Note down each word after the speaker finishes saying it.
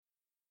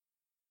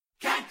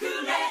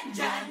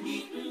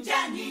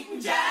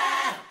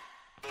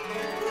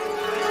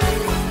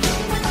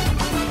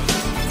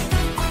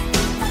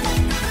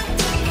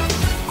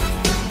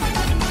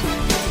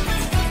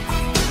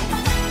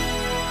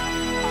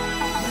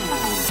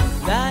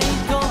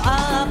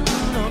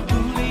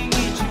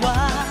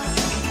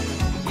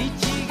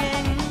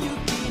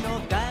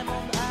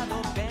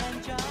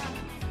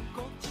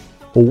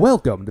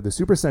Welcome to the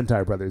Super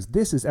Sentai Brothers.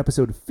 This is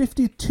episode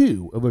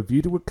 52 of A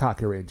View to a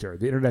Kakuranger,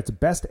 the internet's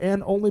best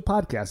and only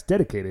podcast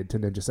dedicated to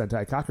Ninja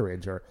Sentai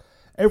Kakuranger.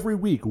 Every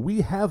week,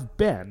 we have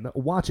been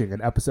watching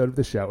an episode of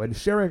the show and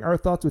sharing our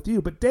thoughts with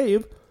you. But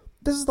Dave,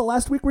 this is the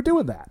last week we're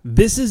doing that.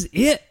 This is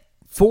it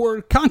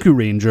for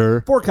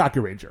Kakuranger. For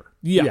Kakuranger.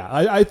 Yeah.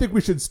 I think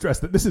we should stress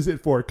that this is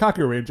it for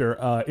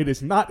Kakuranger. It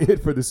is not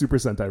it for the Super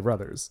Sentai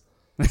Brothers.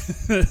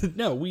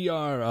 No,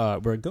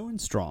 we're going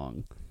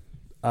strong.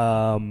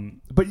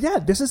 But yeah,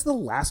 this is the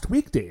last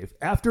week, Dave.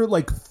 After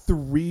like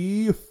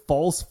 3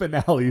 false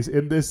finales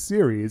in this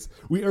series,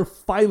 we are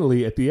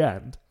finally at the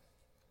end.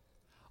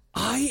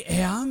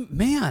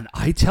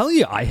 I tell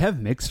you, I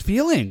have mixed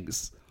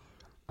feelings.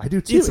 I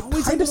do too.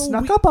 It kind of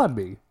snuck up on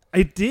me.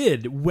 I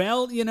did.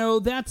 Well,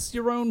 that's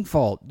your own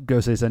fault,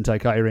 Gosei Sentai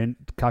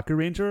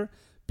Kakuranger,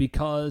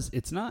 because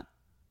it's not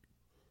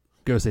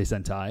Gosei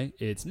Sentai,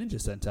 it's Ninja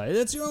Sentai.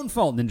 That's your own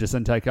fault, Ninja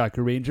Sentai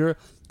Kakuranger,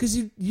 because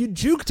you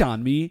juked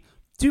on me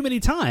too many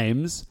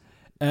times,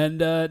 and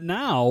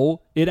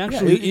now it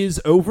actually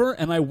is over,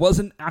 and I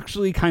wasn't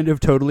actually kind of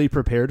totally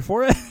prepared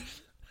for it.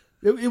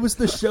 It was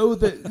the show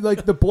that,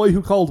 like, the boy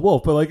who called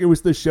wolf, but, like, it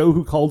was the show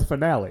who called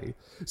finale.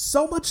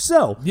 So much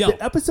so. Yeah.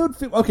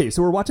 Okay,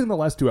 so we're watching the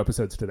last 2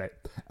 episodes today.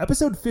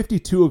 Episode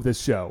 52 of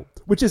this show,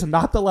 which is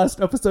not the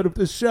last episode of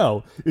this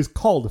show, is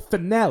called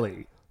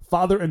Finale,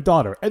 Father and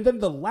Daughter. And then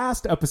the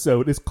last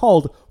episode is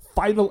called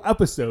Final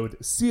Episode,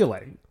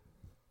 Sealing.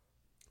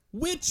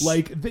 Which...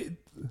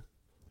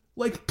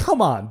 Like,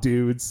 come on,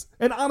 dudes.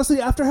 And honestly,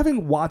 after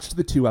having watched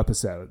the 2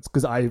 episodes,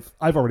 because I've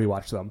already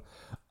watched them,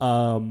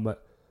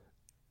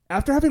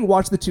 after having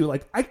watched the 2,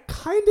 like, I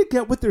kind of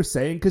get what they're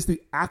saying, because the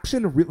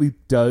action really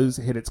does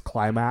hit its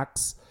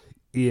climax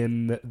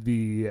in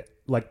the,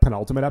 like,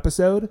 penultimate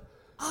episode.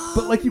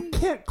 But, like, you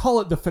can't call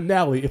it the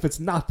finale if it's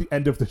not the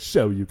end of the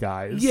show, you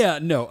guys. Yeah,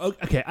 no.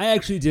 Okay, I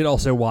actually did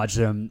also watch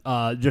them.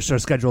 Just our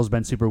schedule's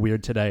been super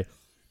weird today.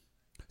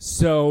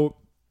 So...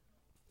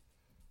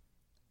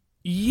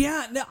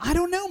 yeah, no, I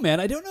don't know,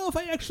 man. I don't know if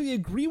I actually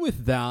agree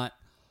with that.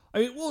 I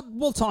mean,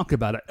 we'll talk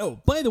about it.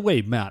 Oh, by the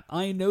way, Matt,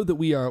 I know that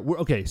we're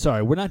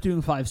we're not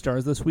doing 5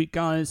 stars this week,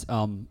 guys.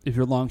 If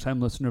you're a longtime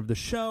listener of the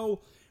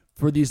show,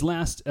 for this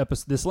last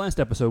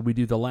episode, we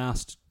do the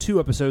last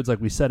 2 episodes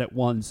like we said at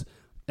once,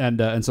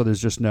 and so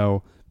there's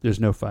no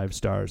 5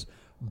 stars.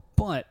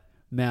 But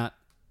Matt,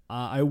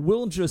 I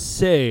will just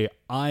say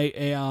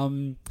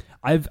I've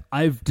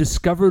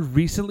discovered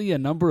recently a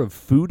number of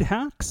food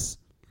hacks.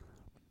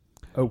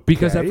 Okay.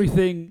 Because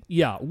everything,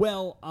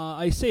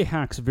 I say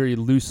hacks very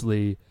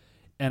loosely,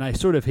 and I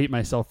sort of hate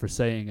myself for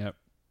saying it,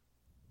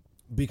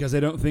 because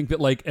I don't think that,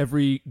 like,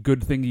 every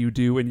good thing you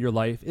do in your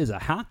life is a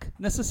hack,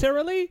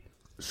 necessarily.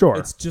 Sure.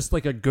 It's just,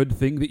 like, a good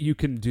thing that you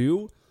can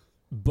do,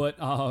 but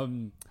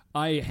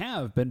I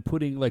have been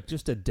putting, like,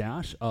 just a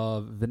dash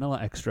of vanilla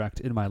extract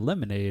in my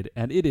lemonade,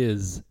 and it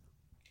is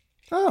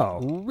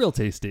real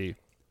tasty.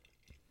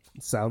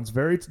 Sounds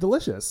very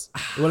delicious.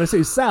 When I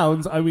say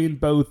sounds, I mean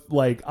both,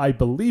 like, I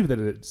believe that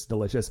it's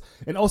delicious,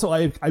 and also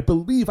I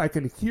believe I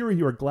can hear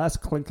your glass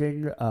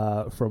clinking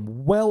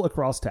from well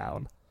across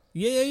town.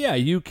 Yeah,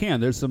 you can.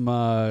 There's some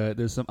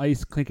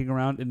ice clinking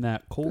around in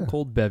that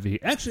cold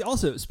bevy. Actually,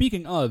 also,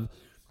 speaking of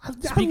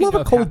I love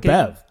a cold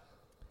bev.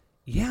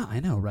 Yeah, I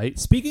know, right?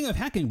 Speaking of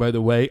hacking, by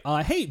the way,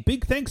 hey,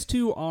 big thanks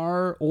to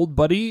our old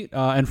buddy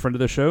and friend of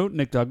the show,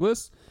 Nick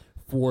Douglas,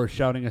 for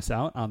shouting us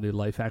out on the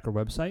Lifehacker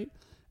website.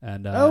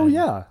 And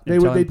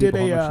they did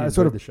a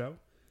sort of the show.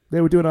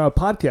 They were doing a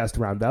podcast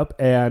roundup,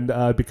 and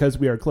because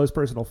we are close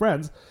personal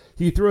friends,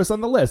 he threw us on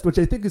the list, which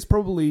I think is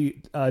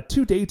probably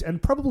to date and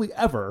probably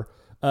ever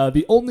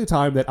the only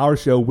time that our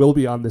show will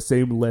be on the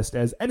same list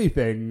as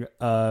anything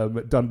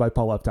done by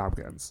Paul F.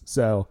 Tompkins.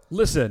 So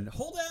listen,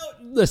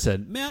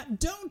 Matt,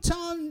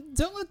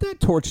 don't let that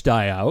torch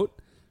die out.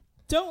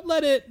 Don't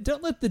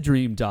let the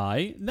dream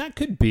die. That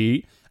could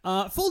be.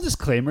 Full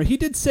disclaimer, he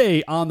did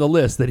say on the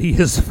list that he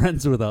is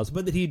friends with us,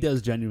 but that he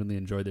does genuinely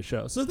enjoy the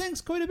show. So thanks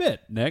quite a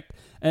bit, Nick.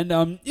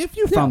 And if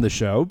you found the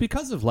show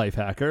because of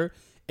Lifehacker,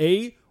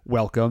 A,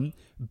 welcome.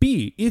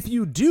 B, if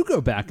you do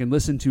go back and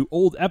listen to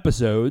old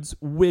episodes,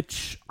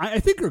 which I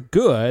think are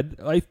good,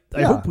 I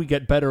hope we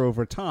get better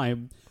over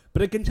time,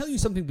 but I can tell you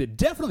something that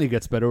definitely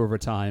gets better over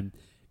time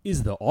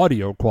is the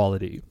audio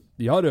quality.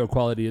 The audio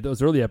quality of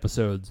those early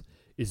episodes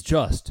is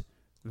just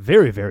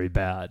very, very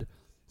bad.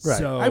 Right.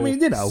 So, I mean,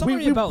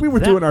 we were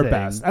doing our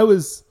best. I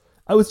was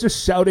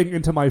just shouting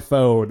into my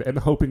phone and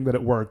hoping that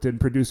it worked, and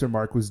producer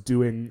Mark was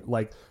doing,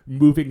 like,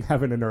 moving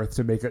heaven and earth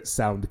to make it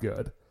sound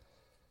good.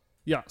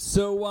 Yeah.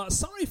 So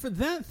sorry for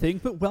that thing,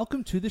 but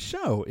welcome to the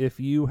show.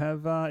 If you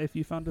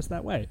found us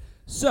that way.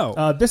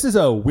 So this is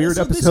a weird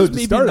episode to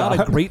start. Not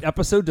a great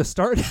episode to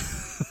start.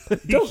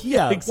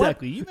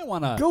 Exactly. You may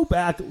want to go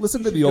back,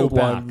 listen to the old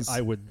ones.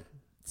 I would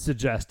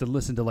suggest to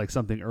listen to, like,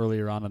 something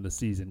earlier on in the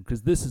season,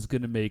 because this is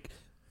going to make.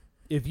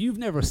 If you've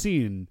never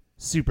seen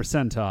Super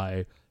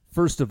Sentai,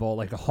 first of all,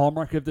 like, a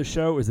hallmark of the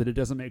show is that it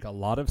doesn't make a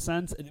lot of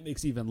sense, and it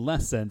makes even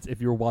less sense if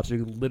you're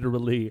watching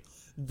literally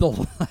the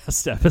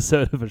last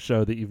episode of a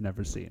show that you've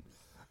never seen.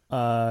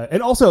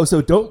 And also,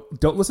 so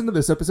don't listen to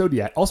this episode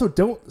yet. Also,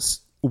 don't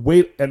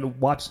wait and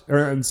watch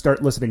and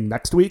start listening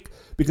next week,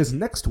 because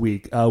next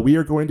week we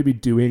are going to be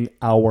doing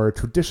our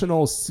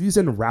traditional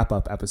season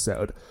wrap-up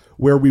episode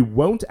where we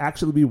won't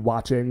actually be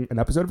watching an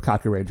episode of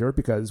Kaku Ranger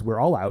because we're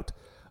all out.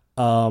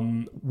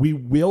 We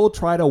will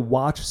try to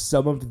watch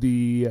some of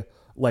the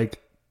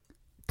like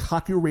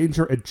Kaku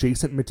Ranger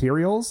adjacent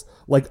materials,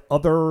 like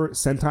other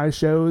Sentai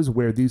shows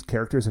where these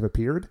characters have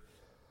appeared.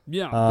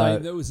 Yeah,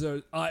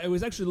 I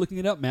was actually looking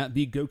it up, Matt.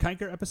 The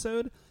Gokaiger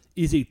episode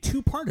is a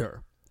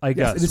two-parter, I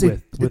guess,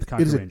 with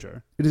Kaku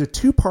Ranger. It is a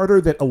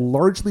two-parter that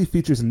largely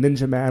features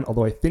Ninja Man,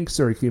 although I think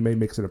Tsuruhime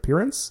makes an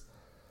appearance.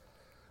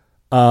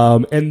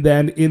 And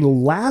then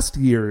in last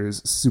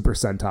year's Super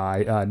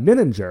Sentai,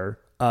 Ninninger,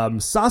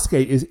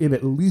 Sasuke is in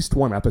at least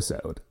one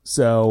episode.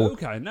 So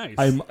okay, nice.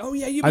 I'm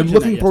mentioned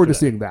looking that forward to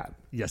seeing that.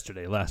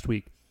 Last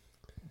week.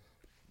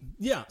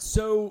 Yeah,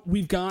 so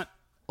we've got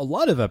a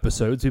lot of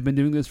episodes. We've been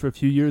doing this for a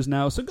few years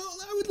now. So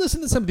I would listen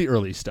to some of the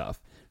early stuff.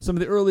 Some of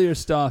the earlier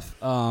stuff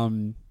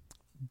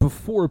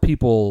before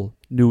people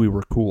knew we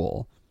were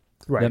cool.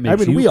 Right. I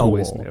mean, we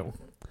always knew.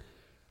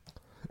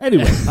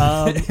 Anyway,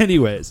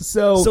 anyways,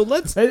 so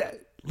let's get into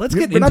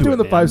it. We're not doing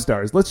the 5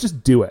 stars. Let's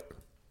just do it.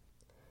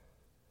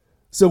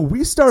 So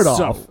we start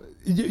off.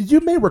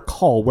 You may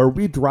recall where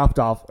we dropped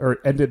off or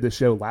ended the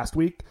show last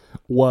week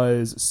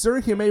was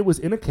Tsuruhime was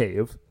in a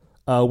cave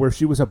where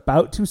she was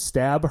about to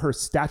stab her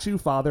statue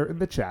father in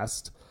the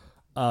chest.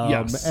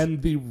 Yes.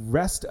 And the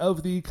rest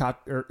of the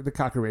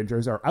Kaku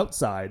Rangers are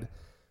outside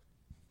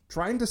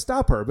trying to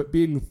stop her, but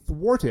being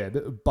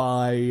thwarted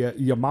by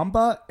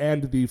Yamamba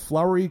and the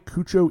flowery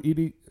Kuno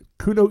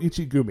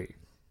Ichigumi.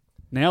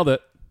 Nailed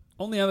it.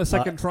 Only on the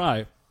second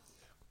try.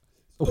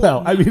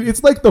 Well, I mean,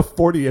 it's like the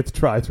 40th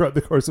try throughout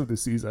the course of the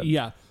season.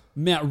 Yeah.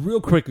 Matt,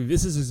 real quick,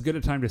 this is as good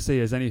a time to say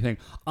as anything.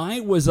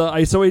 Like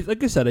I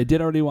said, I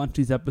did already watch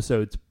these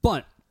episodes,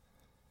 but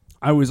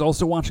I was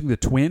also watching the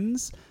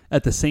twins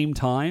at the same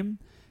time,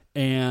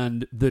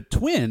 and the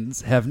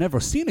twins have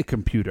never seen a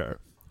computer,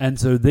 and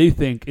so they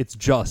think it's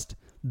just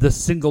the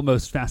single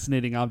most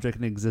fascinating object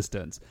in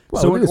existence.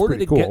 Well, so in order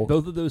to cool. get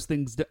both of those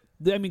things,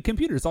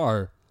 computers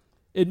are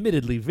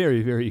admittedly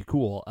very, very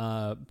cool.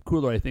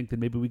 Cooler, I think,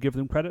 than maybe we give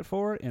them credit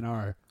for in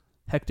our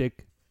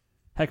hectic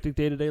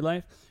day-to-day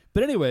life.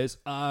 But anyways,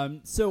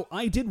 so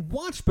I did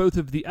watch both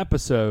of the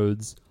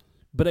episodes,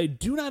 but I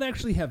do not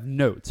actually have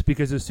notes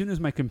because as soon as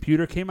my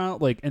computer came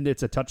out, and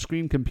it's a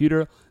touchscreen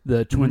computer,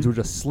 the twins were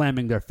just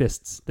slamming their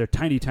fists, their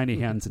tiny, tiny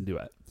hands into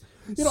it.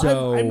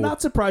 I'm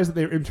not surprised that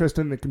they're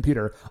interested in the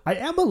computer. I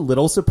am a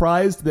little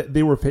surprised that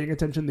they were paying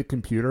attention to the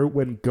computer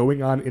when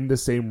going on in the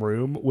same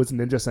room was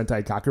Ninja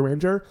Sentai Kaku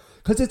Ranger,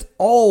 because it's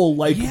all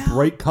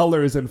bright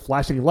colors and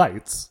flashing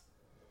lights.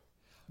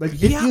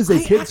 It is a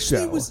kids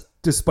show,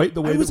 despite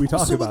the way that we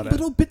talk about it. I was also a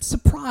little bit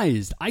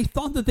surprised. I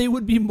thought that they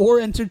would be more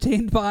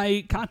entertained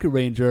by Kaku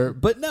Ranger,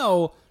 but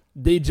no,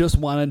 they just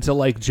wanted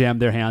to jam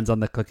their hands on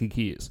the clicky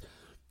keys.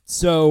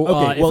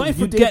 So if I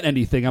forget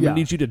anything, I'm going to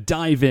need you to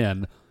dive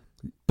in.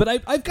 But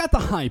I've got the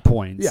high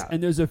points,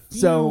 and there's a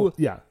few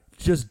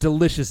just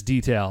delicious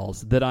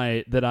details that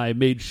I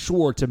made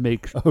sure to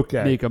make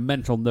a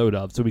mental note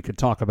of so we could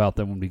talk about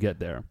them when we get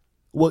there.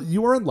 Well,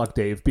 you are in luck,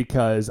 Dave,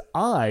 because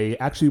I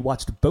actually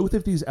watched both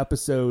of these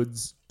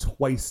episodes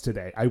twice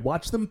today. I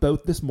watched them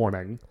both this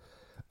morning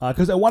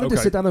because I wanted to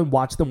sit down and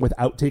watch them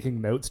without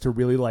taking notes to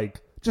really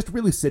just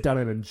really sit down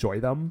and enjoy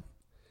them.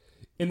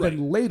 And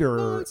then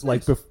later,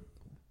 nice.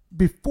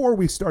 Before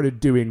we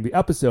started doing the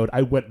episode,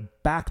 I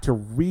went back to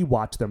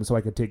rewatch them so I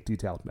could take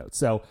detailed notes.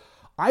 So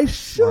I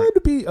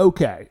should be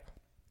okay.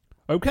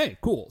 Okay,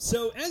 cool.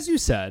 So as you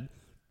said,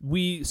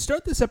 we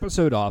start this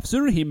episode off.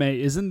 Tsuruhime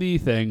is in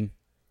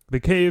the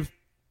cave.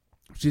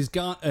 She's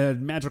got a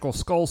magical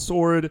skull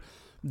sword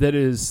that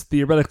is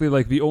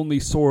theoretically the only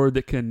sword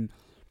that can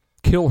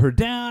kill her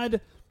dad,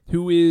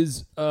 who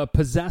is a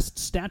possessed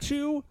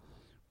statue.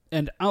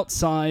 And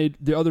outside,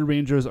 the other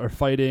Rangers are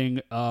fighting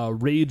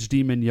Rage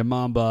Demon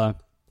Yamamba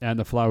and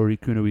the flowery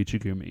Kuno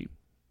Ichigumi.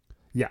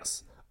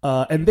 Yes.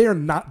 And they are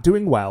not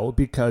doing well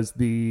because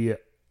the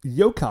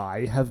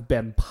yokai have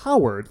been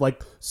powered,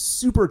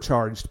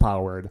 supercharged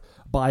powered,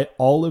 by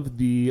all of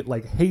the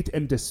hate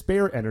and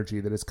despair energy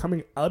that is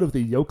coming out of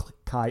the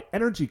yokai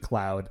energy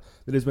cloud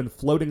that has been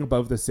floating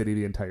above the city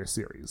the entire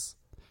series.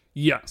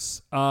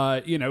 Yes,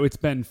 it's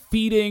been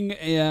feeding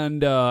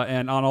and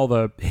on all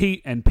the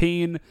hate and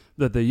pain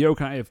that the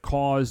yokai have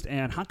caused,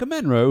 and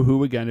Hakamenro,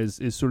 who again is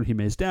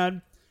Tsuruhime's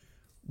dad,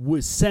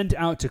 was sent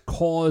out to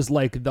cause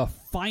the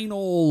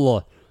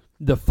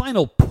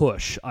final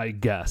push, I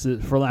guess,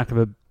 for lack of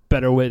a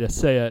better way to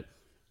say it,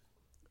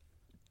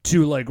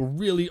 to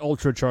really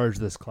ultra-charge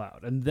this cloud,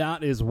 and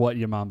that is what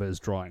Yamamba is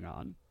drawing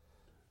on.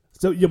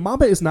 So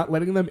Yamamba is not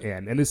letting them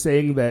in and is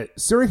saying that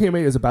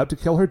Tsuruhime is about to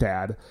kill her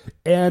dad,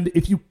 and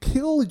if you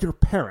kill your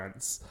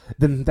parents,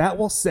 then that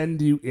will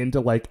send you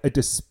into a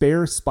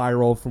despair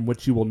spiral from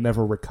which you will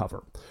never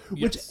recover.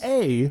 Yes. Which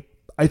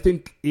I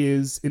think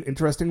is an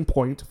interesting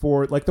point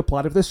for the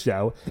plot of this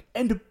show,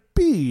 and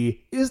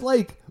B is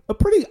a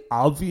pretty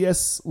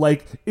obvious,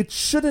 like, it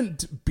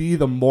shouldn't be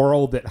the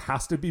moral that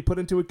has to be put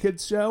into a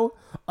kid's show.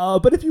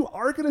 But if you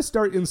are going to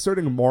start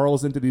inserting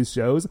morals into these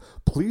shows,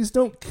 please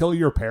don't kill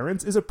your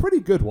parents is a pretty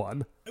good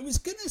one. I was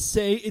going to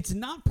say, it's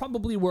not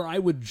probably where I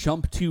would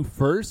jump to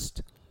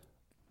first,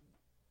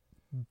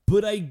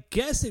 but I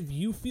guess if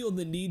you feel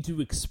the need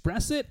to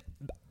express it,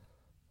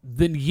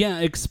 then yeah,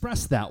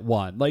 express that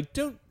one. Like,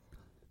 don't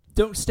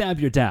stab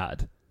your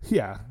dad.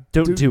 Yeah.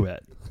 Don't do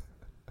it.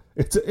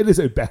 It is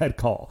a bad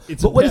call.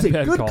 But what is a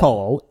good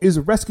call is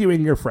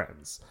rescuing your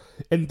friends.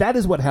 And that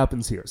is what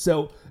happens here.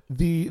 So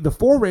the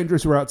four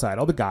Rangers who are outside,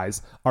 all the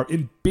guys, are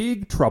in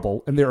big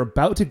trouble, and they're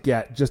about to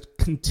get just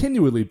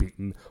continually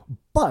beaten.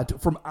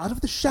 But from out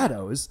of the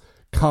shadows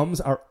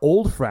comes our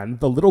old friend,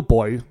 the little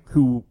boy,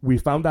 who we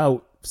found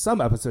out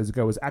some episodes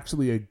ago is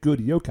actually a good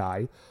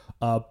yokai,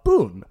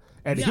 Boone.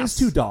 And his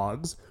two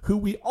dogs, who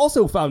we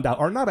also found out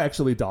are not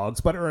actually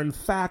dogs, but are in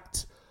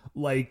fact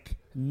like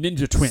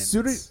ninja twins.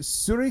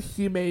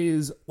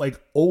 Tsuruhime's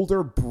like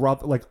older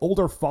brother, like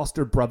older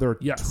foster brother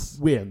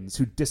twins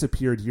who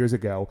disappeared years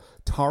ago,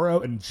 Taro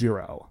and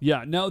Jiro.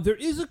 Yeah. Now there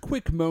is a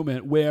quick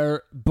moment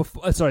where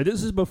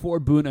this is before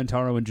Boone and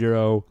Taro and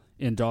Jiro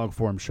in dog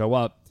form show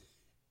up,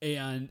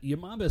 and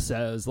Yamaba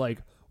says, like,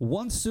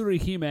 once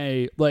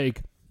Tsuruhime,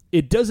 like,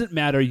 it doesn't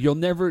matter,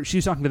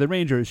 she's talking to the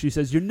Rangers, she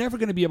says, you're never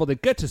going to be able to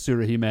get to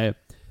Tsuruhime,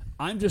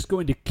 I'm just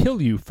going to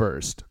kill you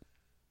first.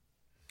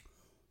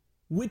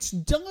 Which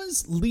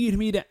does lead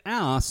me to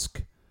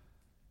ask,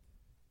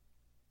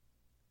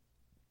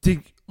 do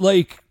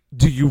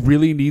you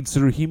really need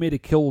Tsuruhime to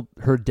kill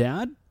her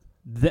dad?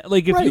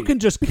 If you can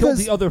just kill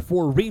the other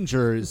four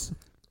Rangers,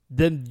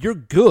 then you're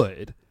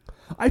good.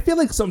 I feel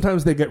like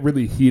sometimes they get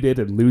really heated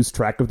and lose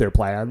track of their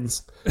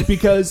plans.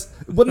 Because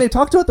when they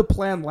talked about the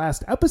plan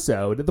last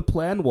episode, the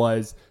plan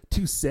was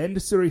to send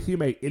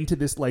Tsuruhime into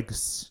this, like,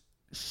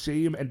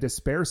 shame and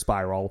despair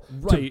spiral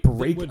to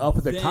break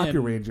up the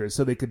Kaku Rangers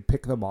so they could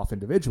pick them off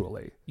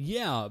individually.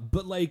 Yeah,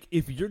 but, like,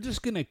 if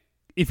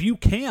you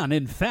can,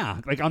 in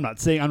fact, like, I'm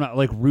not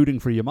like rooting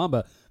for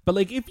Yamamba, but,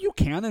 like, if you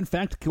can, in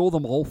fact, kill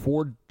them all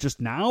four just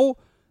now,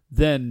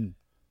 then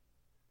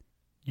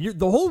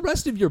the whole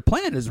rest of your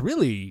plan is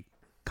really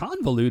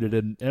convoluted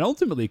and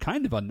ultimately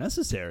kind of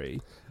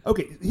unnecessary.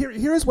 Okay,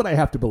 here's what I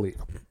have to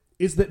believe,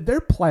 is that their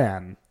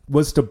plan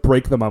was to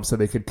break them up so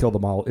they could kill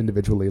them all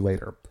individually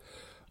later.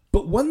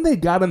 But when they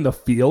got in the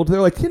field,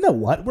 they're like, you know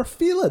what? We're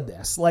feeling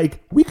this.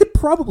 Like, we could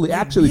probably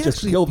actually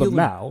just kill them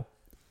now.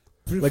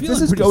 Like,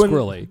 this is going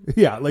squirrely.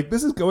 Yeah, like,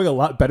 this is going a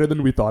lot better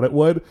than we thought it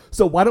would.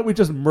 So why don't we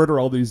just murder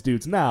all these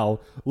dudes now?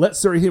 Let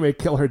Tsuruhime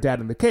kill her dad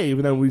in the cave,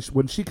 and then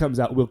when she comes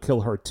out, we'll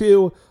kill her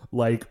too.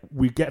 Like,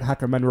 we get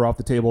Hakumenra off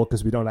the table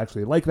because we don't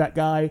actually like that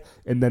guy,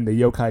 and then the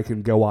yokai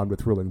can go on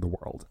with ruling the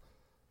world.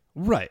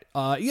 Right.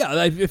 Yeah,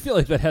 I feel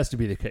like that has to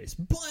be the case.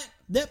 But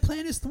that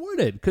plan is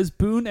thwarted because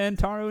Boone and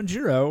Taro and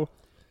Jiro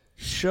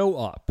show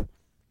up.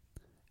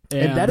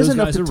 And that is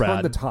enough to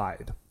turn the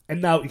tide.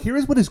 And now,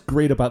 here's what is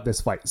great about this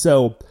fight.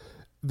 So,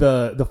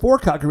 the four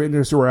Kaku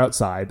Rangers who are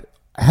outside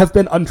have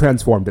been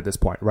untransformed at this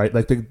point, right?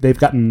 Like, they've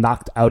gotten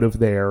knocked out of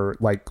their,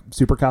 like,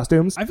 super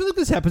costumes. I feel like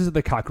this happens to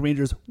the Kaku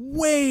Rangers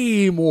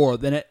way more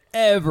than it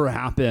ever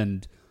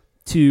happened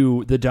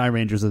to the Die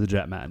Rangers or the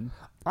Jetmen.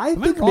 I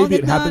think maybe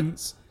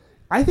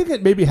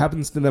it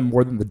happens to them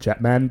more than the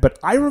Jetmen, but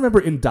I remember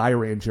in Die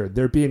Ranger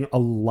there being a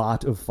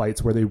lot of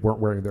fights where they weren't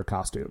wearing their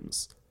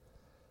costumes.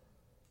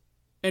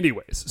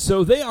 Anyways,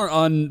 so they are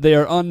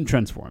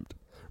untransformed.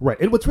 Right,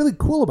 and what's really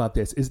cool about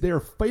this is they're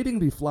fighting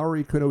the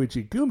Flowery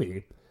Kunoichi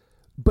Gumi,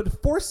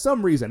 but for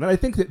some reason, and I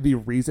think that the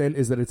reason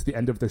is that it's the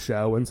end of the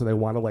show, and so they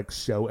want to, like,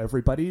 show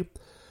everybody,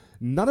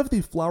 none of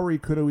the Flowery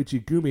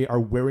Kunoichi Gumi are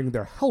wearing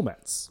their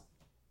helmets.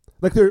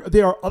 Like,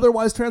 they are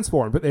otherwise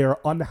transformed, but they are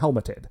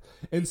unhelmeted.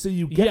 And so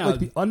you get, like,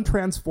 the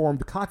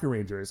untransformed Kaku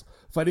Rangers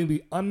fighting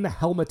the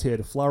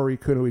unhelmeted Flowery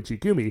Kunoichi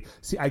Gumi.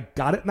 See, I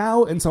got it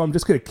now, and so I'm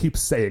just going to keep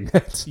saying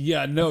it.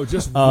 Yeah, no,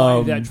 just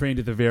ride that train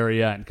to the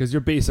very end, because you're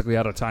basically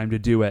out of time to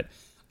do it.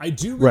 I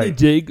do really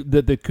dig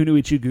that the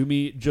Kunoichi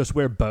Gumi just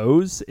wear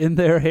bows in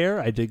their hair.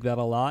 I dig that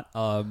a lot.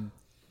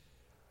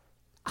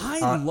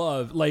 I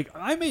love, like,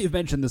 I may have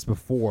mentioned this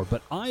before,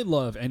 but I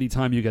love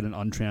anytime you get an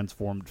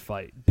untransformed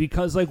fight.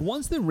 Because, like,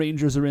 once the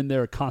Rangers are in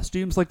their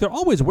costumes, like, they're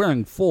always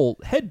wearing full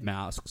head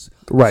masks.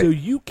 Right. So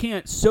you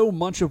can't, so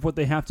much of what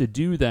they have to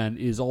do then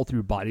is all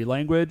through body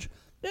language.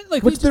 And,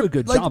 like, which they do a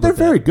good job they're of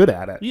very it. good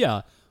at it.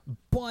 Yeah.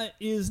 But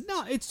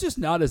it's just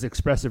not as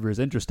expressive or as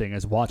interesting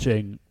as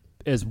watching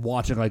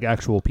like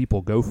actual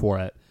people go for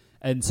it.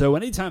 And so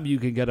anytime you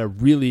can get a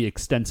really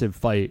extensive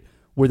fight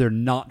where they're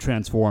not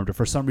transformed or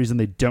for some reason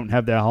they don't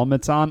have their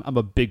helmets on, I'm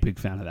a big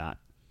fan of that.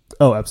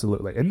 Oh,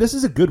 absolutely. And this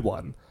is a good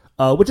one,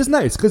 which is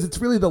nice because it's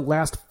really the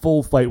last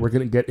full fight we're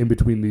going to get in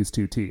between these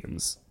two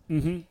teams.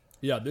 Mm-hmm.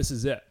 Yeah, this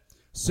is it.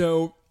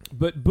 So,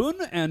 but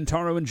Boone and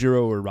Taro and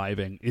Jiro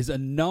arriving is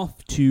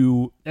enough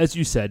to, as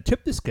you said,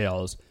 tip the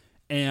scales,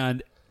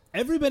 and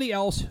everybody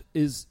else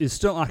is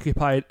still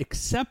occupied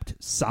except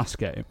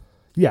Sasuke.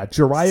 Yeah,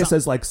 Jiraiya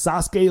says, like,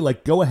 Sasuke,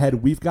 like, go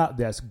ahead, we've got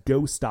this.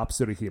 Go stop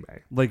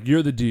Tsuruhime. Like,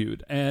 you're the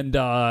dude. And,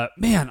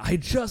 man, I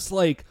just,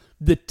 like,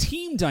 the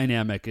team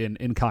dynamic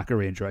in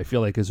Kakuranger, I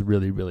feel like, is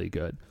really, really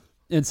good.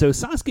 And so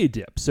Sasuke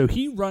dips. So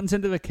he runs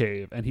into the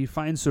cave, and he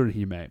finds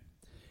Tsuruhime.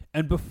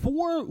 And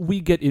before we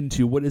get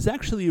into what is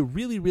actually a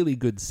really, really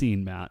good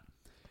scene, Matt,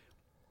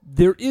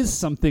 there is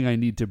something I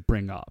need to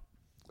bring up.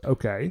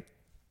 Okay.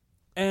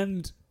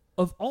 And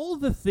of all of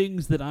the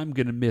things that I'm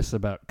going to miss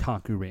about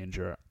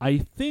Kakuranger, I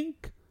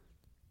think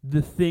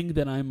the thing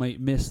that I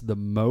might miss the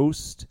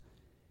most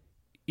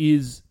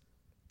is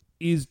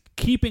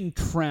keeping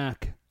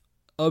track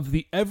of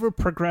the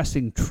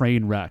ever-progressing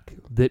train wreck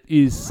that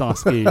is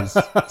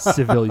Sasuke's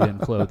civilian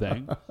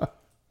clothing.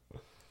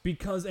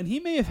 Because, and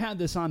he may have had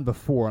this on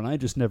before, and I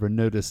just never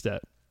noticed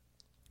it,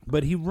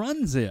 but he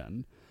runs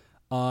in,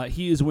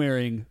 he is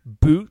wearing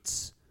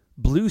boots,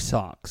 blue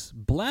socks,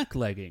 black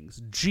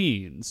leggings,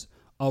 jeans,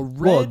 a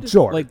red,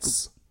 jorts. like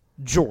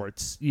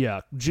jorts,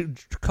 yeah,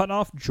 cut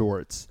off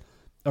jorts,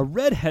 a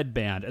red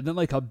headband, and then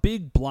like a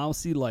big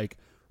blousey, like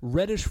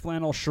reddish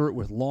flannel shirt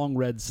with long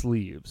red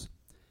sleeves.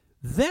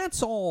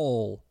 That's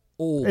all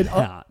old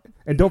hat.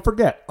 And don't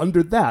forget,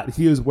 under that,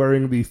 he is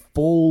wearing the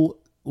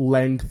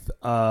full-length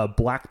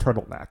black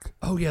turtleneck.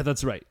 Oh yeah,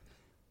 that's right.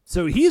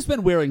 So he's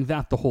been wearing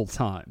that the whole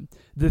time.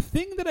 The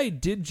thing that I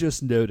did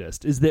just notice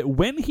is that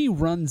when he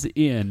runs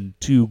in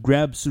to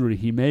grab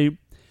Tsuruhime,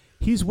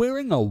 he's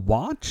wearing a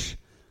watch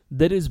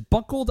that is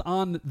buckled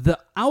on the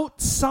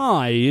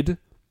outside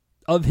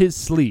of his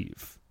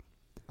sleeve.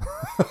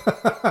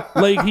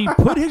 Like, he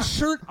put his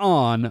shirt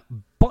on,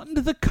 buttoned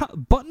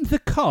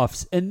the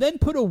cuffs, and then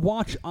put a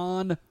watch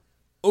on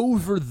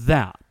over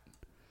that.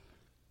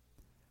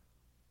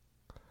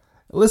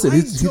 Listen,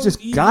 he's just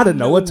got to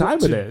know what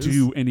time it is.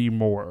 Do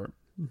anymore.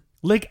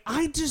 Like,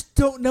 I just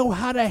don't know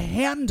how to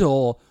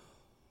handle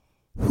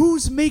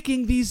who's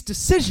making these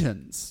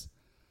decisions.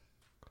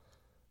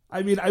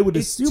 I mean, I would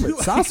assume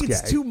it's Sasuke.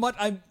 It's too much.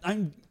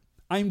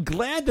 I'm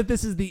glad that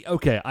this is the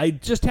okay. I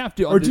just have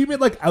to. Or do you mean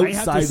like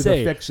outside of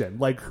the fiction?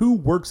 Like, who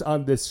works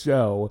on this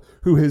show?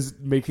 Who is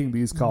making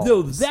these calls?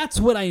 No, that's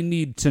what I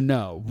need to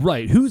know.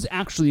 Right? Who's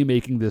actually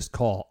making this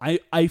call?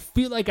 I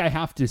feel like I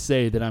have to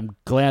say that I'm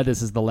glad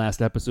this is the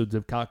last episodes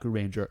of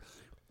Kakuranger,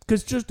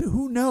 because just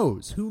who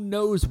knows? Who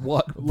knows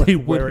what they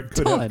would have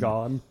could have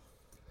gone?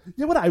 You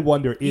know what I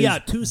wonder is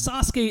to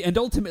Sasuke and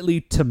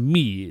ultimately to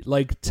me,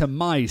 like to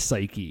my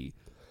psyche.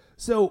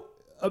 So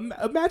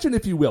imagine,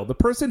 if you will, the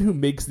person who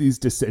makes these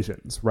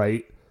decisions,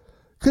 right?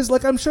 Because,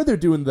 like, I'm sure they're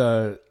doing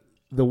the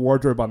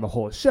wardrobe on the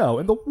whole show,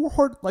 and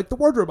the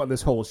wardrobe on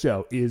this whole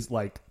show is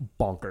like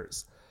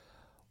bonkers.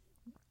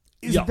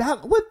 Is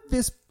that what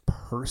this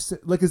person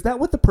like? Is that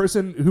what the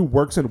person who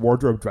works in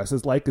wardrobe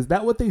dresses like? Is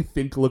that what they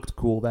think looked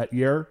cool that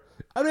year?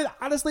 I mean,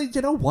 honestly,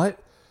 you know what?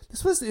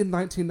 This was in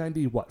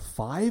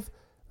 1995.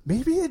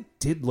 Maybe it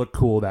did look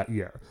cool that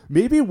year.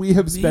 Maybe we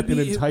have spent an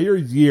entire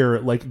year,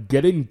 like,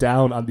 getting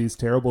down on these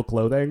terrible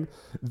clothing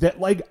that,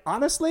 like,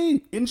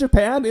 honestly, in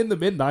Japan in the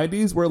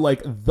mid-90s were,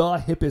 like,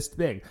 the hippest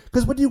thing.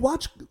 Because when you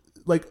watch,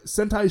 like,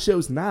 Sentai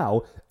shows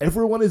now,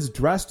 everyone is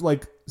dressed,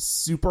 like,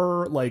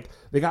 super, like,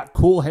 they got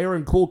cool hair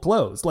and cool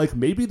clothes. Like,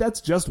 maybe that's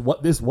just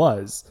what this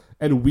was,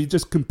 and we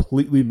just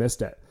completely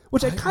missed it.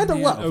 Which I kind of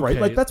love, right?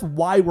 Like, that's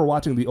why we're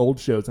watching the old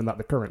shows and not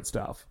the current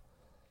stuff.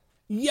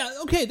 Yeah,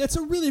 okay, that's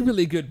a really,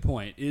 really good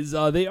point. Is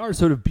they are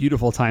sort of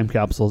beautiful time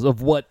capsules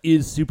of what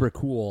is super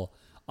cool.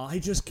 I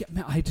can't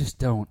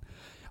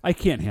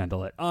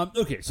handle it.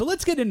 Okay, so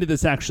let's get into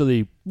this.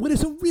 Actually, what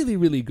is a really,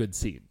 really good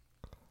scene?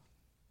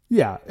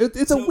 Yeah,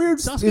 it's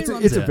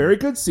a very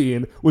good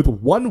scene with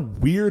one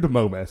weird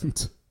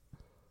moment.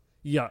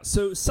 Yeah,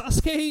 so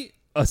Sasuke,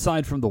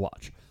 aside from the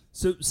watch,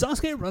 so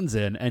Sasuke runs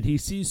in and he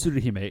sees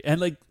Tsuruhime, and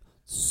like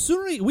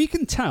we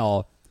can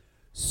tell.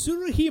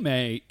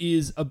 Tsuruhime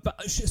is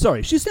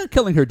she's not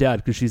killing her dad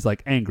because she's,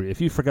 like, angry.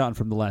 If you've forgotten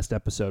from the last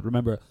episode,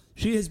 remember,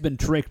 she has been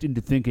tricked into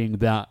thinking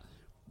that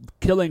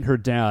killing her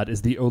dad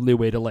is the only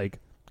way to, like,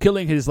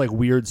 killing his, like,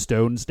 weird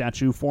stone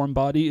statue form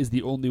body is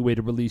the only way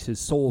to release his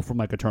soul from,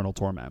 like, eternal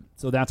torment.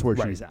 So that's where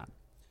she's at.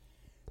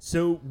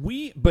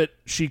 But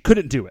she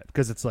couldn't do it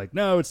because it's like,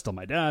 no, it's still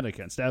my dad. I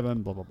can't stab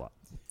him, blah, blah, blah.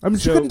 I mean,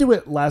 she couldn't do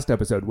it last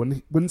episode.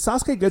 When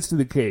Sasuke gets to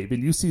the cave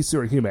and you see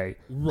Tsuruhime,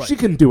 she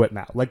can do it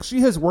now. Like, she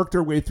has worked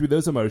her way through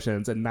those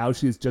emotions, and now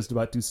she's just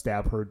about to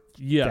stab her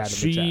dad in the chest.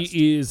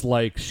 She is,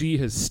 like, she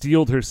has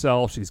steeled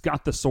herself. She's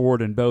got the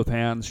sword in both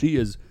hands.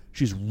 She's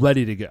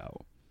ready to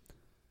go.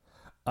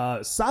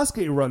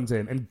 Sasuke runs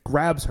in and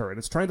grabs her and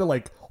is trying to,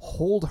 like,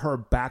 hold her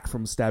back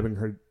from stabbing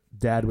her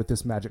dad with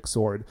this magic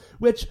sword,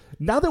 which,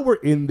 now that we're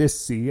in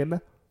this scene,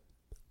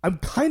 I'm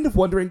kind of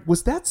wondering,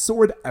 was that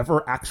sword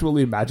ever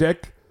actually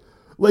magic?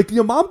 Like,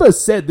 Yamamba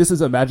said this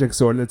is a magic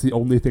sword and it's the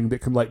only thing that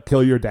can, like,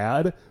 kill your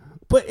dad,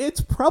 but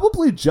it's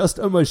probably just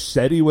a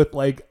machete with,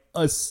 like,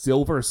 a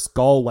silver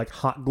skull, like,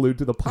 hot glued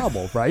to the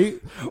pommel, right?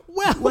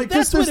 Well, like,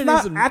 that's what it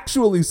not is.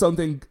 Actually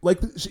something, like,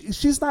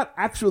 she's not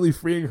actually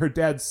freeing her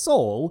dad's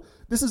soul.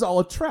 This is all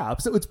a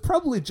trap, so it's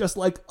probably just,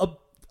 like,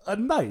 a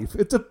knife.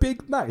 It's a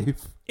big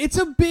knife. He's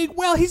a big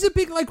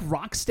like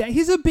rock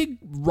he's a big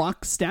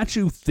rock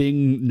statue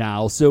thing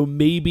now, so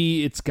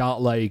maybe it's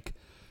got like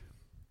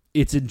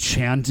it's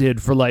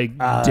enchanted for like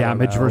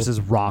damage versus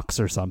rocks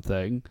or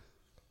something.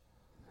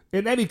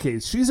 In any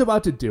case, she's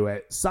about to do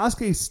it.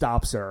 Sasuke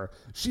stops her.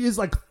 She is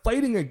like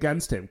fighting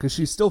against him because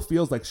she still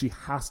feels like she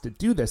has to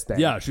do this thing.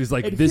 Yeah, she's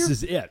like, this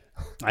is it.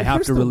 I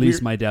have to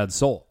release my dad's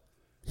soul.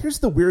 Here's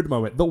the weird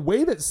moment. The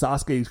way that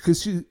Sasuke,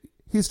 because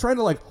he's trying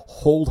to like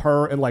hold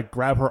her and like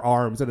grab her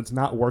arms and it's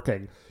not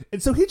working.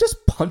 And so he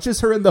just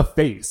punches her in the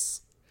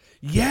face.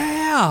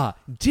 Yeah,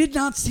 did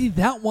not see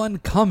that one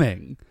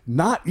coming.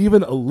 Not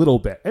even a little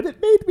bit. And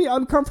it made me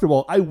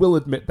uncomfortable. I will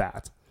admit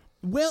that.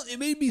 Well, it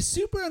made me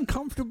super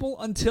uncomfortable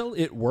until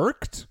it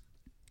worked.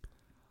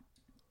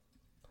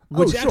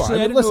 Which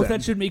actually, I don't know if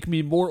that should make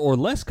me more or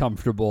less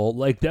comfortable.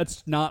 Like,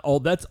 that's not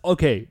all. That's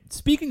okay.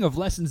 Speaking of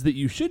lessons that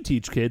you should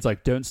teach kids,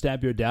 like don't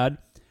stab your dad,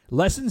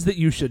 lessons that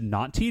you should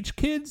not teach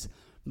kids,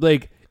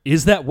 like,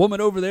 is that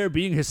woman over there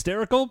being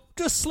hysterical?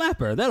 Just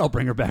slap her. That'll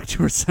bring her back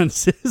to her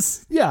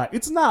senses. Yeah,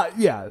 it's not.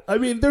 Yeah. I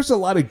mean, there's a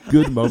lot of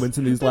good moments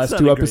in these last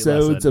two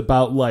episodes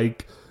about,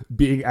 like,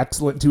 being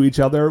excellent to each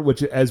other,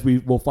 which, as we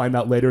will find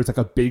out later, is like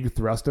a big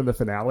thrust in the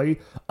finale.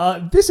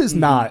 This is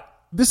not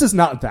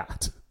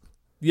that.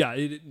 Yeah,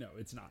 no,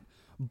 it's not.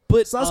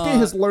 But Sasuke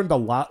has learned a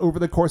lot over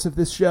the course of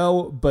this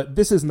show, but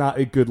this is not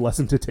a good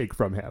lesson to take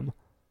from him.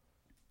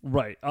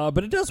 Right.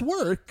 But it does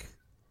work.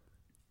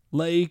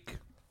 Like,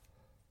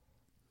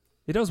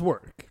 it does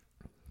work.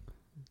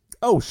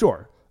 Oh,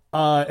 sure.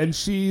 And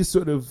she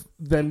sort of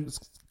then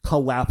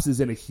collapses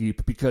in a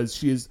heap because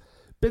she has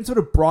been sort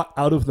of brought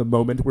out of the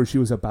moment where she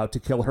was about to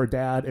kill her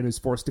dad and is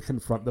forced to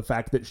confront the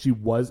fact that she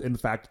was, in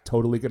fact,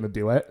 totally going to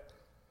do it.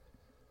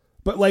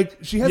 But, like,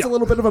 she has a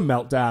little bit of a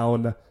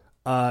meltdown.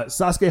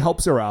 Sasuke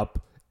helps her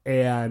up,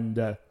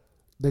 and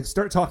they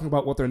start talking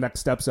about what their next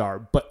steps are.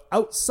 But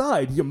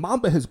outside,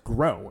 Yamamba has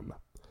grown,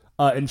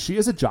 and she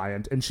is a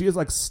giant, and she is,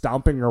 like,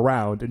 stomping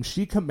around, and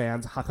she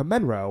commands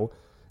Hakumenro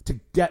to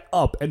get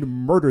up and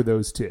murder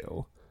those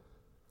two.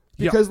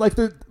 Because,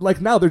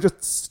 now they're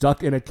just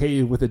stuck in a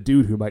cave with a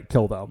dude who might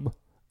kill them,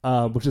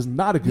 which is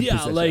not a good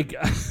position. Like,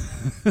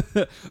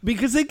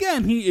 because,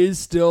 again, he is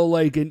still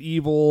an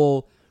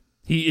evil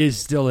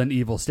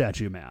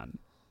statue man.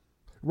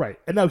 Right.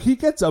 And now he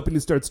gets up and he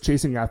starts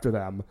chasing after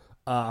them.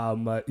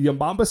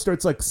 Yamamba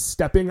starts, like,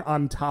 stepping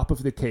on top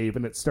of the cave,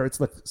 and it starts,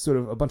 like, sort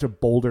of a bunch of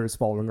boulders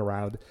falling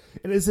around.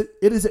 And it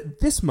is at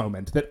this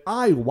moment that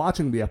I,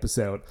 watching the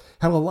episode,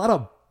 have a lot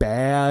of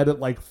bad,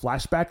 like,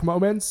 flashback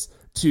moments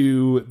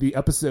to the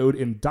episode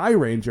in Die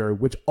Ranger,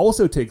 which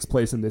also takes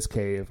place in this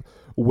cave,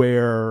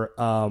 where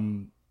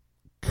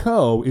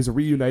Ko is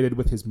reunited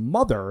with his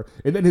mother,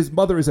 and then his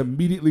mother is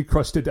immediately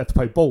crushed to death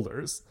by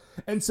boulders.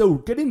 And so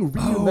getting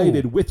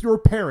reunited with your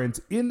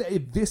parents in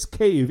this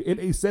cave in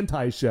a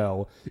Sentai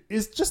show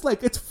is just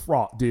like, it's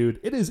fraught, dude.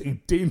 It is a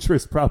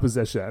dangerous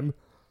proposition.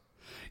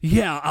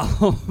 Yeah,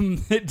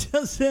 it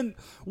doesn't...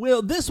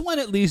 Well, this one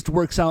at least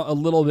works out a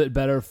little bit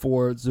better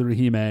for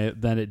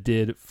Tsuruhime than it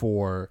did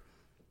for...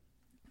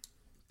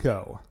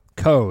 Ko.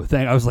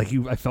 I was like,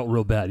 I felt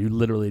real bad. You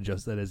literally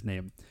just said his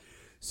name.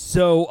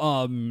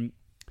 So,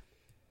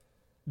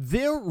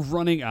 they're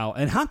running out,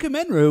 and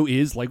Hakumenro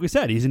is, like we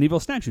said, he's an evil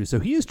statue,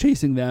 so he is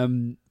chasing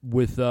them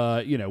with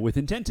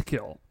intent to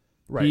kill.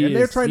 Right, and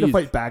they're trying to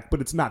fight back, but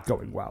it's not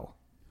going well.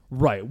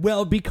 Right,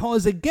 well,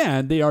 because,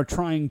 again, they are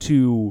trying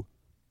to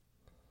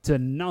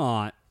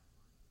not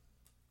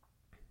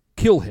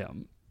kill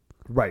him.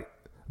 Right.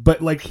 But,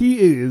 like, he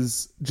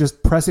is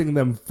just pressing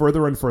them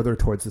further and further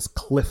towards this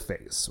cliff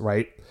face,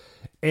 right?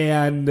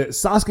 And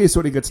Sasuke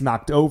sort of gets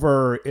knocked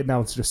over. And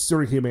now it's just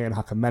Tsuruhime and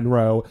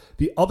Hakumenro.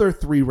 The other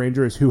three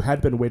rangers who had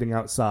been waiting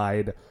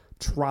outside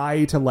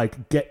try to,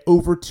 like, get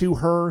over to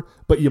her.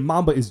 But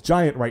Yamamba is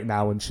giant right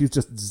now, and she's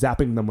just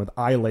zapping them with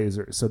eye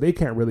lasers, so they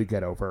can't really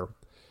get over.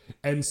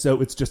 And so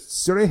it's just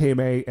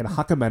Tsuruhime and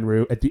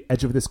Hakumenro at the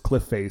edge of this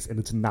cliff face, and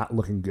it's not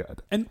looking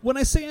good. And when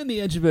I say on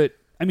the edge of it,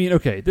 I mean,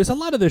 okay, there's a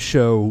lot of this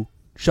show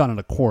shot in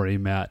a quarry,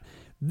 Matt.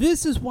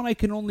 This is what I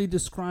can only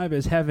describe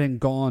as having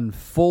gone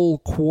full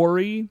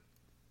quarry.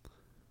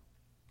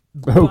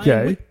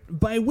 Okay.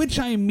 By which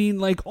I mean,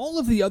 like, all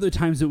of the other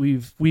times that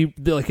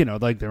they're like,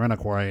 like, they're in a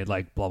quarry,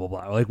 like, blah, blah,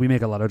 blah. Like, we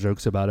make a lot of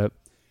jokes about it.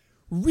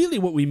 Really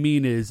what we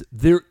mean is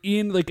they're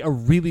in, like, a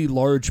really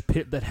large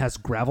pit that has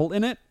gravel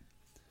in it.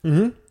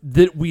 Mm-hmm.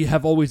 That we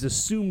have always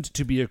assumed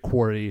to be a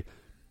quarry.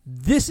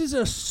 This is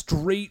a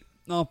straight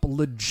up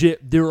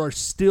legit. There are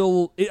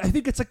still, I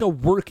think it's like a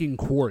working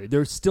quarry.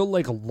 There's still,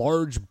 like,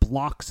 large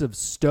blocks of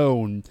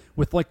stone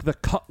with, like, the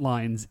cut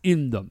lines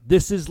in them.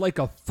 This is like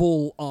a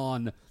full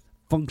on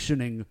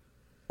functioning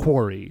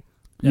quarry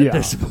at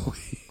this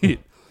point.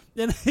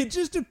 And I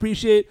just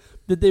appreciate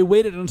that they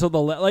waited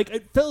until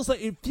it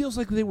feels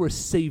like they were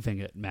saving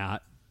it,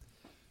 Matt.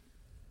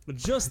 But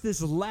just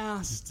this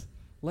last,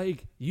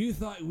 like, you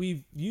thought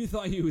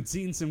you had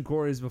seen some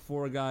quarries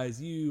before, guys.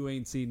 You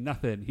ain't seen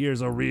nothing.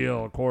 Here's a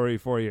real quarry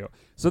for you.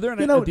 So they're at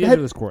the end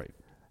of this quarry.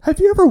 Have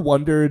you ever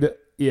wondered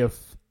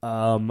if,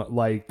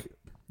 like,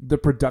 the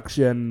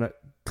production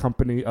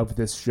company of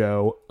this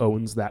show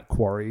owns that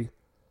quarry.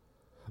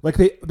 Like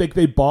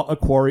they bought a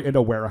quarry and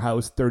a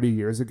warehouse 30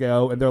 years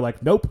ago, and they're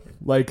like, nope,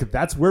 like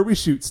that's where we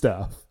shoot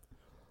stuff.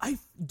 I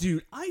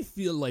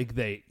feel like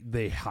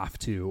they have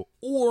to,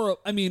 or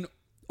I mean,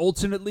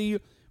 ultimately,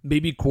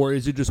 maybe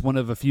quarries are just one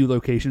of a few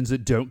locations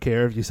that don't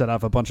care if you set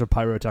off a bunch of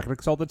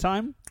pyrotechnics all the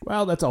time.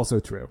 Well, that's also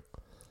true.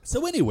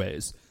 So,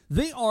 anyways,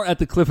 they are at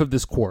the cliff of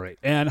this quarry,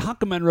 and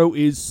Hakamenro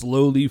is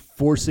slowly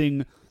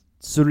forcing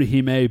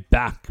Tsuruhime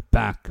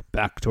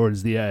back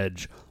towards the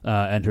edge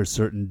and her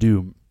certain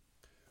doom.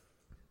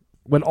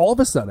 When all of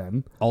a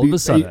sudden,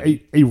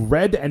 a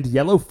red and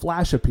yellow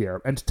flash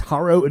appear, and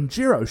Taro and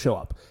Jiro show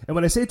up. And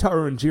when I say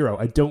Taro and Jiro,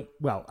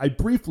 I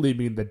briefly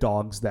mean the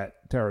dogs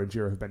that Taro and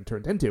Jiro have been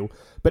turned into.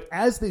 But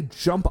as they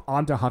jump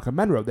onto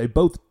Hakamenro, they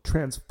both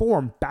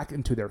transform back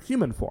into their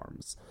human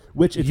forms,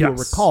 which, if you'll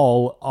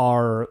recall,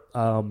 are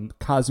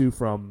Kazu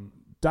from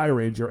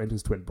Dairanger and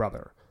his twin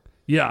brother.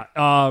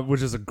 Yeah,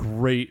 which is a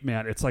great,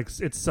 man. It's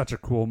such a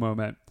cool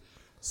moment.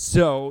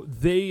 So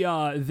they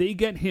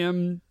get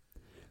him.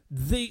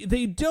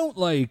 They don't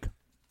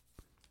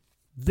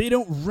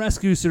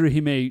rescue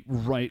Tsuruhime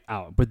right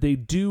out, but they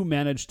do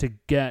manage to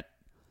get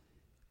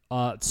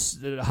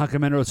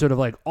Hakamenro sort of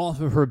like off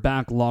of her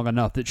back long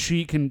enough that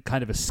she can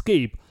kind of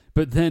escape,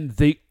 but then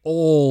they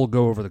all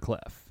go over the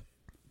cliff.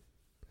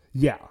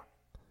 Yeah.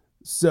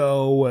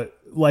 So,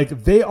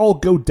 like, they all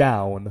go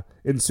down,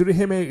 and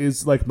Tsuruhime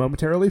is, like,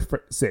 momentarily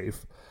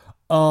safe.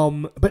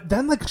 But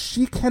then, like,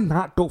 she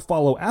cannot go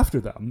follow after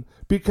them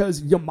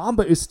because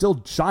Yamamba is still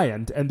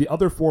giant, and the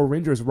other four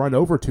rangers run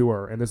over to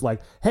her and is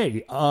like,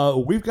 hey,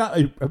 we've got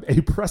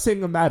a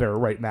pressing matter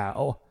right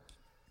now.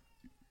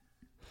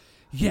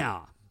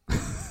 Yeah.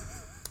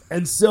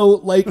 And so,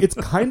 like, it's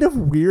kind of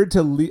weird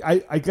to leave.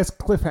 I guess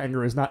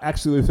cliffhanger is not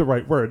actually the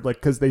right word, like,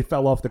 because they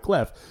fell off the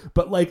cliff.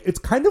 But, like, it's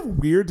kind of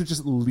weird to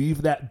just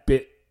leave that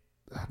bit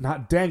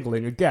not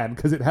dangling again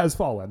because it has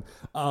fallen.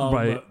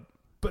 Right.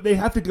 But they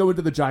have to go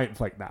into the giant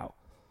fight now.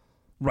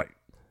 Right.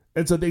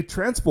 And so they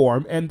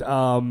transform, and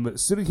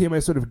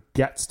Tsuruhime sort of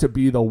gets to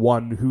be the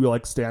one who,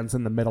 like, stands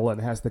in the middle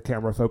and has the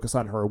camera focus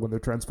on her when they're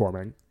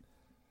transforming.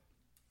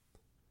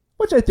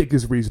 Which I think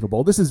is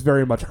reasonable. This is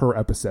very much her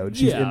episode.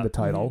 She's in the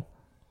title.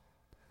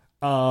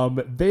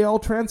 Mm-hmm. They all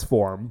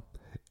transform,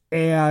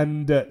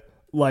 and,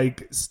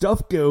 like,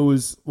 stuff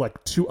goes,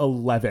 like, to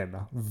 11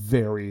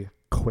 very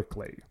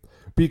quickly.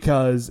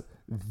 Because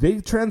they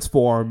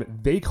transform,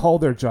 they call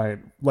their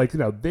giant, like, you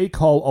know, they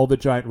call all the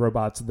giant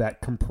robots that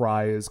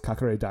comprise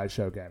Kakare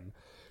Daishogun.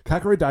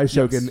 Kakare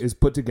Daishogun is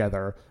put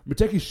together,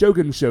 Muteki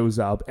Shogun shows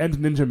up, and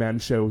Ninja Man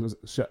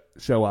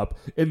show up,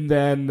 and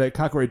then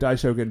Kakare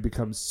Daishogun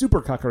becomes Super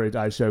Kakare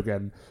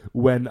Daishogun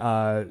when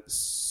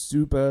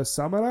Suba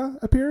Samara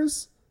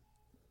appears?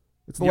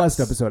 It's the last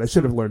episode. I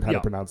should have learned how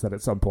to pronounce that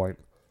at some point.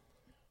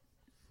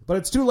 But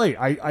it's too late.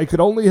 I could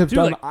only have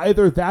done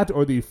either that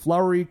or the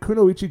flowery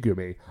Kunoichi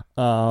Gumi.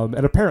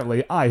 And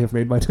apparently I have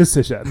made my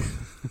decision.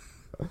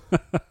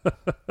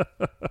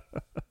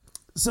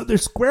 So they're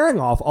squaring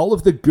off all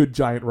of the good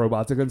giant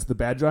robots against the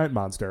bad giant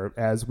monster,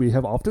 as we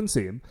have often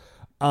seen.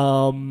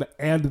 And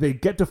they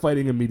get to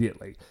fighting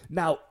immediately.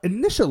 Now,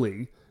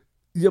 initially,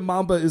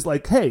 Yamamba is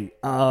like, hey,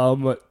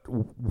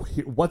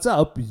 what's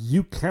up?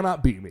 You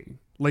cannot beat me.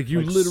 Like,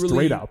 you literally...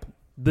 Straight up.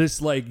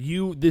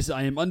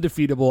 I am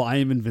undefeatable, I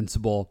am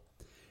invincible.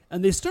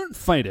 And they start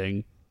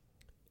fighting,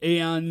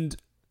 and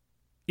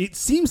it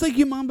seems like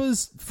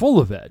Yamamba's full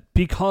of it.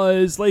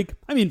 Because, like,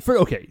 I mean,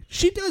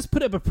 she does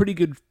put up a pretty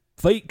good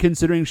fight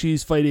considering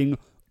she's fighting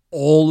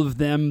all of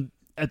them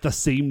at the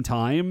same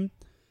time.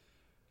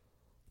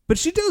 But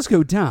she does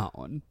go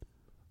down.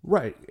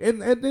 Right,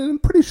 and in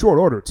pretty short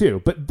order,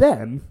 too. But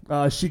then,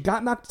 she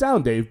got knocked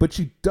down, Dave, but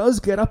she does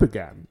get up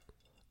again.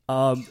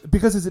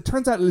 Because as it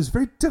turns out, it is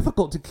very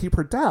difficult to keep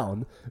her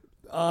down.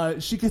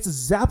 She gets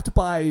zapped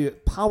by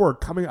power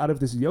coming out of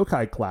this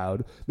yokai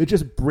cloud that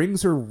just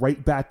brings her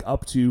right back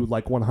up to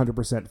like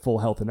 100% full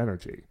health and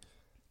energy.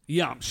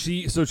 Yeah,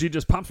 she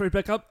just pops right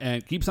back up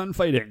and keeps on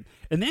fighting.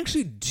 And they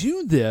actually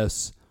do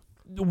this.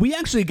 We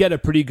actually get a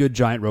pretty good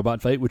giant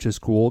robot fight, which is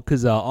cool,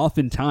 because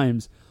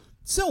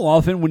so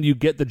often when you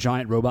get the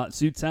giant robot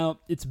suits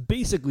out, it's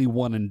basically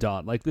one and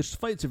done. Like, the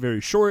fights are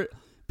very short,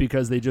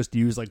 because they just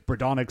use, like,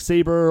 Bradonic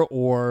Saber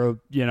or,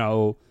 you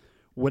know,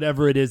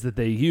 whatever it is that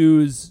they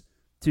use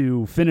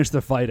to finish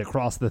the fight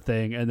across the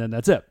thing, and then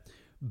that's it.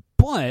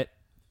 But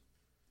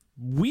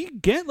we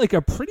get, like,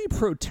 a pretty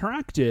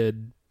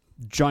protracted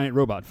giant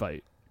robot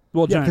fight.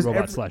 Well, giant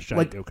robot /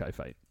 giant yokai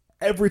fight.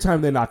 Every time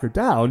they knock her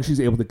down,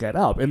 she's able to get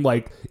up. And,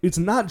 like, it's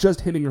not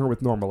just hitting her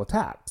with normal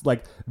attacks.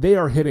 Like, they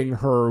are hitting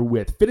her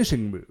with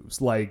finishing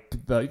moves. Like,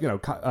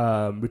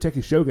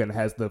 Muteki Shogun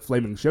has the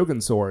Flaming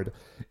Shogun Sword.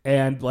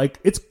 And, like,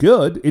 it's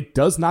good. It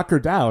does knock her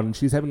down, and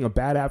she's having a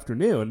bad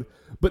afternoon.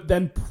 But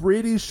then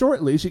pretty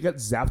shortly, she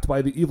gets zapped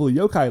by the evil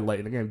yokai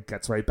lightning and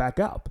gets right back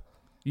up.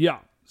 Yeah.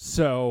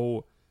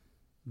 So,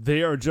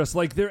 they are just,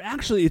 like, they're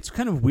actually, it's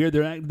kind of weird.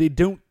 They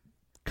don't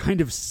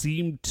kind of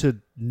seem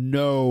to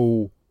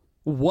know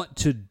what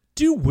to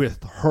do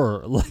with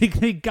her? Like,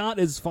 they got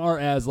as far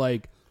as,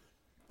 like,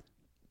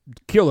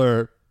 kill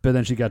her, but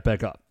then she got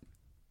back up.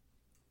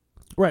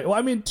 Right. Well,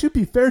 I mean, to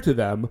be fair to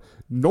them,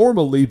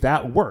 normally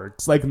that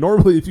works. Like,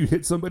 normally if you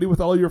hit somebody with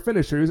all your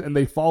finishers and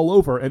they fall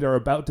over and are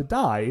about to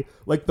die,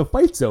 like, the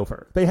fight's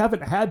over. They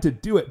haven't had to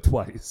do it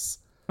twice.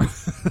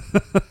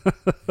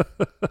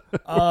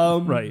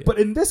 Right. But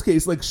in this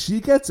case, like, she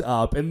gets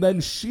up and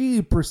then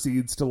she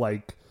proceeds to,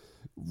 like,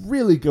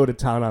 really go to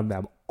town on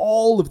them.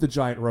 All of the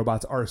giant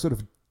robots are sort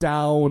of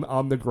down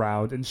on the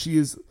ground, and she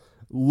is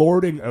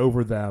lording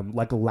over them,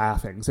 like,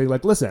 laughing, saying,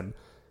 like, listen,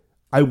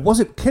 I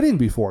wasn't kidding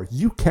before.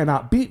 You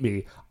cannot beat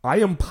me. I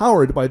am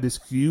powered by this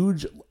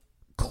huge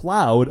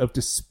cloud of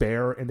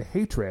despair and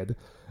hatred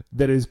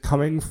that is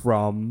coming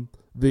from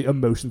the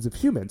emotions of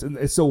humans.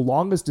 And so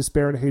long as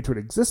despair and hatred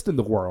exist in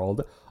the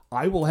world,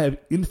 I will have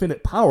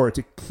infinite power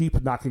to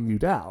keep knocking you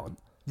down.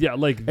 Yeah,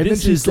 like, And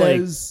this then she is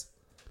says...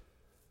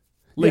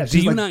 Like, do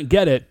you not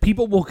get it?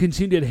 People will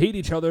continue to hate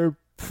each other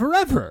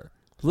forever.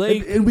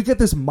 Like, and we get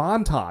this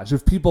montage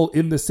of people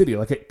in the city.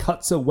 Like, it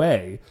cuts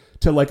away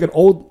to, like, an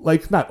old,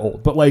 like, not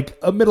old, but, like,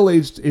 a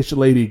middle-aged-ish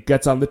lady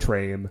gets on the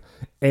train,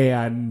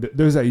 and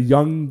there's a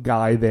young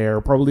guy there,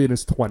 probably in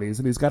his 20s,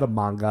 and he's got a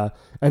manga,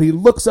 and he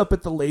looks up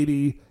at the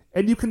lady,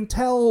 and you can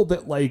tell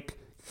that, like,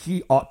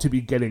 he ought to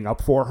be getting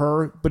up for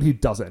her, but he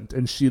doesn't,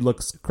 and she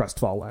looks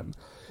crestfallen.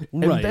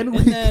 And right. then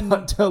we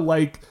cut to,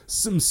 like,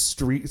 some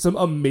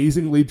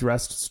amazingly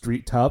dressed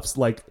street toughs,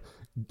 like,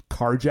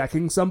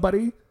 carjacking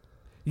somebody.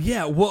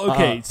 Yeah, well,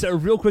 okay, so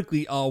real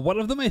quickly, one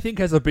of them I think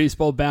has a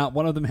baseball bat,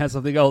 one of them has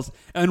something else,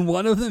 and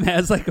one of them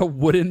has, like, a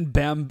wooden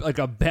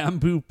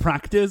bamboo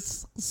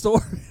practice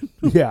sword.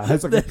 Yeah,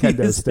 has, like, a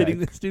kendo stick. Hitting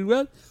this dude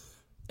with.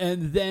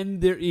 And then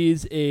there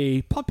is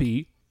a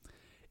puppy,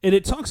 and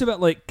it talks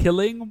about, like,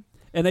 killing,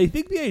 and I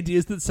think the idea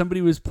is that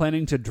somebody was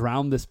planning to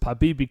drown this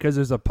puppy because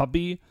there's a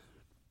puppy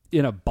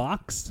in a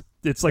box.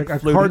 It's like a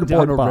floating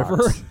down a box.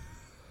 river.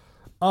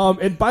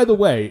 And by the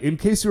way, in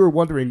case you were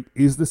wondering,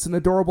 is this an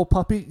adorable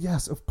puppy?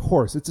 Yes, of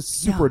course. It's a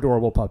super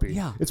adorable puppy.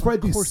 Yeah, it's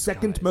probably the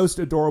second most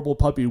adorable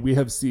puppy we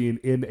have seen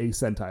in a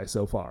Sentai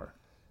so far.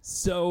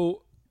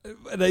 So,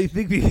 and I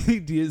think the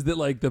idea is that,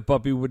 like, the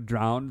puppy would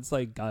drown. It's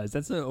like, guys,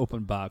 that's an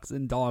open box,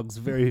 and dogs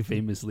very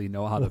famously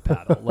know how to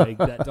paddle. Like,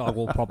 that dog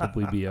will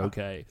probably be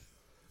okay.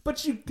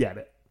 But you get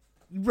it.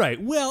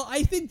 Right. Well,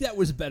 I think that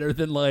was better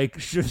than, like,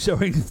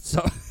 showing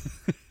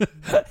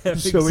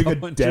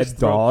a dead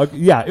dog.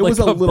 Yeah, it was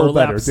a little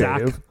better,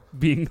 Dave.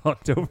 Being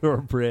hooked over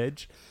a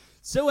bridge.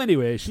 So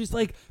anyway, she's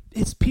like,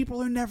 "It's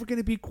people are never going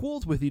to be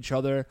cool with each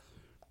other.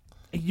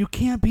 You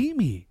can't beat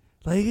me.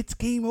 Like, it's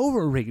game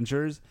over,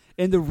 Rangers."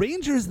 And the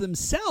Rangers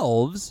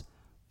themselves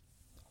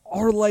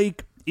are,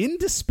 like, in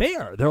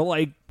despair. They're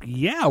like,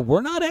 "Yeah,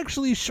 we're not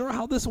actually sure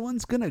how this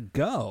one's going to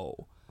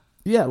go."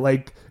 Yeah,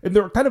 like, and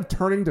they're kind of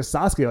turning to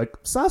Sasuke, like,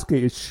 Sasuke,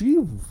 is she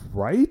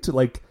right?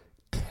 Like,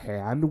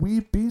 can we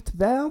beat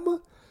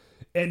them?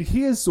 And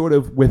he is sort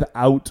of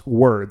without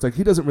words. Like,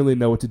 he doesn't really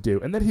know what to do.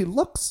 And then he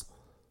looks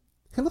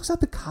out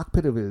the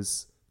cockpit of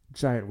his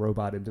giant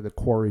robot into the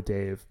quarry,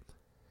 Dave,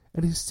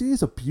 and he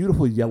sees a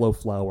beautiful yellow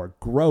flower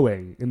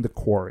growing in the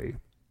quarry.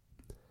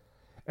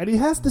 And he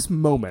has this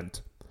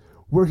moment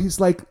where he's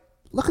like,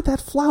 look at that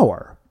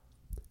flower.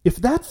 If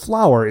that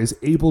flower is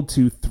able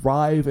to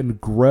thrive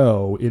and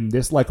grow in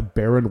this, like,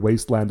 barren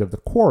wasteland of the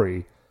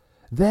quarry,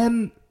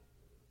 then,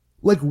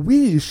 like,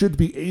 we should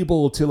be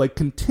able to, like,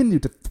 continue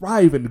to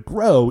thrive and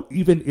grow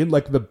even in,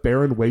 like, the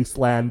barren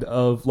wasteland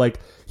of, like,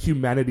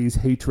 humanity's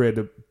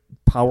hatred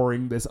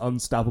powering this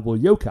unstoppable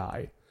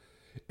yokai.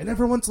 And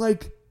everyone's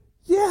like,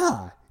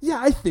 yeah,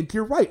 I think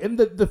you're right. And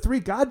the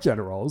three god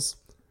generals,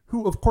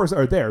 who of course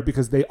are there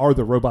because they are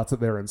the robots that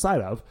they're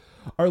inside of,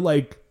 are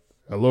like,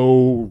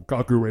 hello,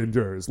 Kaku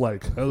Rangers.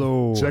 Like,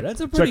 hello, That's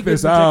a pretty check good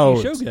this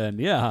out. Shogun,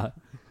 yeah.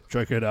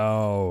 Check it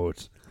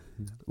out.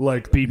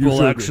 Like,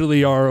 people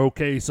actually are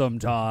okay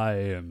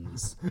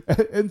sometimes.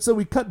 And so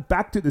we cut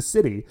back to the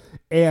city,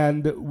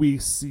 and we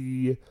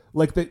see,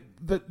 like, the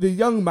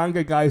young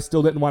manga guy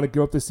still didn't want to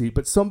give up the seat,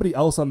 but somebody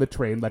else on the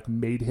train, like,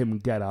 made him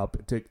get up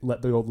to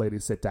let the old lady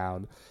sit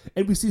down.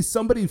 And we see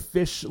somebody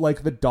fish,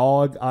 like, the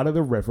dog out of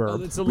the river.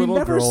 Oh, it's a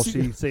little girl.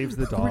 She saves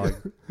the dog.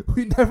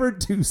 We never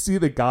do see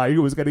the guy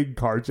who was getting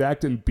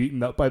carjacked and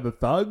beaten up by the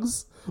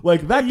thugs.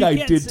 Like, that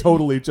guy did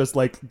totally just,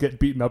 like, get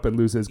beaten up and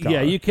lose his car.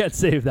 Yeah, you can't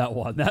save that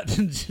one.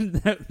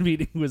 That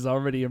meeting was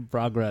already in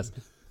progress.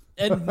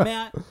 And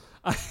Matt,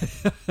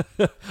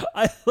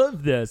 I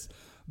love this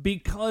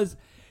because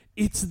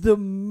it's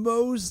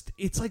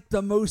like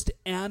the most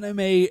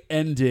anime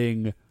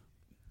ending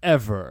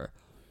ever.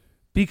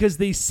 Because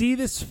they see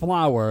this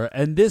flower,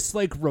 and this,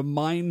 like,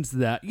 reminds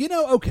that,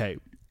 okay,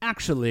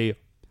 actually,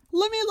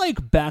 let me,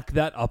 like, back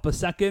that up a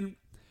second.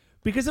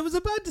 Because I was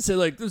about to say,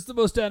 like, this is the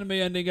most anime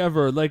ending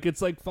ever. Like,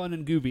 it's, like, fun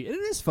and goofy. And it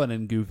is fun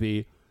and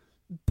goofy.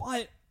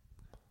 But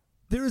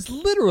there's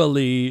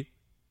literally...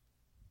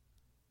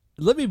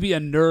 Let me be a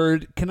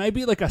nerd. Can I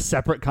be, like, a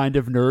separate kind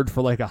of nerd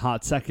for, like, a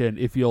hot second,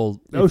 if you'll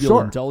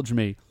indulge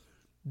me?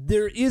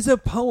 There is a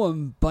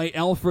poem by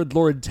Alfred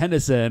Lord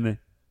Tennyson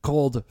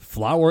called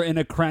Flower in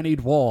a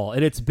Crannied Wall.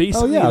 And it's Oh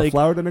basically yeah, like,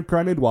 flowered in a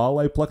crannied wall,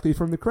 I pluck thee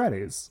from the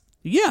crannies.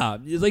 yeah,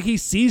 like he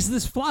sees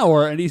this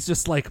flower and he's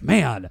just like,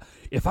 man,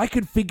 if I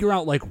could figure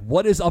out like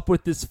what is up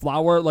with this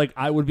flower, like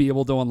I would be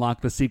able to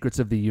unlock the secrets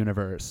of the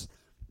universe.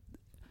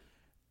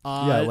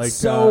 What?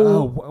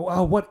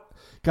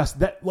 Gosh,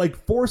 that like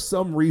for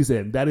some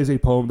reason that is a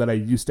poem that I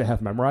used to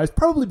have memorized.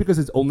 Probably because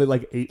it's only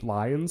like 8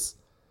 lines.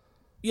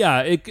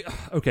 Yeah,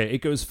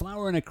 it goes,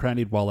 flower in a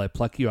crannied wall, I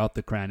pluck you out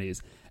the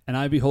crannies, and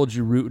I behold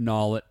you root and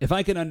all. If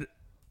I can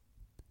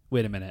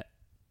wait a minute.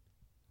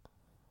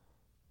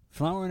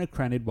 Flower in a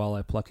crannied wall,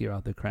 I pluck you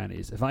out the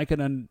crannies. If I could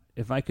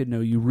know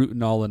you root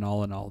and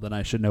all, then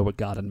I should know what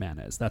God and man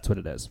is. That's what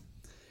it is.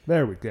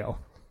 There we go.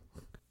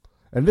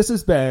 And this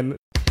has been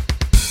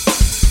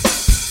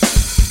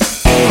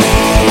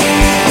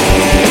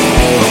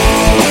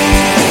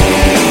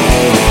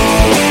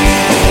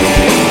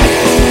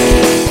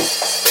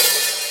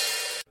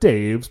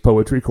Dave's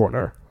Poetry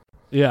Corner.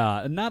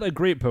 Yeah, not a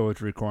great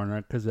poetry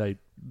corner because I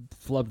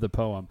flubbed the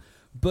poem.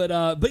 But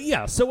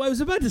yeah, so I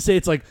was about to say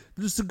it's like,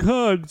 it's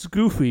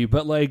goofy,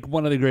 but like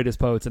one of the greatest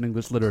poets in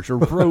English literature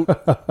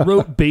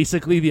wrote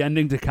basically the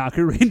ending to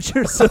Cocker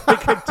Ranger, so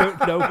like I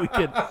don't know if we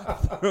can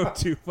throw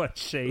too much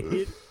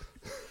shade.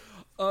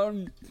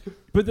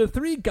 But the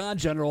 3 god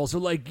generals are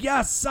like,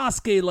 yes,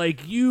 Sasuke,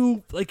 like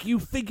you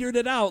figured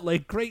it out,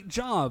 like great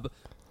job.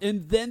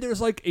 And then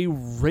there's like a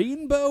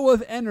rainbow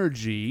of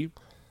energy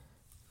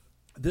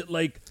that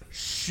like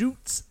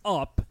shoots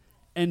up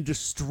and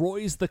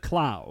destroys the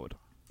cloud.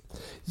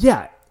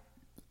 Yeah.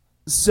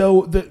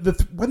 So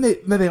when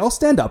they all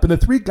stand up and the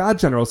 3 god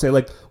generals say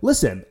like,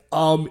 listen,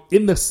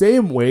 in the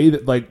same way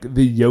that like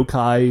the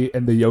yokai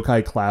and the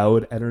yokai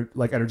cloud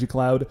energy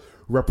cloud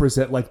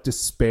represent like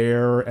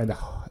despair and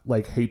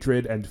like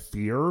hatred and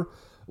fear,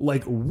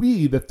 like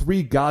we, the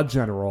 3 god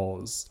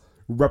generals,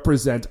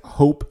 represent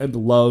hope and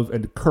love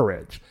and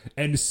courage.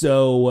 And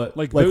so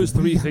like those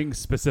 3 things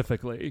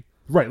specifically.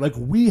 Right, like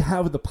we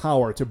have the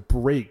power to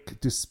break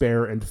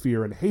despair and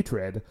fear and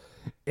hatred,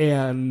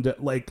 and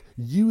like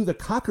you, the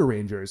Cocker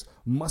Rangers,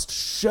 must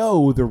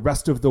show the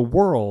rest of the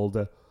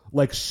world,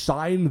 like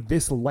shine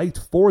this light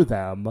for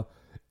them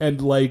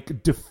and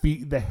like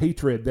defeat the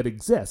hatred that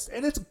exists.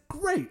 And it's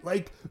great.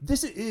 Like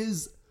this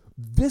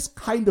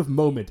kind of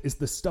moment is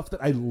the stuff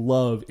that I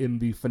love in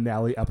the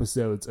finale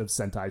episodes of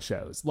Sentai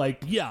shows.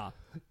 Like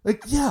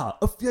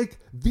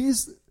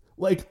these.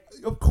 Like,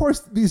 of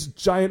course, these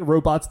giant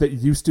robots that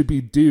used to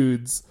be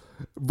dudes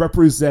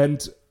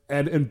represent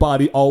and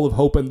embody all of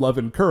hope and love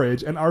and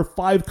courage, and our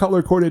 5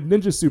 color-coded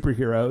ninja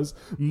superheroes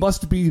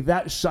must be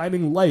that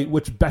shining light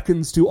which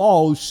beckons to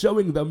all,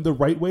 showing them the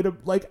right way to,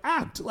 like,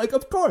 act. Like,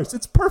 of course,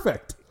 it's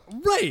perfect.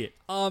 Right.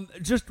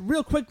 Just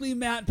real quickly,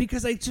 Matt,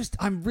 because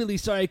I'm really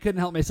sorry I couldn't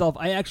help myself.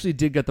 I actually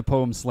did get the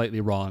poem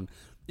slightly wrong.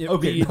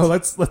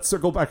 Let's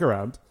circle back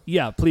around.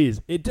 Yeah, please.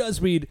 It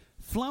does read,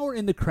 flower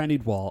in the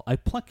crannied wall, I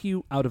pluck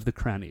you out of the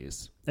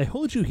crannies. I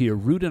hold you here,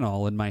 root and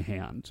all, in my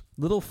hand.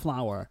 Little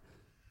flower.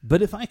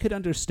 But if I could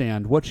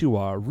understand what you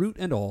are, root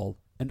and all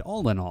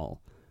in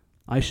all,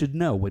 I should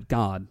know what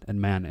God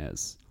and man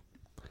is.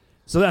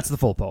 So that's the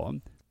full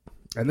poem.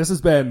 And this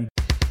has been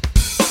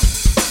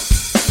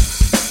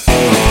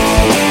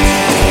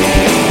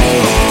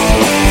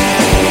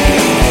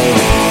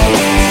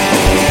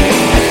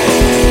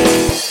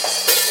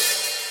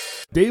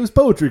Dave's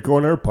Poetry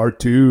Corner, Part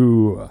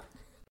 2.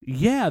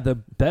 Yeah, the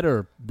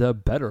better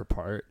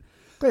part.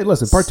 Hey,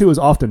 listen, Part 2 is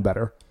often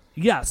better.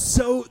 Yeah,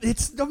 so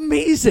it's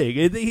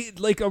amazing.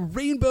 Like a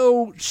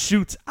rainbow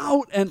shoots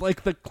out and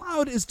like the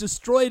cloud is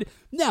destroyed.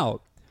 Now,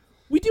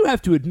 we do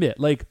have to admit,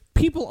 like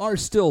people are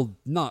still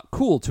not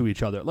cool to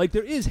each other. Like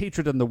there is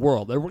hatred in the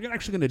world, and we're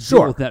actually going to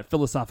deal with that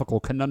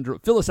philosophical /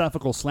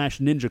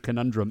 ninja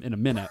conundrum in a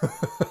minute.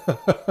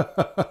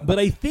 But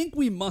I think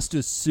we must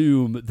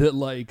assume that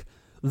like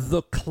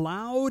the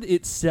cloud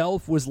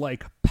itself was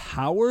like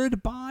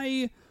powered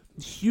by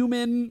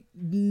human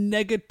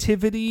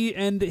negativity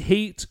and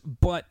hate,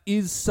 but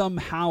is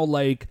somehow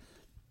like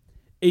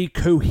a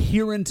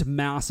coherent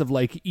mass of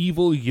like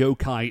evil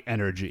yokai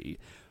energy.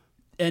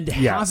 And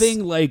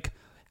having like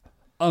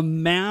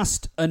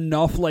amassed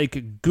enough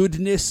like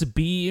goodness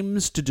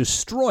beams to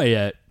destroy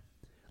it,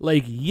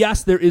 like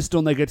yes, there is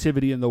still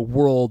negativity in the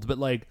world, but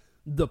like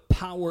the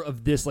power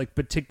of this like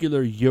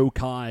particular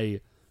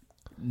yokai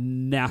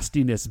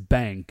nastiness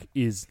bank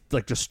is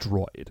like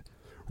destroyed.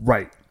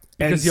 Right.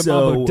 Because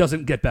Yamamoto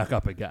doesn't get back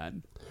up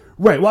again.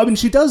 Right. Well, I mean,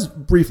 she does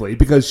briefly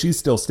because she's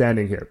still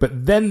standing here.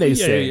 But then they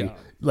say,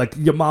 like,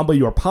 Yamamba,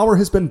 your power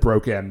has been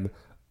broken.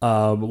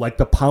 Like,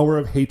 the power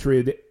of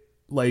hatred,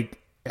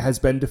 like, has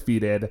been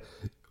defeated.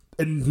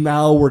 And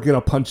now we're going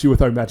to punch you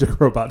with our magic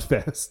robot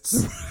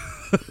fists.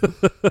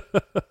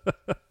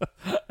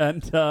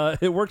 And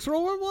it works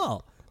real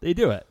well. They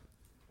do it.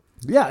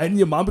 Yeah, and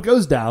Yamamba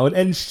goes down,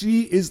 and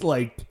she is,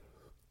 like,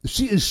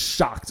 she is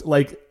shocked.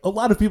 Like, a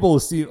lot of these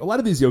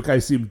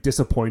yokai seem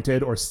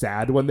disappointed or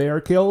sad when they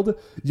are killed.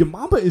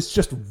 Yamamba is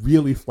just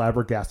really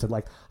flabbergasted.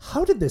 Like,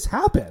 how did this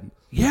happen?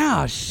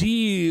 Yeah,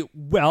 things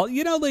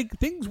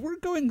were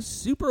going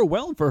super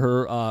well for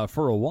her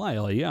for a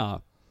while, yeah.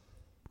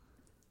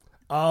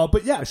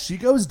 But yeah, she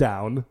goes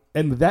down,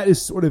 and that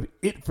is sort of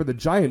it for the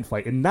giant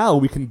fight. And now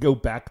we can go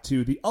back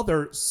to the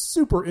other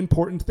super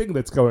important thing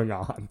that's going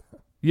on.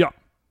 Yeah.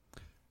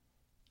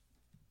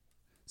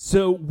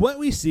 So what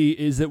we see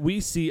is that we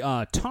see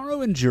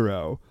Taro and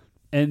Jiro,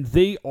 and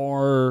they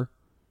are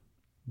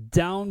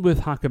down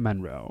with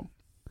Hakumenro.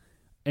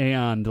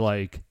 And,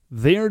 like,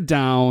 they're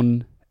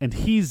down, and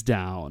he's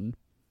down,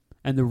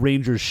 and the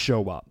Rangers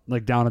show up,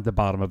 like, down at the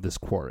bottom of this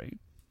quarry.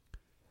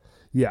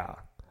 Yeah.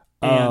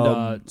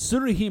 And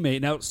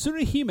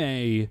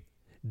Tsuruhime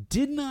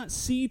did not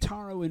see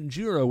Taro and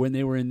Jiro when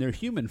they were in their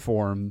human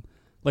form,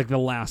 like, the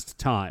last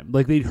time.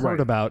 Like, she heard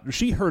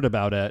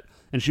about it,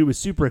 and she was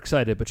super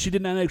excited, but she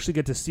did not actually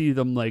get to see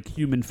them, like,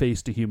 human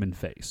face to human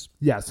face.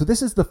 Yeah, so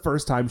this is the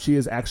first time she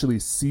has actually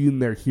seen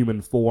their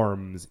human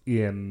forms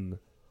in,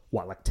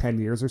 what, like 10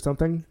 years or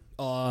something?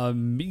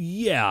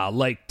 Yeah,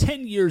 like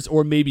 10 years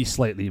or maybe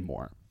slightly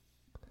more.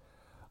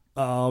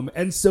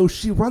 And so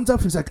she runs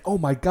up, she's like, oh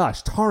my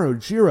gosh, Taro,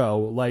 Jiro,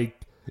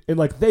 like, and,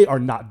 like, they are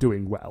not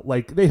doing well.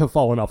 Like, they have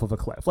fallen off of a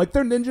cliff. Like,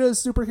 they're ninja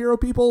superhero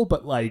people,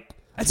 but, like,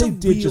 they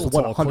did just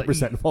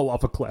 100% fall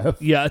off a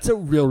cliff. Yeah, it's a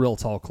real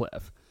tall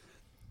cliff.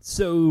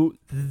 So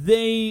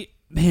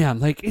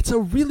it's a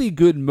really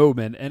good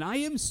moment, and I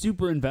am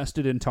super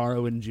invested in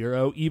Taro and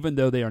Jiro, even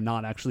though they are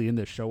not actually in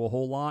this show a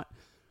whole lot.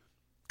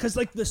 Because,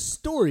 like, the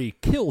story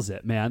kills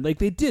it, man. Like,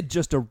 they did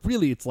just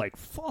it's like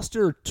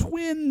foster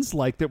twins,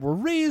 like, that were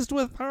raised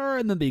with her,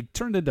 and then they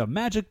turned into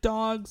magic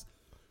dogs.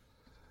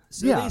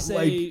 So yeah, they say...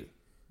 they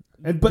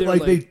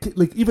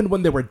even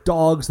when they were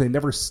dogs, they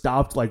never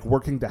stopped, like,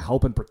 working to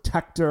help and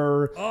protect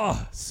her.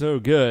 Oh, so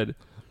good.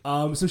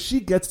 So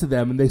she gets to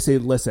them, and they say,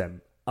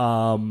 listen,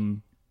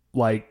 Daimao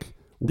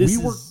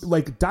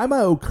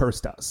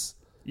cursed us.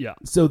 Yeah.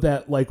 So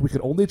that, like, we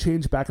could only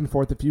change back and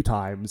forth a few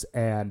times,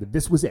 and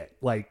this was it.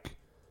 Like,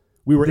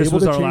 we were able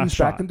to change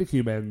back into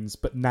humans,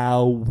 but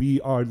now we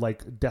are,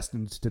 like,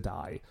 destined to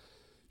die.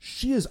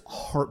 She is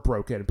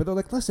heartbroken, but they're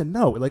like, listen,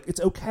 no, like,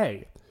 it's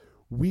okay.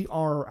 We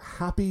are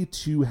happy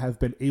to have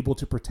been able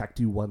to protect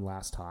you one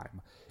last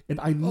time.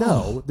 And I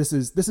know this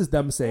is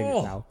them saying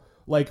it now.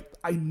 Like,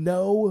 I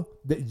know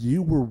that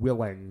you were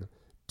willing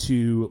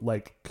to,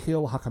 like,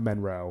 kill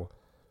Hakumenro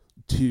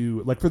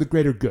to, like, for the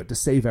greater good, to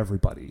save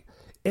everybody.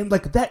 And,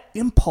 like, that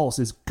impulse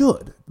is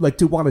good, like,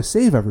 to want to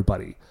save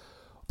everybody.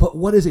 But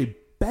what is a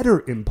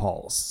better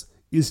impulse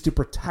is to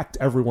protect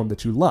everyone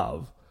that you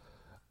love.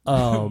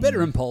 A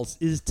better impulse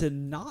is to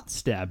not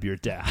stab your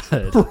dad.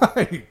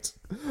 Right.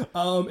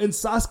 And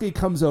Sasuke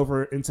comes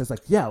over and says,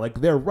 like, yeah,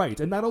 like, they're right.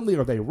 And not only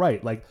are they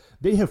right, like,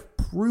 they have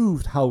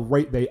proved how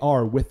right they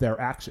are with their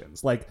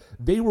actions. Like,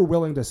 they were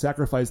willing to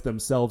sacrifice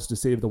themselves to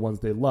save the ones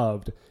they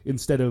loved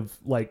instead of,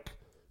 like,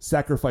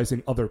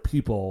 sacrificing other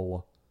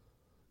people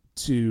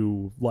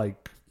to,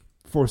 like,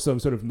 for some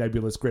sort of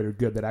nebulous greater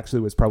good that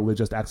actually was probably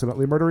just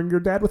accidentally murdering your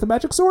dad with a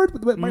magic sword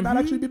that might not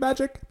actually be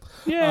magic.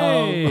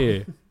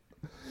 Yay!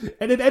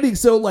 And in any,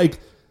 so, like,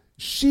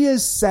 she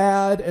is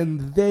sad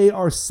and they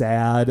are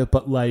sad,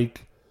 but,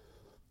 like,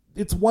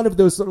 it's one of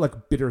those sort of,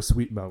 like,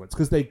 bittersweet moments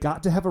because they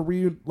got to have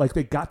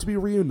they got to be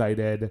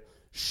reunited.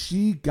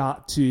 She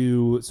got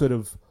to sort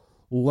of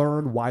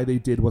learn why they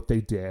did what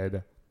they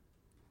did.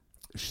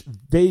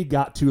 They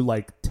got to,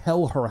 like,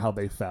 tell her how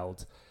they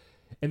felt.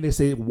 And they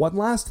say, one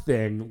last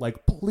thing,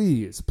 like,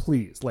 please,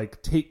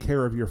 like, take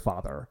care of your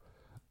father.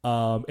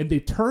 And they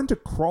turn to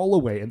crawl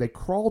away, and they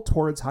crawl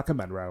towards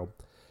Hakumenro.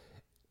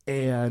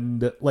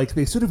 And, like,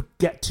 they sort of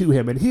get to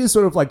him, and he is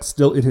sort of, like,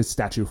 still in his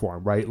statue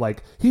form, right?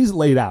 Like, he's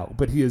laid out,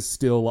 but he is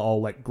still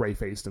all, like,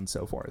 gray-faced and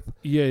so forth.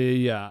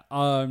 Yeah.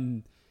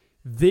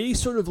 They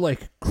sort of,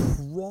 like,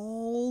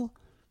 crawl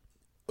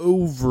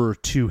over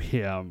to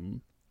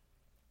him,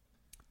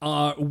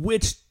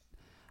 which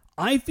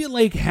I feel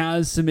like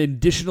has some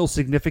additional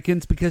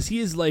significance because he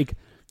is, like,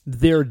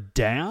 their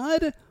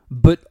dad,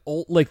 but,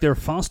 like, their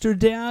foster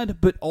dad,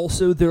 but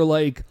also their,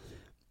 like,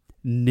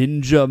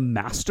 ninja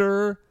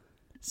master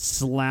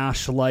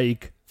 /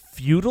 like,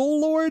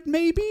 feudal lord,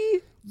 maybe?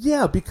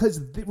 Yeah,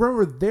 because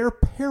remember, their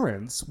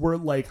parents were,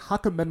 like,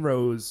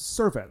 Hakumenro's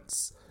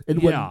servants.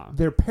 And when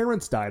their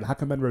parents died,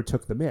 Hakumenro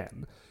took them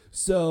in.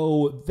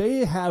 So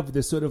they have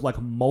this sort of, like,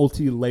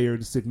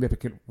 multi-layered,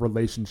 significant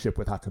relationship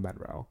with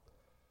Hakumenro.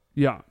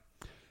 Yeah.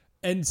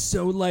 And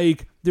so,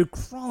 like, they're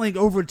crawling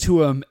over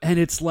to him, and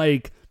it's,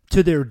 like,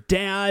 to their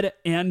dad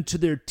and to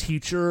their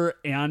teacher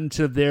and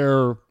to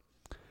their,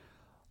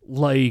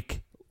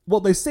 like... Well,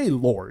 they say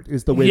Lord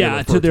is the way they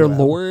refer to their him.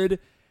 Lord.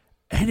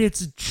 And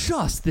it's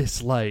just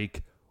this,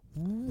 like,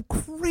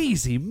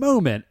 crazy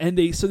moment. And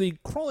they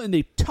crawl and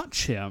they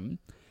touch him,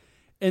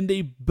 and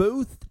they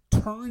both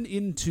turn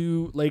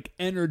into, like,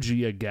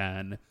 energy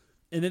again.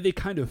 And then they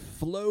kind of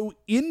flow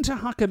into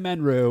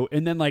Hakumenro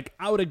and then, like,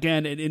 out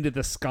again and into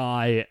the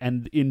sky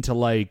and into,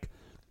 like,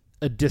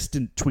 a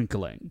distant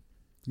twinkling.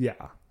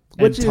 Yeah.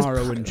 And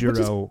Taro and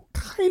Jiro.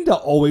 Kind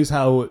of always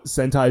how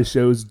Sentai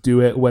shows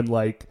do it when,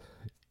 like,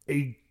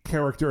 a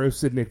character of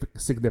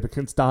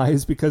significance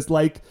dies, because,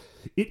 like,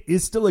 it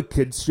is still a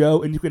kids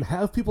show, and you can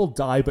have people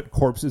die, but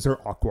corpses are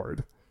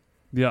awkward.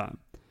 Yeah.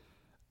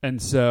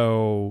 And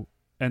so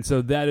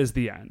that is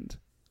the end.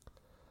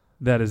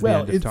 That is the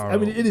end of Taro. I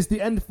mean, it is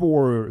the end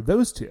for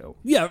those two.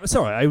 Yeah,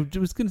 sorry.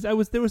 There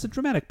was a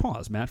dramatic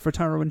pause, Matt, for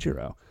Taro and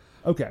Jiro.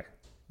 Okay.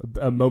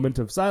 A moment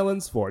of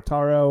silence for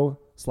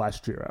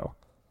Taro/Jiro.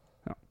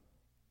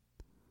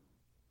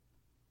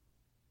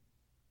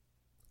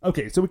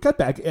 Okay, so we cut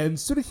back, and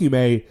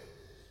Tsuruhime,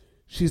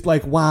 she's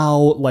like, wow,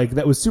 like,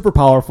 that was super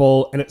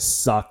powerful, and it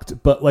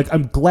sucked, but, like,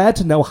 I'm glad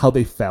to know how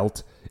they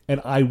felt,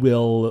 and I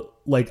will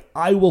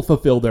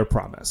fulfill their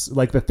promise.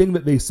 Like, the thing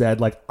that they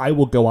said, like, I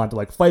will go on to,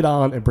 like, fight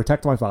on and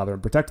protect my father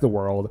and protect the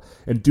world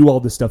and do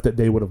all the stuff that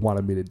they would have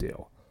wanted me to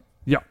do.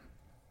 Yeah.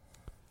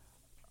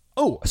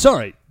 Oh,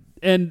 sorry.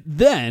 And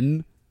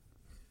then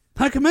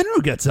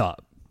Hakumenro gets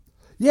up.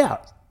 Yeah.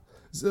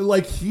 So,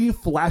 like, he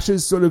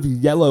flashes sort of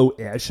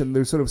yellowish, and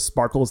there's sort of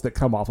sparkles that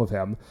come off of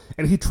him,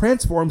 and he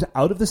transforms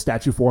out of the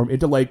statue form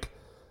into, like,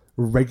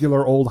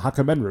 regular old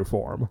Hakumenru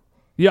form.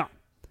 Yeah.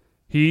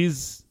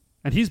 He's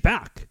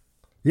back.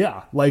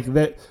 Yeah, like,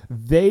 that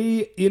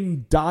they,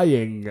 in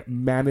dying,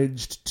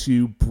 managed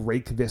to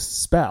break this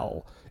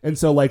spell. And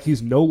so, like,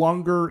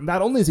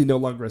 not only is he no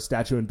longer a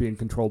statue and being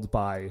controlled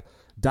by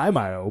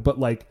Daimyo, but,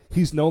 like,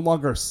 he's no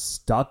longer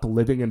stuck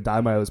living in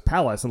Daimyo's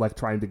palace and, like,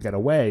 trying to get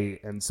away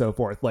and so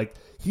forth. Like,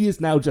 he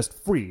is now just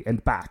free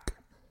and back.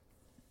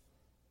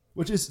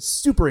 Which is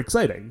super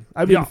exciting.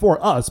 I mean,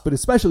 for us, but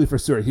especially for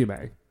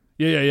Tsuruhime.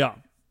 Yeah.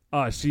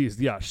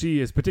 She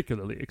is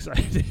particularly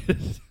excited.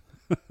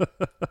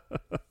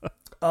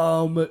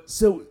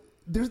 So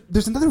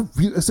there's another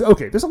there's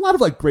a lot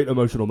of, like, great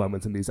emotional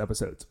moments in these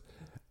episodes.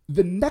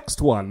 The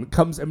next one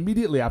comes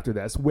immediately after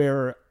this,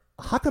 where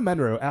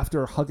Hakumenro,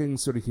 after hugging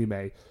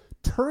Tsuruhime,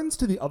 turns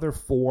to the other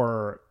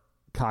 4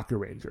 Kaku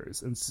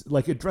Rangers and,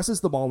 like, addresses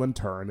them all in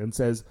turn and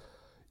says,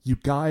 "You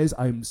guys,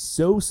 I'm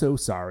so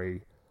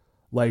sorry.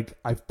 Like,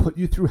 I've put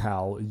you through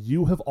hell.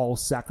 You have all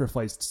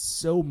sacrificed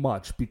so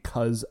much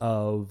because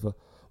of,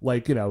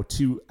 like, you know,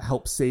 to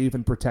help save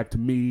and protect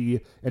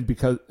me, and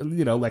because,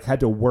 you know, like, had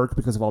to work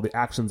because of all the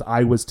actions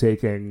I was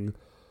taking.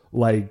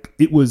 Like,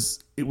 it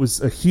was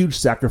a huge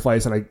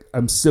sacrifice, and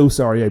I'm so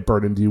sorry I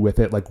burdened you with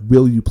it. Like,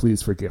 will you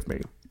please forgive me?"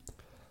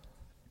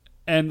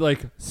 And,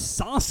 like,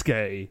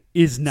 Sasuke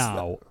is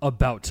now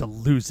about to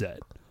lose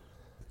it.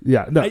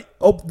 Yeah, no.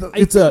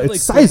 It's like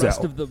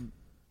Saizo.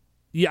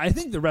 I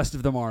think the rest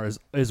of them are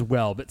as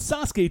well, but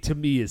Sasuke to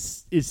me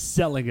is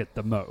selling it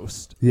the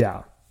most.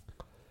 Yeah.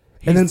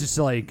 He's just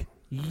like,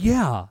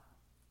 yeah.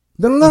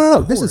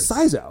 No. This is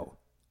Saizo.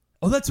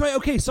 Oh, that's right.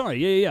 Okay,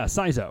 sorry. Yeah.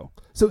 Saizo.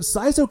 So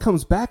Saizo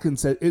comes back and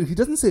says, he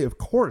doesn't say, of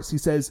course. He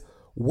says,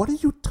 what are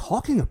you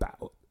talking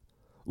about?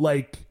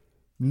 Like,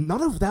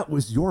 none of that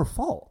was your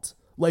fault.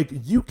 Like,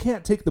 you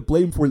can't take the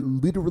blame for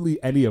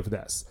literally any of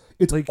this.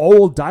 It's, like,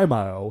 all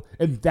Daimyo,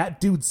 and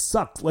that dude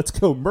sucked. Let's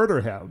go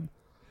murder him.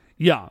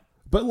 Yeah.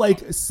 But, like,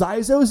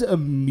 Saizo's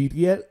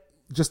immediate,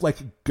 just,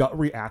 like, gut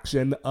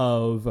reaction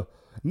of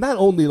not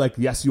only, like,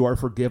 yes, you are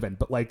forgiven,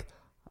 but, like,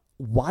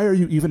 why are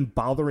you even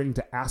bothering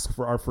to ask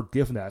for our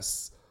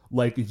forgiveness?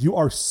 Like, you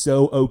are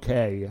so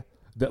okay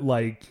that,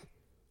 like,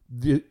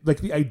 the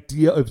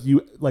idea of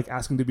you, like,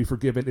 asking to be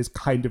forgiven is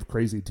kind of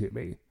crazy to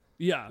me.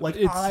 Yeah, like,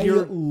 I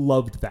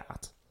loved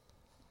that.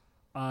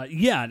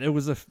 Yeah, that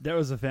was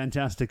a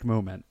fantastic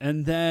moment,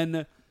 and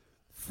then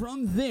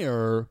from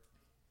there,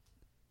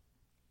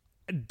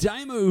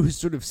 Daimyo has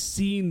sort of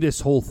seen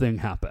this whole thing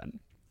happen.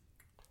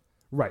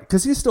 Right,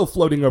 because he's still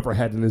floating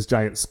overhead in his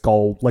giant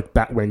skull, like,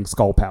 Batwing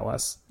skull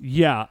palace.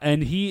 Yeah,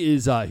 and he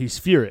is he's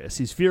furious.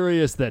 He's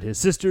furious that his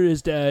sister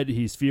is dead.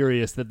 He's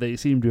furious that they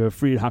seem to have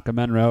freed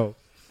Hakumenro.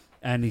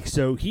 And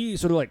so he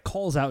sort of, like,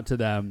 calls out to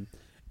them,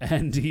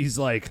 and he's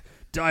like,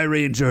 "Die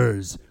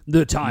Rangers,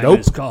 the time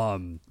has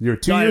come. You're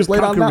 2 years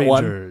late on that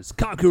Rangers,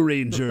 one. Kaku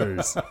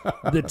Rangers,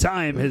 the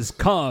time has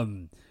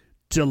come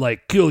to,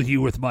 like, kill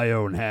you with my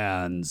own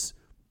hands."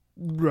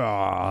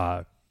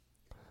 Rah.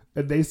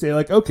 And they say,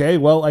 like, okay,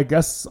 well, I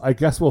guess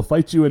we'll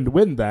fight you and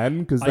win then,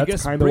 because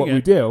that's kind of what we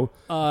do.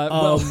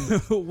 Well,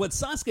 what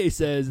Sasuke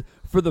says,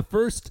 for the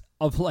first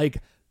of,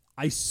 like,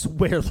 I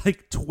swear,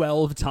 like,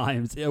 12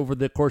 times over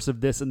the course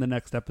of this and the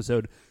next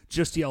episode,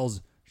 just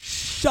yells,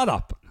 "Shut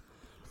up!"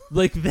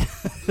 Like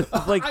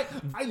that. Like,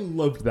 I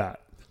loved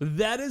that.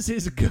 That is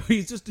his.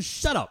 He's just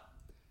shut up.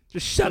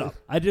 Just shut up.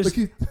 I just.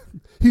 Like,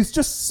 he's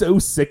just so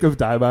sick of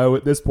Daimyo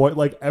at this point.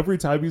 Like, every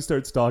time he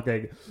starts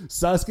talking,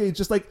 Sasuke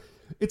just, like,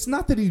 it's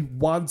not that he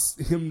wants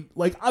him,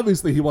 like,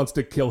 obviously he wants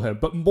to kill him,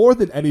 but more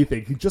than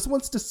anything, he just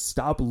wants to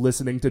stop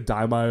listening to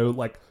Daimyo,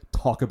 like,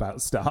 talk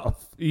about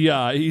stuff.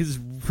 Yeah, he's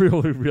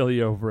really,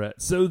 really over it.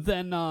 So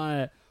then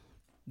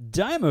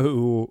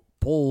Daimyo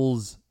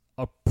pulls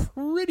a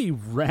pretty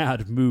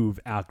rad move,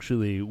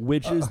 actually,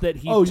 which is that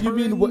he turns... you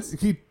mean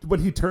when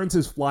he turns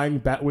his flying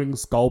Batwing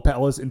Skull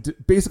Palace into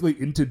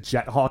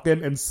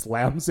Jethawken and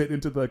slams it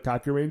into the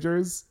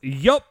Kakurangers?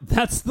 Yup,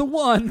 that's the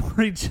one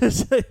where he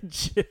just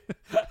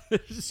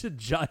a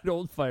giant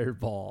old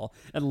fireball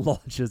and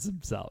launches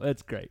himself.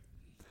 That's great.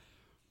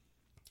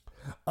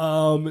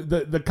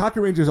 The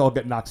Kakurangers all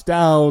get knocked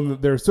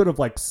down. They're sort of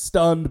like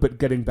stunned, but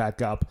getting back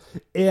up.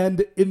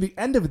 And in the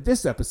end of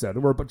this episode,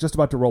 and we're just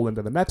about to roll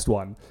into the next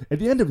one. At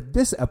the end of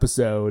this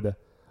episode,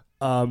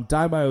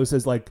 Daimyo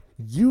says, like,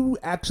 you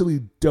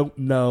actually don't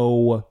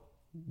know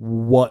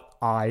what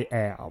I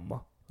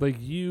am.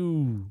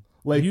 You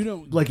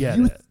don't get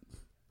it.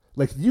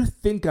 Like, you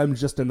think I'm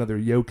just another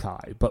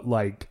yokai, but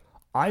like,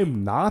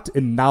 I'm not,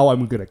 and now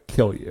I'm gonna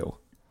kill you.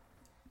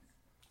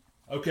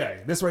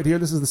 Okay, this right here,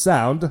 this is the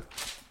sound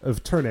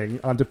of turning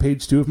onto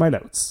page 2 of my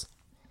notes.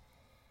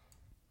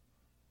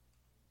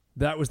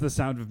 That was the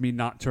sound of me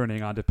not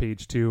turning onto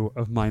page 2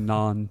 of my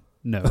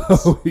non-notes.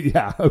 Oh,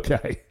 yeah,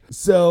 okay.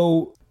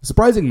 So,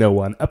 surprising no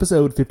one,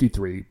 episode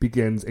 53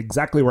 begins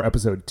exactly where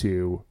episode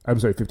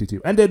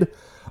 52 ended,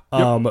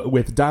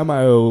 with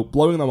Daimyo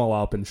blowing them all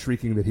up and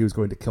shrieking that he was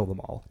going to kill them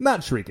all.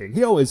 Not shrieking.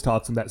 He always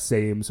talks in that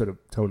same sort of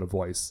tone of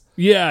voice.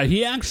 Yeah,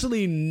 he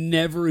actually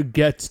never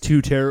gets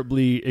too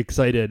terribly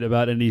excited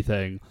about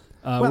anything,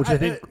 which I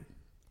think...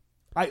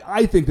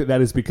 I think that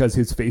is because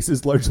his face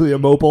is largely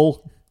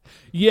immobile.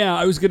 Yeah,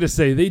 I was going to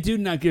say, they do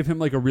not give him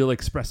like a real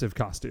expressive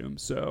costume,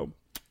 so...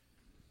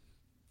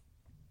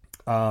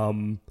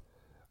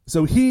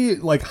 So he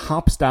like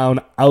hops down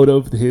out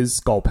of his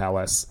skull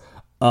palace,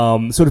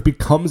 sort of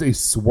becomes a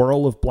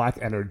swirl of black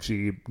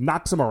energy,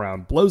 knocks them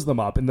around, blows them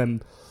up, and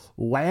then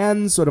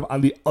lands sort of on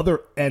the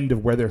other end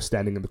of where they're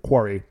standing in the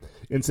quarry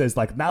and says,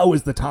 like, now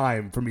is the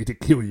time for me to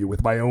kill you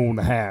with my own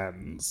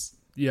hands.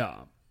 Yeah.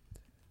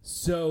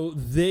 So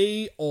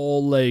they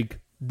all like,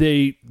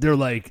 they're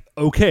like,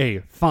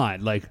 okay,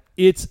 fine, like,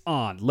 it's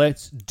on,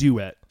 let's do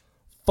it.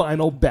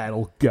 Final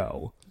battle,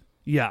 go.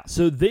 Yeah,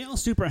 so they all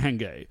super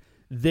henge.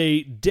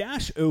 They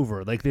dash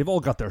over, like they've all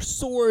got their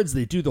swords,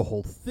 they do the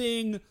whole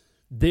thing.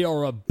 They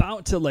are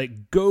about to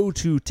like go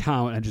to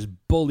town and just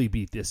bully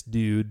beat this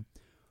dude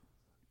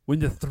when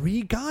the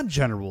 3 god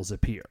generals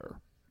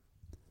appear.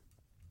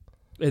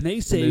 And they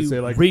say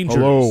like, Rangers.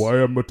 Hello,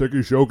 I am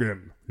Motegi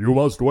Shogun. You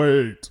must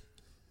wait.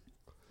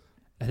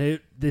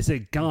 And they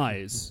say,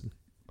 guys,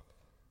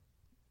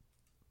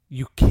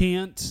 you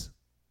can't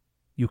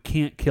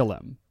kill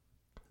him.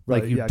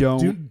 Like, you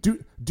don't...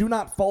 Do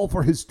not fall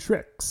for his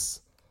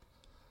tricks.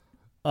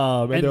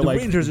 And the like,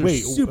 Rangers are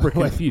super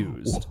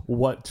confused.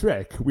 What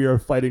trick? We are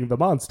fighting the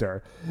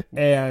monster.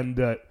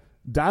 And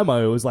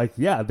Daimyo is like,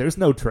 yeah, there's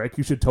no trick.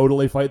 You should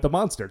totally fight the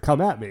monster. Come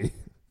at me.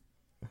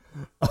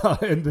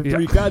 And the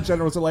 3 god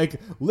generals are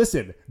like,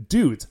 listen,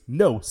 dudes,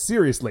 no,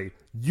 seriously.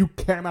 You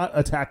cannot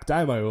attack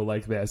Daimyo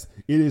like this.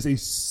 It is a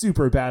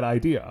super bad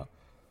idea.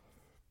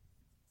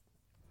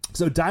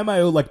 So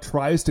Daimyo like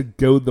tries to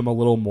goad them a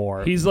little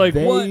more. He's like,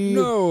 what?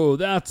 No,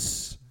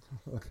 that's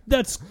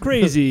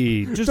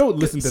crazy. Just don't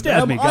listen to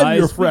stab them. me, guys. I'm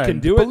your friend. We can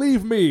do it.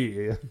 Believe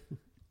me.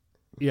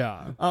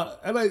 Yeah.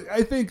 And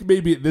I think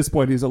maybe at this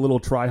point he's a little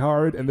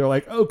try-hard, and they're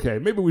like, okay,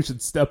 maybe we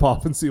should step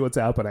off and see what's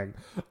happening.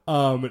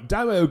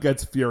 Daimyo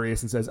gets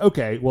furious and says,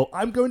 okay, well,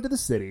 I'm going to the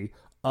city.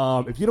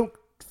 If you don't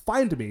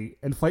find me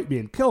and fight me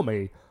and kill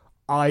me,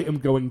 I am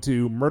going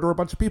to murder a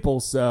bunch of people,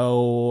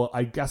 so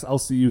I guess I'll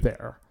see you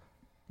there.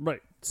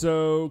 Right.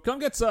 So come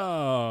get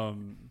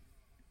some.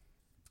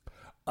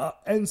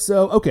 And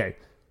so, okay,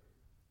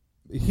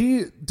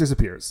 he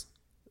disappears.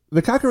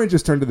 The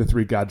Kakurangers turn to the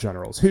 3 god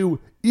generals, who,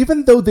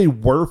 even though they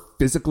were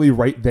physically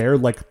right there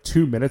like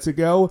 2 minutes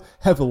ago,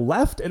 have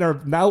left and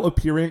are now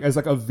appearing as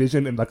like a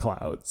vision in the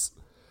clouds.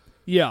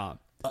 Yeah.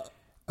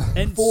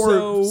 And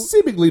for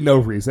seemingly no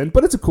reason,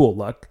 but it's a cool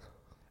look.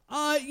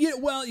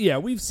 Yeah,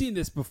 we've seen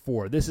this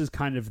before. This is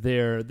kind of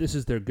their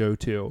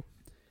go-to.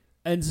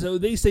 And so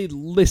they say,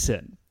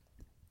 listen,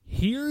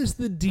 here's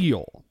the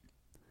deal.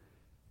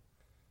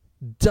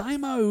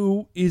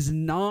 Daimyo is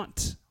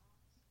not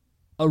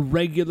a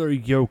regular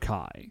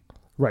yokai.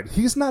 Right.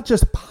 He's not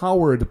just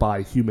powered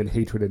by human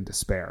hatred and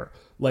despair.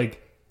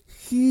 Like,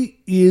 he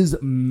is,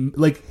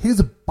 like,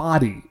 his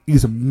body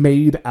is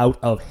made out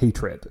of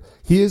hatred.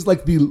 He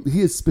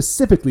is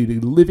specifically the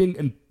living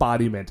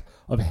embodiment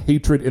of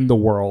hatred in the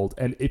world.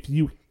 And if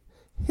you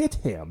hit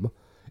him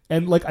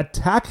and, like,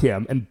 attack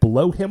him and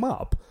blow him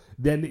up,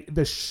 then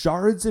the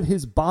shards of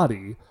his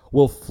body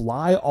will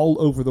fly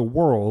all over the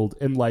world.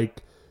 And,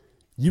 like,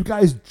 you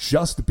guys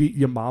just beat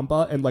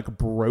Yamamba and, like,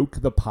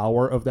 broke the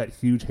power of that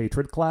huge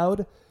hatred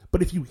cloud.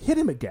 But if you hit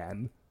him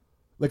again,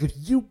 like, if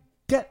you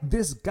get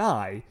this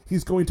guy,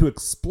 he's going to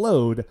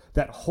explode.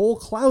 That whole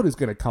cloud is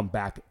going to come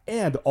back.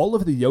 And all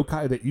of the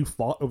yokai that you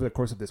fought over the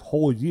course of this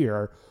whole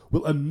year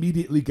will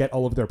immediately get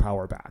all of their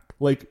power back.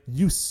 Like,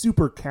 you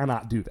super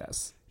cannot do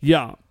this.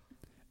 Yeah.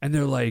 And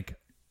they're like,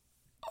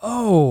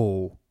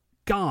 oh,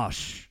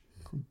 gosh.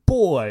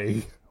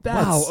 Boy.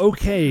 Wow,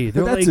 okay.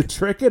 That's like, a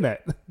trick, isn't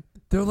it?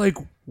 They're like,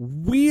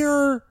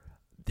 we're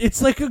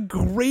it's like a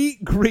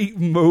great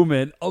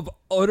moment of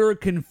utter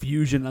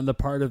confusion on the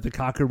part of the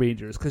Cocker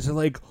Rangers, because they're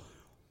like,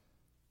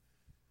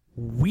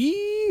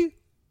 we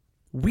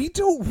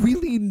don't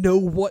really know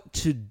what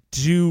to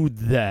do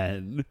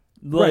then.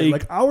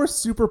 Like our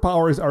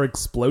superpowers are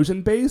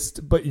explosion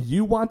based, but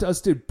you want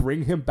us to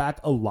bring him back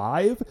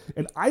alive,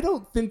 and I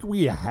don't think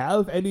we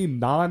have any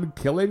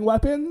non-killing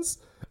weapons.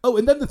 Oh,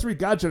 and then the 3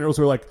 god generals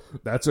were like,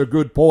 that's a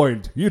good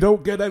point. You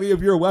don't get any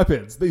of your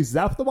weapons. They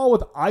zap them all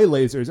with eye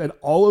lasers, and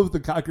all of the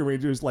Cocker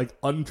Rangers like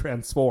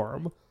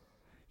untransform.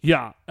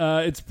 Yeah,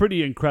 it's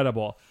pretty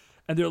incredible.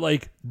 And they're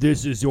like,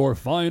 this is your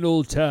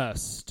final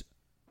test.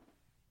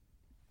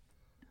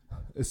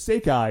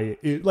 Seikai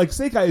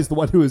is the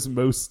one who is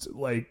most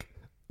like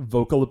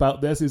vocal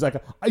about this. He's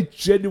like, I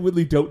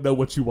genuinely don't know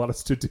what you want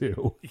us to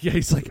do. Yeah,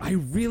 he's like,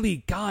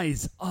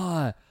 guys,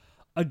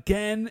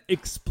 again,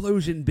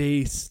 explosion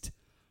based.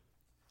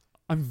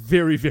 I'm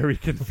very, very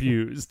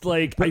confused.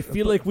 Like, I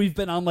feel like we've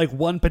been on like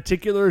one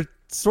particular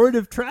sort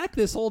of track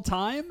this whole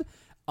time.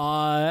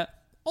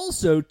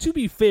 Also, to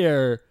be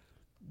fair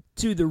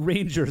to the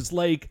Rangers,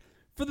 like,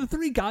 for the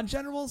 3 god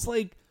generals,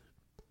 like,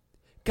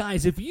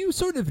 guys, if you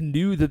sort of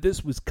knew that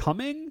this was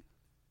coming,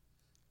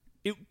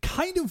 it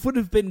kind of would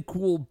have been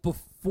cool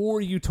before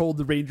you told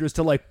the Rangers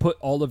to like put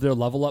all of their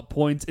level up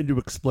points into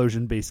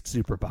explosion-based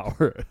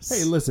superpowers.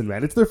 Hey, listen,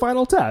 man, it's their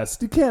final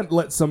test. You can't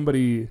let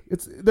somebody...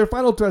 Their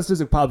final test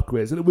is a pop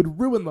quiz, and it would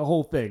ruin the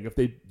whole thing if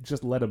they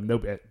just let them know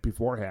it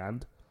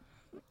beforehand.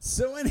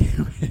 So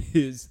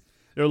anyways,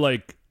 they're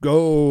like,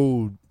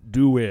 go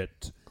do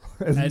it.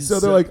 And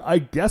so they're like, I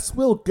guess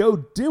we'll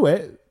go do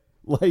it.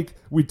 Like,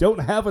 we don't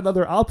have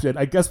another option.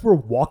 I guess we're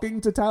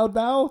walking to town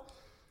now?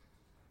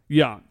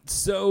 Yeah,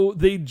 so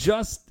they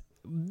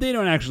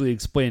don't actually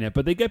explain it,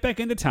 but they get back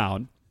into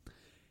town.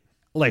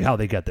 Like how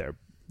they get there.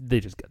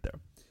 They just get there.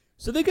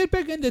 So they get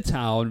back into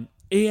town,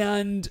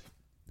 and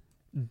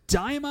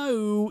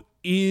Daimao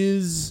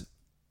is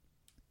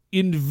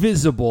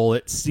invisible,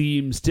 it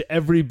seems, to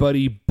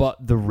everybody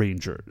but the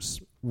Rangers.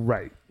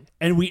 Right.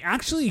 And we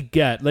actually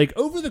get, like,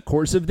 over the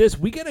course of this,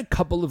 we get a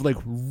couple of, like,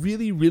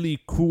 really, really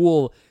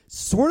cool,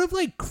 sort of,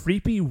 like,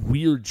 creepy,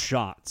 weird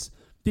shots.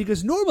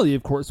 Because normally,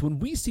 of course,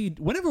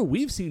 whenever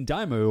we've seen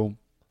Daimao,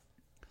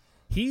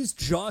 he's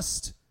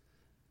just,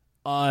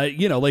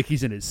 like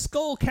he's in his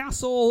skull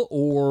castle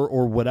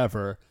or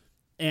whatever.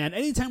 And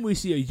anytime we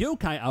see a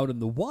yokai out in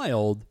the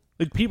wild,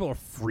 like people are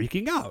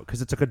freaking out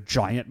because it's like a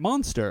giant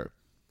monster.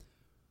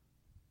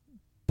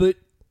 But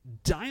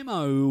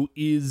Daimao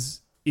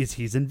is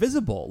he's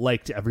invisible,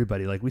 like to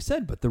everybody, like we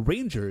said, but the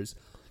Rangers.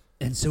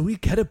 And so we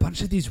get a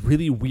bunch of these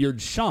really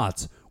weird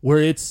shots where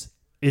it's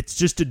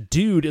just a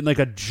dude in like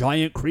a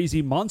giant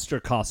crazy monster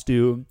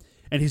costume,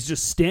 and he's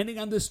just standing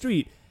on the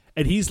street,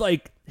 and he's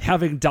like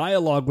having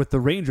dialogue with the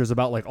Rangers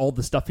about like all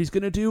the stuff he's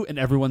going to do, and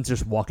everyone's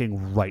just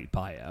walking right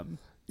by him.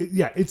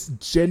 Yeah, it's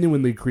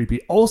genuinely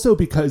creepy. Also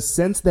because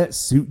since that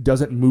suit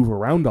doesn't move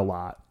around a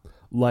lot,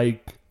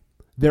 like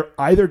they're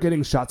either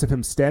getting shots of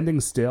him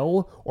standing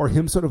still or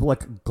him sort of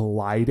like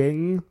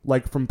gliding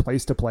like from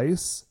place to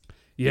place.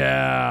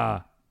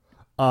 Yeah.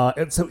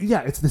 And so,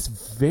 yeah, it's this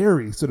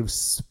very sort of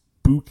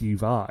spooky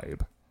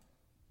vibe.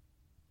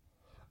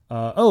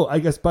 I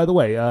guess, by the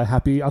way,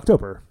 happy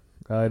October.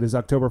 It is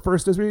October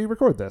 1st as we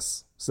record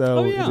this.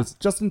 So it's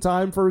just in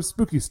time for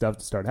spooky stuff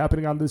to start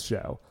happening on this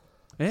show.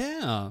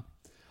 Yeah.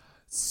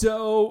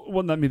 So,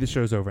 well, I mean, the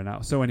show's over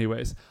now. So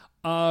anyways,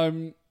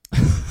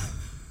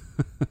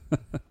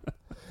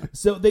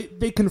 so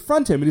they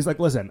confront him and he's like,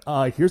 listen,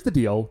 here's the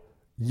deal.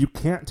 You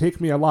can't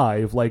take me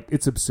alive. Like,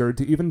 it's absurd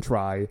to even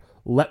try.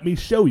 Let me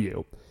show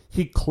you.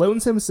 He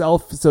clones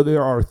himself, so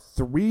there are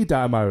 3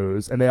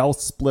 Daimaos, and they all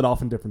split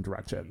off in different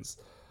directions.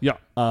 Yeah.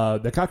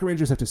 The Cocker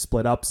Rangers have to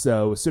split up,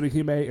 so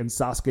Tsuruhime and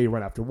Sasuke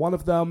run after one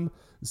of them,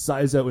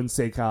 Saizo and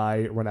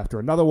Seikai run after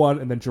another one,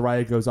 and then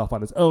Jiraiya goes off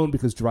on his own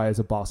because Jiraiya is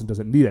a boss and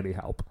doesn't need any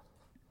help.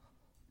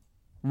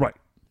 Right.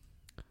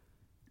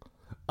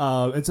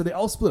 And so they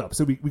all split up.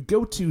 So we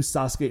go to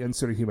Sasuke and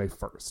Tsuruhime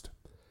first.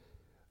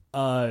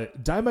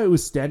 Daimao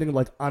is standing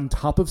like on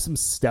top of some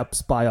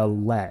steps by a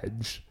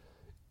ledge.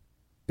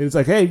 And it's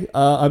like, hey,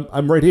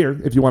 I'm right here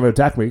if you want to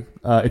attack me.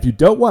 If you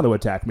don't want to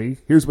attack me,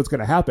 here's what's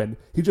going to happen.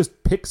 He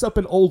just picks up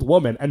an old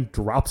woman and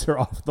drops her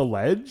off the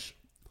ledge.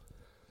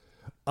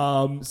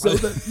 Sasuke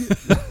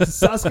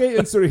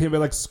and Tsuruhime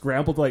like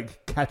scramble to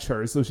like catch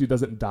her so she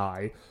doesn't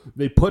die.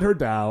 They put her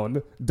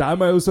down.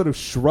 Daimao sort of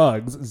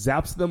shrugs,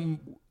 zaps them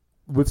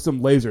with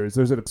some lasers.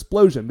 There's an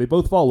explosion. They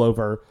both fall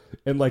over,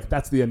 and like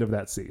that's the end of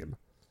that scene.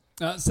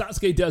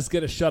 Sasuke does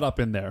get a shut up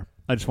in there.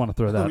 I just want to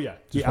throw that. Oh yeah,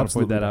 just want to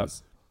point that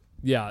out.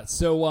 Yeah.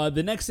 So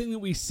the next thing that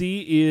we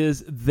see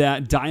is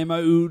that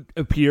Daimao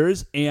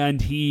appears,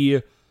 and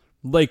he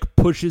like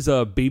pushes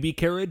a baby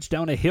carriage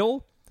down a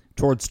hill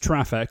towards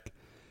traffic.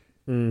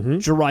 Mm-hmm.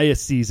 Jiraiya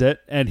sees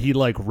it, and he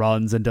like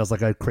runs and does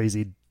like a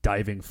crazy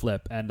diving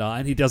flip,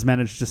 and he does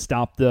manage to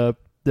stop the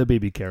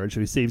baby carriage. So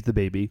he saves the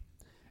baby.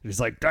 And he's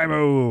like,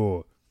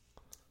 Daimao.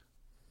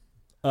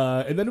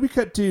 And then we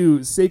cut to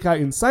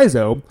Seikai and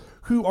Saizo,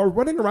 who are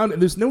running around,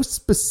 and there's no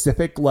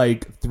specific,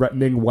 like,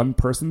 threatening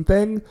one-person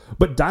thing,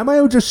 but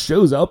Daimyo just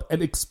shows up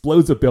and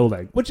explodes a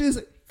building, which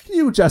is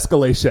huge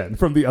escalation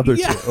from the other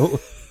two.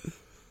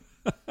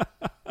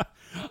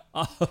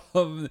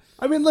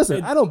 I mean,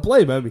 listen, I don't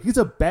blame him. He's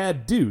a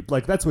bad dude.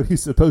 Like, that's what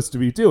he's supposed to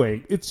be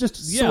doing. It's just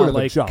sort of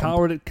like a jump.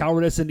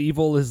 Cowardice and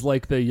evil is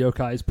like the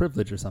yokai's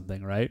privilege or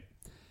something, right?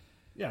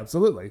 Yeah,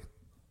 absolutely.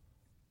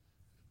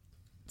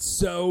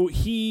 So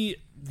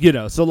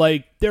so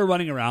like they're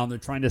running around, they're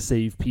trying to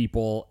save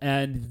people,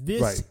 and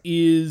this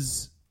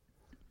is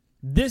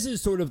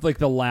sort of like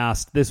the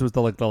last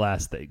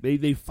thing.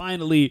 They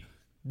finally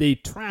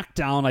track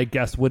down, I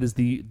guess, what is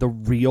the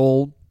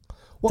real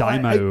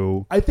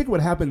Daimyo. I think what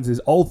happens is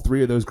all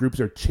three of those groups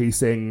are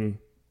chasing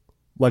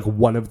like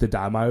one of the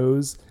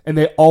Daimyos, and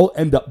they all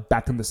end up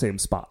back in the same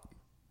spot.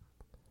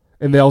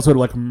 And they all sort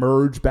of like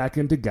merge back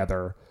in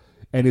together.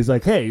 And he's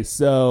like, hey,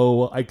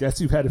 so I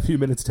guess you've had a few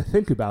minutes to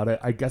think about it.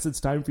 I guess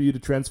it's time for you to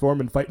transform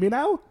and fight me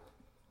now?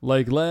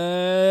 Like,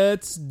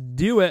 let's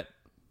do it.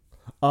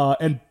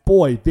 And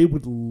boy, they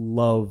would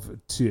love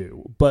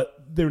to, but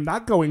they're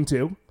not going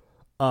to.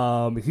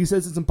 He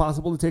says it's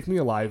impossible to take me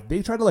alive.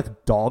 They try to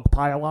like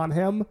dogpile on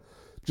him,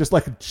 just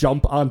like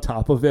jump on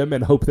top of him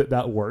and hope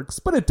that works,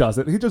 but it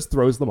doesn't. He just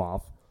throws them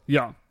off.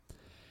 Yeah.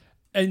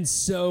 And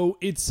so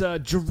it's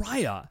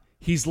Jiraiya.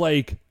 He's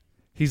like,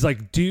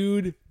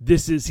 dude,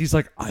 he's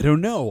like, I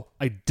don't know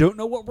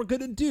what we're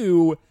going to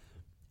do.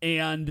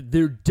 And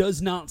there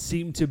does not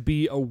seem to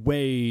be a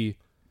way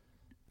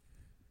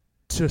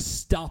to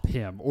stop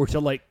him or to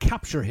like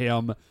capture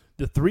him.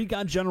 The three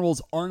god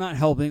generals are not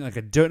helping. Like,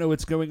 I don't know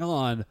what's going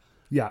on.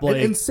 Yeah, like,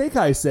 and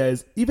Seikai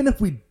says, even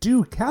if we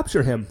do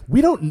capture him,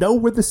 we don't know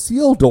where the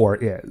seal door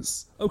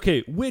is.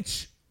 Okay,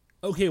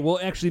 well,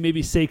 actually,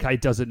 maybe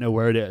Seikai doesn't know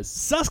where it is.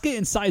 Sasuke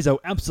and Saizo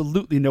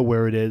absolutely know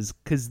where it is,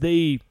 because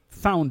they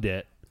found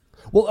it.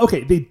 Well,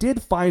 okay, they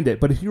did find it,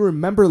 but if you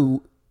remember,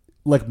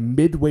 like,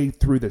 midway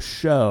through the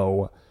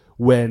show,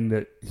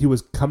 when he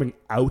was coming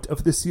out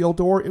of the seal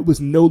door, it was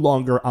no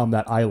longer on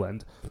that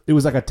island. It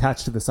was like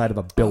attached to the side of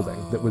a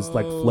building that was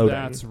like floating.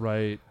 That's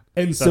right.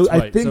 And so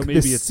I think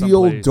the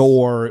seal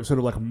door sort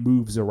of like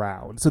moves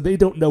around. So they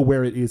don't know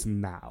where it is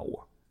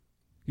now.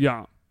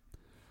 Yeah.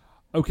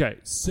 Okay,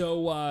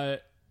 so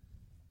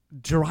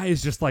Jiraiya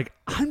is just like,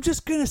 I'm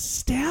just going to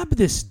stab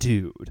this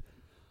dude.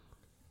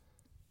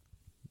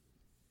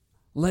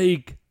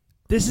 Like,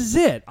 this is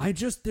it.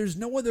 There's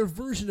no other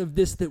version of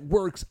this that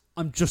works.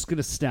 I'm just going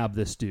to stab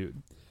this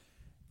dude.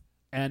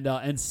 And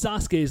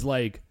Sasuke's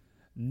like,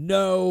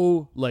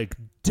 no, like,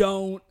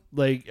 don't.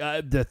 Like,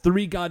 the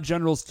three god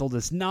generals told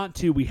us not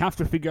to. We have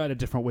to figure out a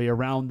different way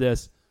around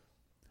this.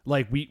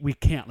 Like, we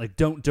can't. Like,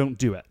 don't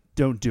do it.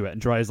 Don't do it.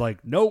 And Jiraiya's like,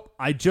 nope.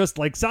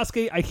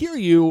 Sasuke, I hear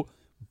you,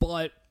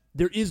 but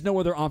there is no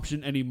other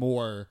option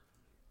anymore.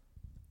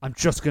 I'm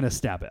just going to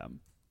stab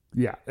him.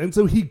 Yeah, and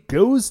so he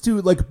goes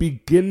to, like,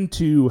 begin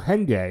to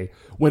Henge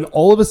when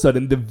all of a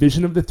sudden the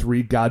vision of the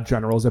three god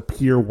generals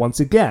appear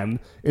once again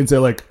and say,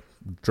 like,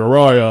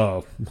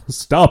 Jiraiya,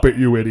 stop it,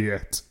 you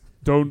idiot.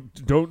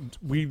 Don't,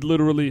 we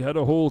literally had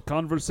a whole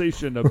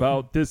conversation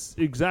about this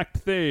exact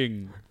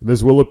thing.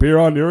 This will appear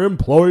on your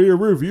employee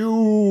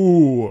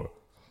review.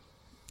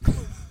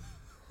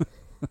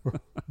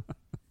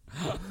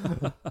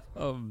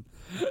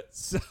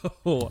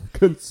 So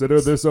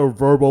consider this a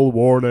verbal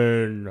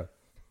warning.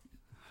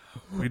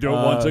 We don't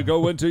want to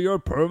go into your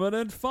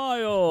permanent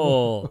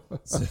file.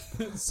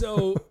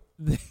 So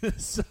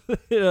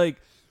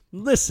like,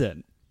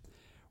 listen,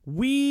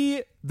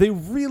 they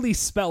really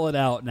spell it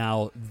out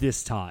now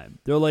this time.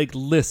 They're like,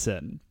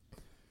 listen,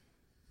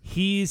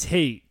 he's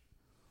hate.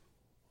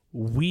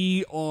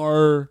 We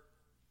are,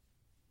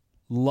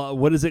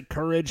 what is it?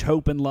 Courage,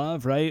 hope, and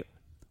love, right?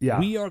 Yeah.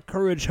 We are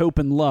courage, hope,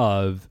 and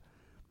love.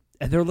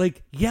 And they're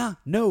like, yeah,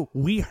 no,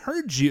 we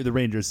heard you, the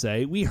Rangers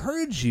say. We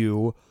heard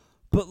you,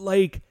 but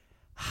like,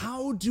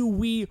 how do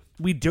we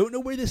don't know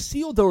where the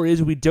seal door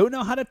is. We don't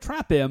know how to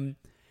trap him.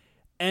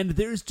 And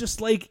there's just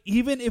like,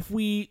 even if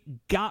we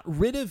got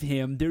rid of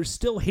him, there's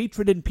still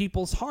hatred in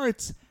people's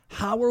hearts.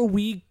 How are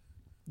we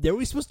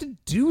supposed to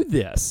do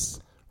this?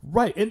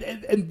 Right.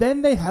 And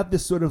then they have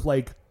this sort of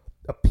like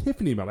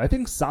epiphany moment. I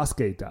think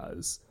Sasuke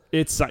does.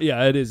 It's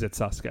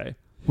Sasuke.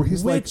 Where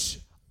he's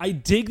I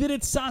dig that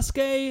it's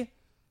Sasuke.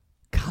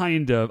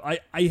 Kind of.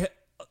 I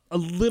a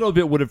little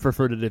bit would have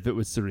preferred it if it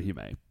was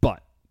Tsuruhime,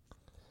 but.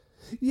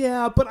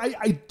 Yeah, but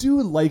I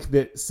do like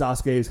that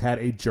Sasuke has had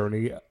a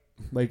journey,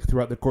 like,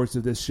 throughout the course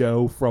of this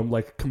show from,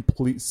 like,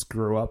 complete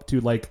screw-up to,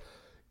 like,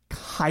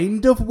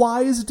 kind of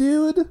wise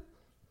dude.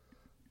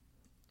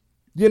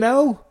 You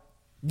know?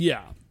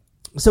 Yeah.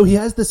 So he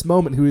has this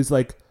moment who is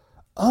like,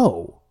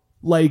 oh,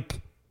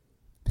 like,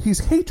 he's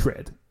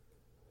hatred.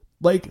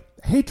 Like,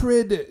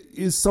 hatred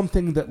is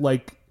something that,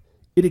 like,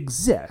 it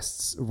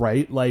exists,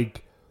 right?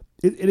 Like,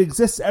 it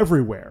exists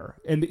everywhere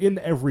and in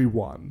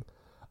everyone.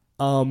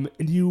 And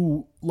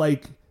you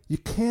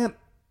can't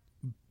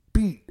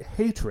beat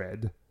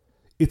hatred.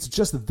 It's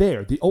just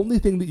there. The only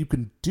thing that you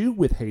can do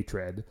with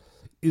hatred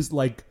is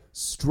like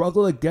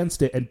struggle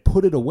against it and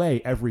put it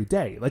away every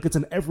day. Like it's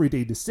an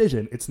everyday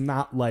decision. It's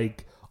not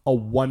like a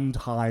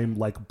one-time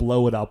like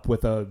blow it up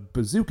with a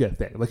bazooka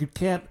thing. Like you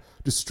can't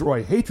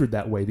destroy hatred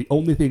that way. The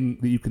only thing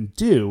that you can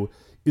do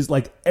is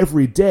like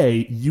every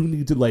day you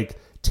need to like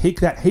take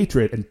that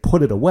hatred and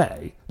put it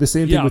away. The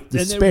same thing with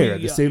despair,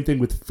 the same thing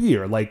with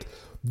fear. Like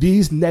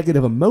these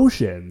negative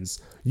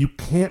emotions, you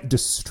can't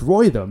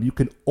destroy them. You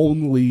can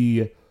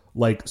only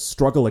like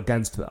struggle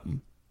against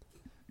them.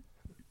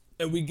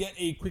 And we get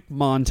a quick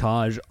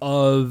montage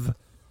of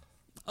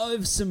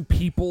some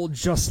people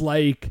just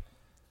like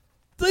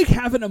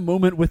having a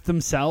moment with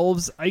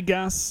themselves, I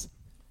guess.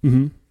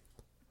 Mm-hmm.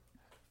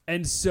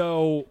 And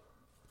so,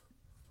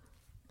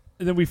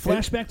 and then we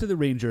flash back to the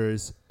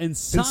Rangers, and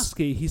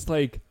Sasuke, he's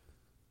like,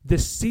 the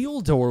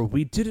seal door,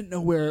 we didn't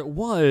know where it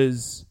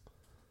was.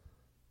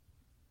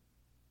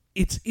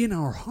 It's in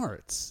our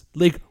hearts.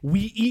 Like,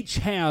 we each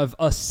have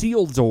a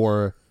seal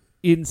door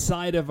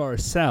inside of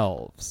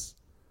ourselves.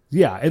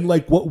 Yeah, and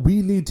like what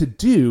we need to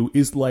do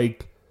is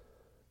like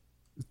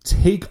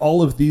take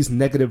all of these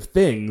negative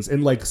things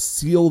and like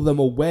seal them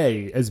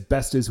away as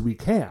best as we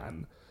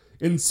can.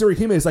 And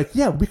Tsuruhime is like,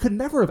 yeah, we could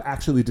never have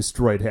actually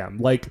destroyed him.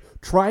 Like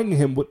trying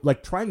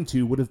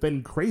to would have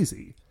been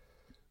crazy.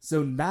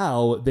 So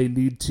now they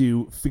need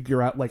to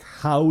figure out like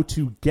how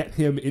to get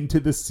him into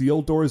the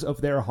seal doors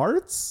of their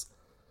hearts,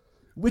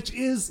 which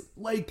is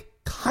like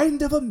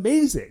kind of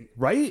amazing,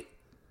 right?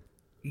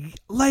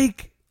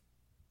 Like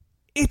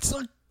it's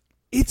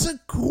a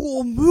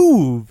cool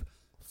move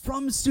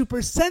from Super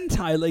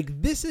Sentai.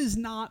 Like this is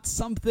not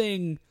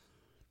something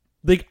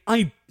like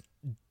I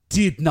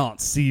did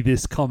not see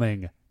this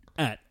coming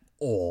at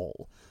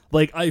all.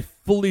 Like I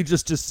fully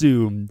just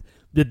assumed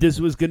that this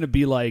was going to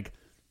be like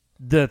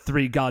the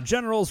three god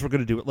generals were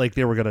going to do it. Like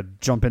they were going to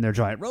jump in their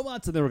giant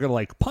robots and they were going to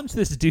like punch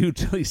this dude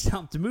till he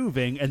stopped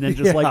moving and then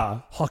just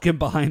like huck him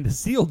behind the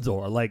seal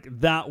door. Like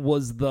that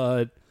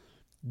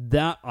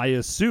I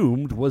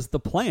assumed was the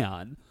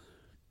plan.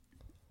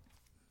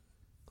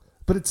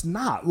 But it's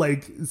not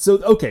like,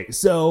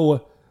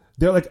 so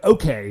they're like,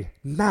 okay,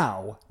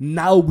 now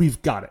we've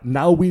got it.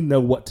 Now we know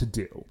what to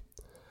do.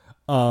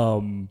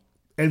 And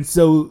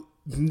so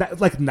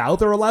like now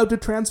they're allowed to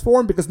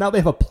transform because now they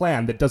have a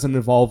plan that doesn't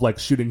involve like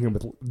shooting him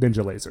with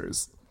ninja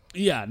lasers.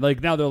 Yeah,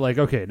 like now they're like,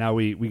 okay, now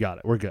we got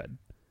it. We're good.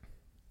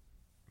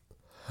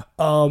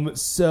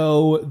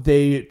 So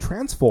they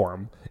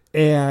transform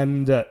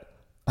and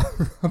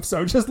I'm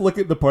sorry, just look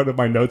at the part of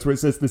my notes where it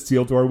says the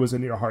seal door was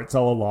in your hearts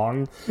all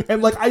along.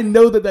 And like, I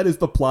know that is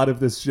the plot of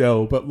this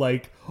show, but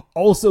like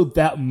also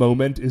that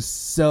moment is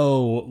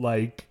so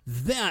like,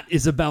 that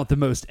is about the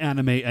most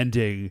anime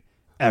ending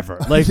ever.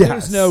 Like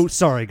yes.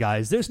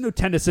 There's no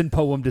Tennyson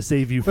poem to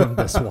save you from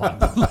this one.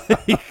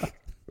 Like,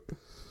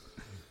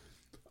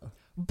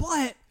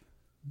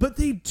 but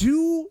they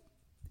do,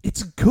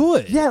 it's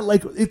good. Yeah.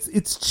 Like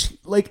it's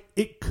like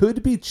it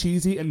could be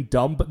cheesy and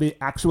dumb, but they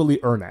actually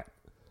earn it.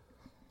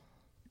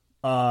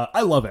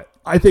 I love it.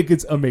 I think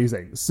it's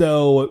amazing.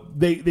 So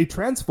they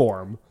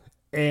transform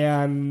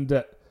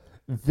and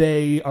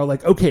they are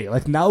like, okay,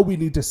 like now we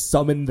need to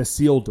summon the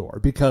seal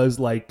door because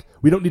like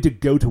we don't need to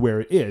go to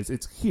where it is.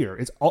 It's here.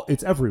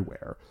 It's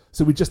everywhere.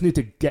 So we just need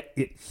to get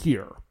it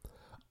here.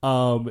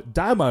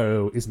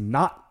 Daimao is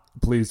not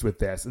pleased with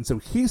this, and so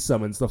he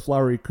summons the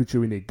flowery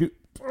Kunoichi.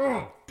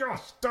 Oh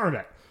gosh darn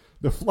it.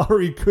 The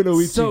flowery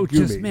Kunoichi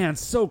Gumi.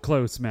 So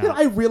close, man. You know,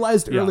 I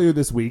realized earlier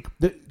this week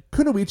that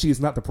Kunoichi is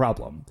not the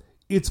problem.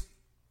 It's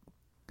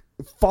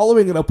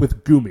following it up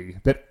with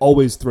Gumi that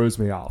always throws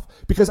me off.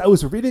 Because I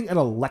was reading an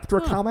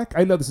Elektra comic.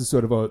 I know this is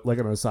sort of like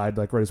an aside,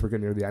 like right as we're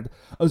getting near the end.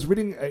 I was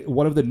reading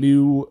one of the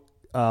new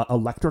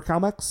Elektra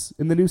comics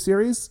in the new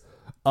series.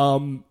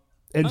 And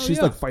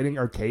she's like fighting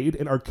Arcade,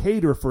 and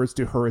Arcade refers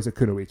to her as a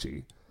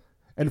Kunoichi.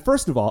 And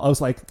first of all, I was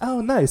like,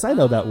 oh, nice, I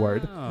know that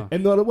word.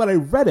 And then when I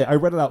read it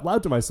out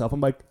loud to myself.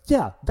 I'm like,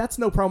 yeah, that's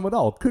no problem at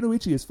all.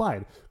 Kunoichi is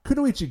fine.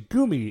 Kunoichi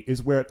Gumi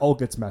is where it all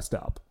gets messed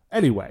up.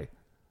 Anyway,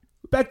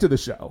 back to the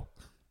show.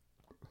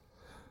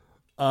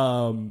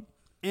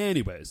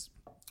 Anyways.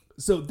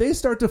 So they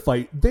start to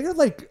fight. They're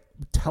like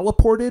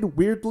teleported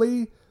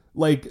weirdly.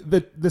 Like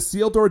the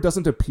seal door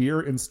doesn't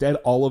appear. Instead,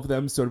 all of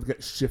them sort of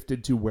get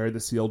shifted to where the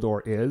seal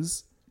door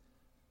is.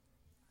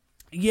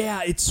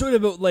 Yeah, it's sort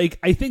of like,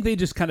 I think they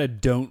just kind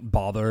of don't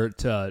bother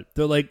to,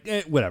 they're like,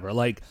 whatever.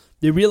 Like,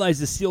 they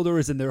realize the seal door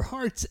is in their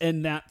hearts,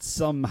 and that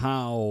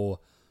somehow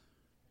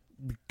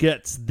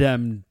gets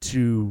them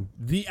to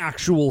the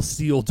actual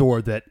seal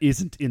door that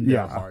isn't in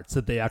their hearts,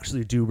 that they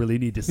actually do really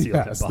need to seal.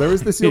 Yes, there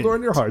is the seal door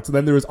in your hearts, and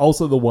then there is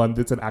also the one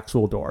that's an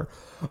actual door.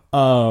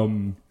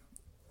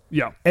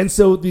 Yeah. And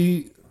so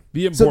the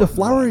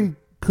flowery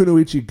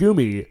Kunoichi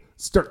Gumi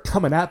start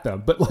coming at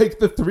them, but like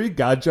the three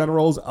god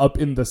generals up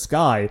in the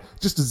sky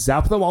just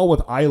zap them all with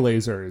eye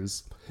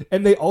lasers,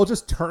 and they all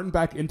just turn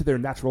back into their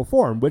natural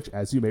form, which,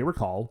 as you may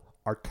recall,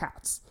 are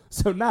cats.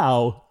 So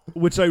now,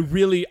 which I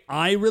really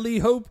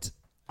hoped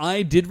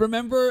I did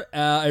remember.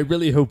 I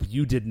really hope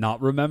you did not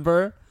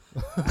remember.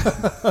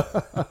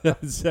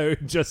 So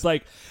just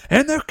like,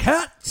 and they're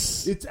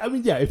cats. I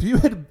mean, yeah. If you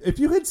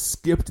had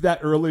skipped that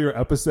earlier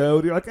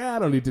episode, you're like, I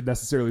don't need to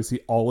necessarily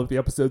see all of the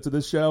episodes of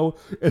this show.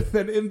 And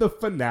then in the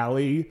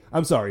finale,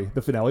 I'm sorry,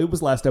 the finale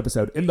was last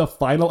episode. In the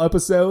final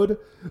episode,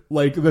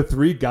 like the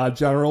three god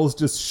generals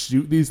just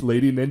shoot these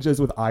lady ninjas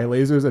with eye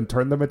lasers and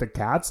turn them into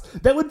cats.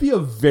 That would be a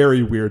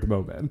very weird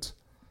moment.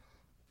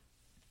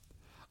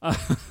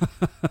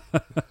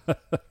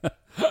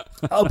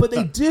 But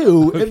they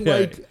do, okay. And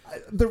like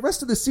the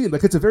rest of the scene,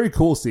 like it's a very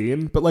cool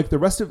scene. But like the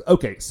rest of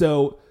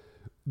so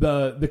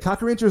the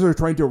Kakarangers are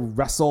trying to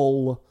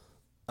wrestle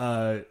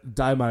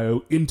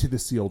Daimao into the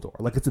seal door.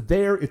 Like it's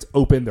there, it's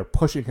open. They're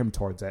pushing him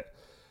towards it.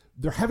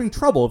 They're having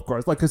trouble, of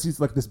course, like because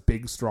he's like this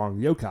big, strong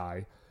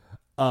yokai.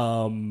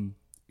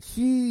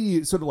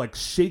 He sort of like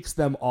shakes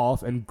them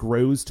off and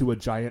grows to a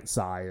giant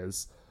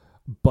size.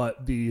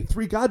 But the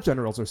three god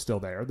generals are still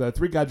there. The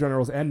three god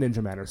generals and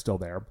Ninja Man are still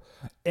there.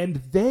 And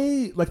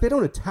they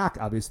don't attack,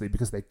 obviously,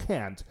 because they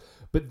can't.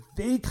 But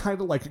they kind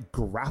of like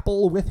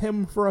grapple with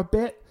him for a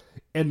bit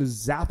and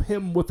zap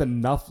him with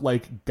enough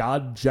like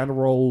god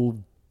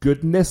general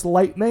goodness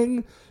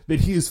lightning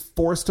that he is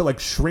forced to like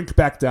shrink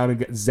back down and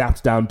get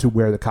zapped down to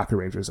where the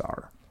Kakarangers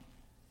are.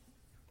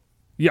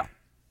 Yeah.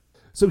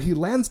 So he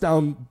lands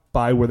down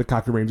by where the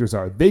Kakarangers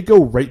are. They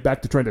go right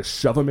back to trying to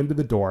shove him into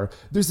the door.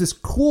 There's this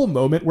cool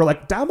moment where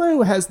like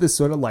Daimao has this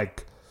sort of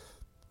like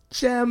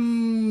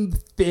gem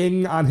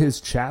thing on his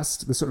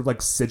chest, this sort of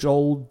like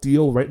sigil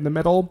deal right in the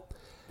middle.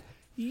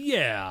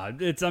 Yeah,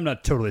 I'm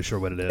not totally sure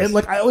what it is. And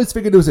like I always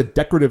figured it was a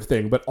decorative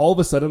thing, but all of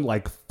a sudden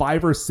like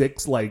 5 or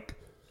 6 like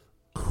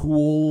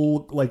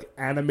cool like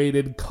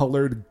animated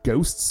colored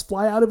ghosts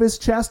fly out of his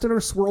chest and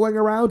are swirling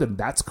around, and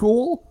that's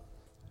cool.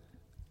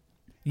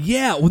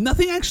 Yeah, well,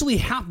 nothing actually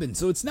happened,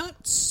 so it's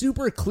not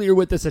super clear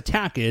what this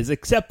attack is,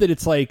 except that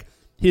it's like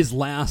his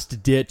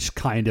last ditch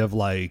kind of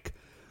like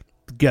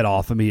get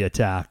off of me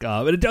attack,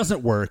 but it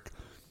doesn't work.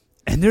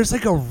 And there's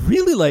like a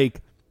really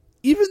like,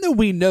 even though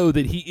we know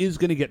that he is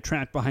going to get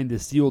trapped behind the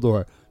seal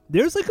door,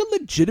 there's like a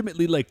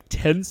legitimately like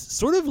tense,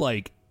 sort of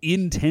like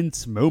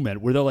intense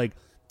moment where they're like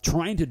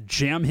trying to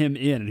jam him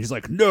in, and he's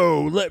like,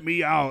 "No, let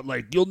me out!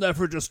 Like you'll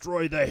never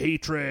destroy the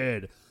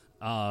hatred."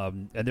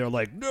 And they're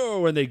like,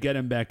 no, and they get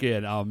him back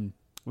in.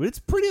 It's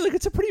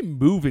a pretty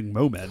moving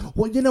moment.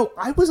 Well, you know,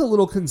 I was a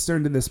little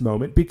concerned in this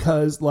moment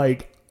because,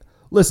 like,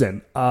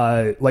 listen,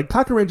 like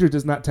Kakaranger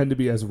does not tend to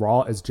be as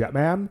raw as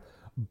Jetman,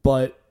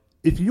 but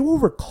if you will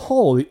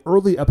recall the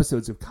early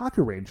episodes of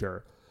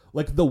Kakaranger,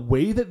 like the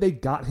way that they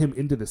got him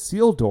into the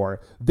seal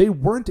door, they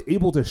weren't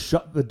able to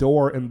shut the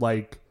door and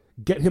like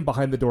get him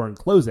behind the door and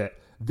close it.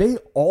 They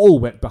all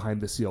went behind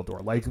the seal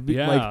door, like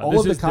all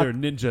of the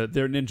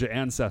their ninja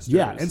ancestors.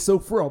 Yeah, and so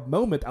for a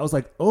moment, I was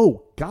like,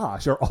 "Oh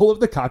gosh, are all of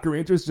the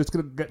Kakarangers just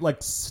gonna get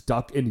like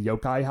stuck in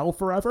yokai hell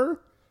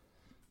forever?"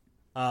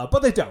 But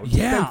they don't.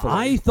 Yeah, thankfully.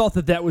 I thought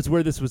that was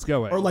where this was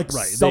going. Or like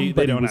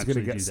somebody was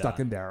gonna get stuck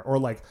in there, or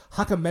like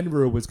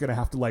Hakamenru was gonna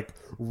have to like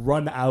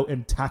run out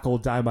and tackle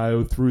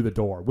Daimao through the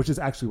door, which is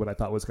actually what I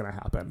thought was gonna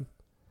happen.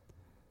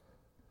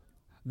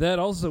 That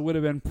also would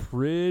have been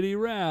pretty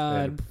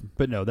rad.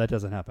 But no, that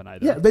doesn't happen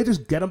either. Yeah, they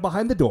just get him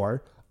behind the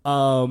door.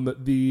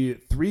 The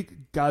three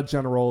god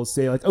generals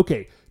say, like,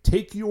 okay,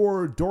 take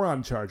your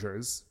Doron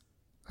chargers.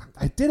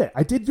 I did it.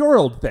 I did your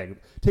old thing.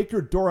 Take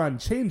your Doron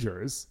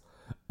changers.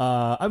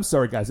 I'm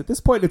sorry, guys. At this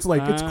point, it's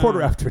like, it's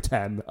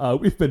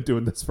 10:15. We've been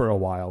doing this for a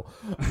while.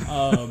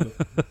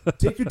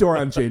 Take your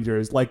Doron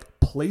changers, like,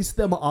 place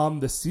them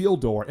on the seal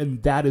door,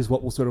 and that is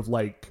what will sort of,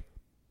 like,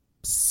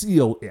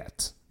 seal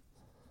it.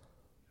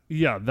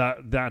 Yeah,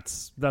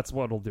 that's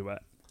what'll do it.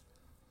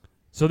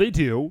 So they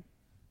do,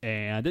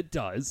 and it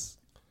does.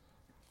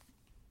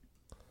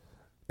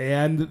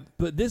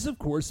 But this, of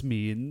course,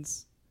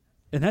 means,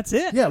 and that's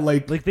it. Yeah,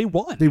 like they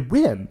won. They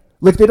win.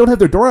 Like they don't have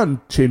their Doron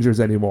changers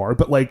anymore,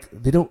 but like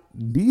they don't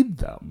need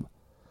them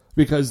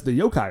because the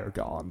yokai are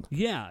gone.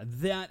 Yeah,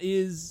 that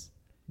is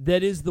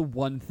the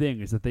one thing,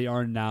 is that they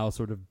are now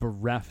sort of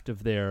bereft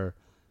of their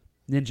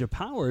ninja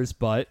powers,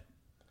 but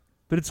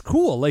it's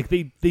cool. Like,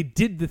 they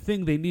did the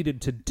thing they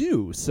needed to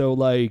do. So,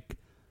 like,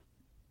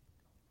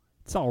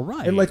 it's all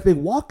right. And, like, they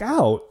walk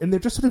out, and they're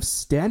just sort of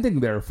standing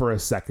there for a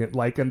second,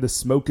 like, and the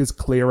smoke is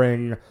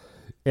clearing,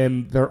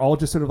 and they're all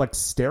just sort of, like,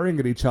 staring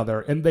at each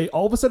other. And they,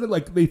 all of a sudden,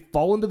 like, they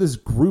fall into this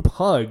group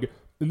hug,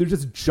 and they're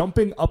just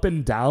jumping up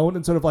and down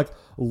and sort of, like,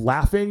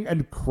 laughing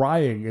and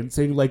crying and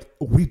saying, like,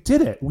 we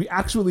did it. We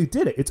actually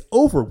did it. It's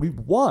over. We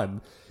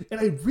won. And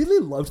I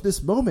really loved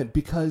this moment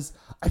because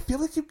I feel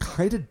like you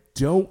kind of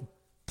don't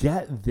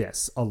get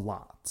this a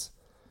lot,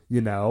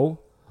 you know,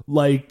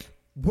 like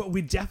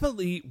we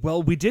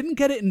didn't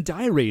get it in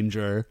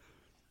Dairanger.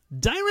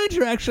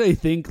 Dairanger, actually, I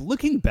think,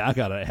 looking back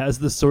at it, has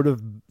the sort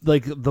of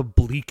like the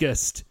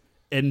bleakest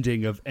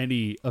ending of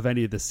any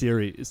of the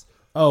series.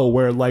 Oh,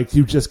 where like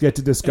you just get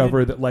to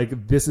discover that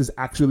like this is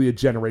actually a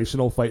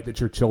generational fight that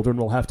your children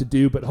will have to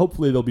do, but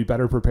hopefully they'll be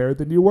better prepared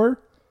than you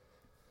were.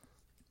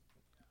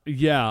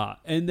 Yeah,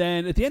 and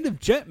then at the end of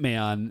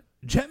Jetman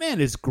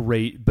is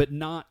great, but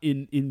not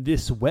in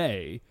this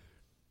way.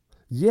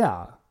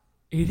 Yeah.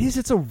 It is.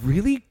 It's a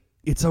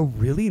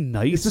really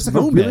nice It's just like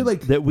moment a really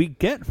like that we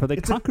get for the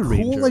it's a Kaku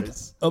cool, like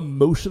Rangers.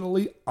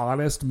 emotionally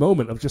honest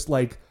moment of just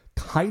like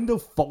kind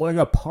of falling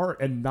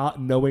apart and not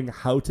knowing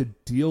how to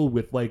deal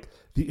with like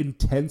the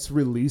intense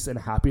release and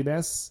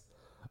happiness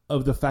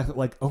of the fact that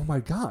like, oh my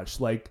gosh,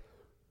 like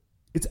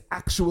it's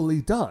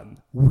actually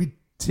done. We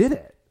did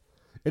it.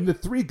 And the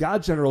three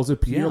god generals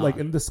appear like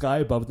in the sky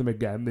above them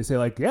again. They say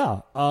like,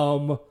 yeah,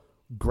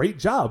 great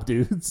job,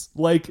 dudes.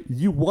 Like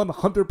you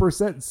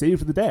 100%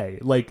 saved the day.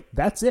 Like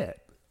that's it.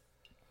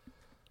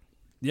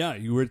 Yeah,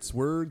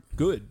 we're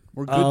good.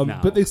 We're good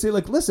now. But they say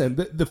like, listen,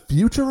 the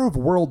future of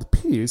world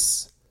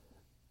peace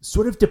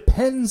sort of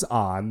depends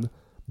on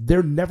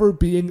there never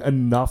being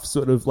enough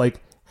sort of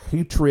like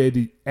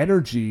hatred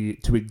energy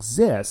to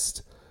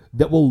exist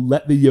that will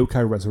let the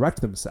yokai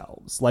resurrect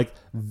themselves. Like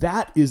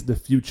that is the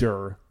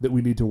future that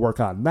we need to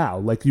work on now.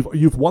 Like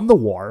you've won the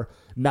war.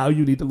 Now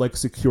you need to like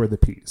secure the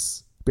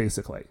peace,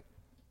 basically.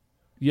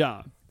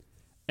 Yeah.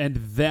 And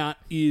that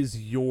is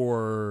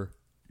your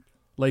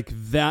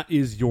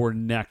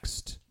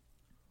next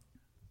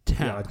task.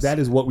 Yeah, like that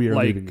is what we are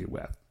like, leaving you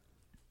with.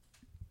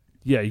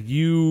 Yeah,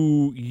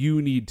 you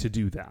need to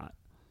do that.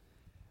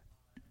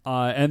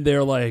 And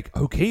they're like,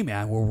 okay,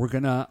 man, well, we're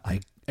gonna,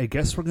 I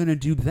guess we're gonna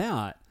do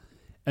that.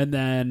 And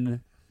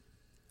then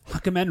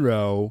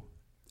Hakumenro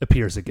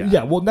appears again.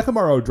 Yeah, well,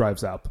 Nekomaru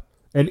drives up.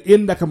 And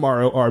in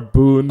Nekomaru are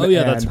Boone and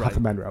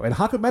Hakumenro. And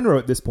Hakumenro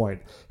at this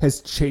point has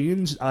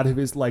changed out of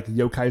his like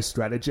yokai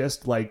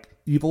strategist, like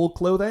evil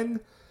clothing,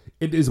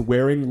 and is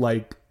wearing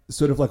like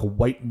sort of like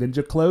white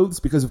ninja clothes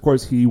because of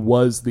course he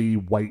was the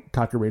white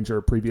Kaku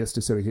Ranger previous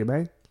to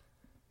Tsuruhime.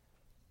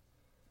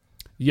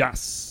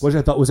 Yes. Which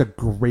I thought was a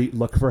great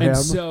look for him. And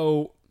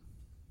so,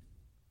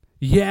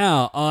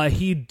 yeah,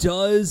 he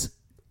does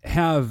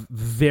have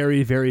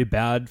very, very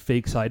bad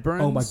fake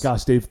sideburns. Oh my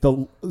gosh, Dave.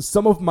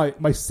 Some of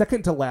my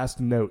second to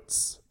last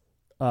notes,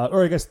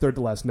 or I guess third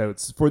to last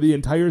notes for the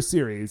entire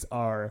series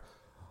are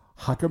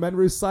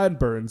Hakumenru's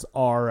sideburns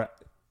are,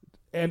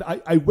 and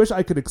I wish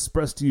I could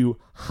express to you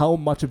how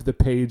much of the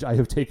page I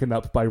have taken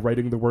up by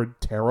writing the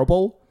word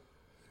terrible.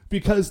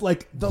 Because,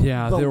 like, the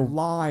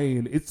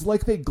line, it's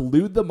like they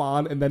glued them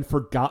on and then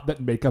forgot that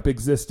makeup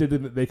existed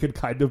and that they could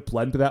kind of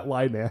blend that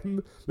line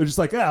in. They're just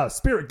like,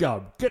 Spirit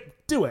Gum,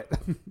 do it.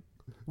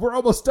 We're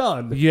almost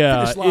done.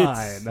 Yeah. Finish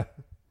line.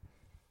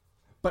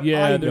 But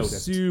yeah, I they're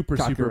noticed, super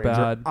Kaku Ranger,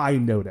 bad. I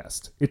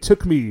noticed. It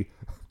took me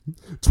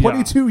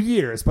 22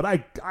 years, but I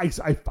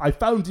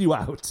found you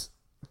out.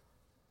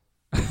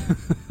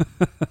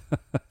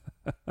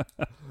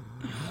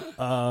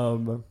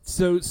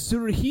 So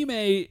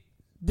Tsuruhime,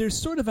 there's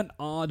sort of an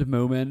odd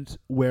moment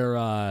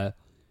where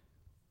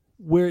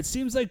it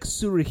seems like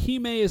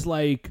Tsuruhime is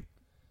like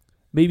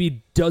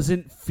maybe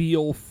doesn't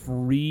feel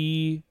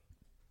free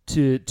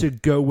to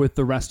go with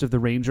the rest of the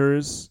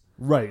Rangers.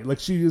 Right, like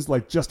she is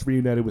like just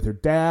reunited with her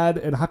dad,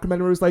 and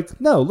Hakumenro is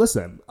like, no,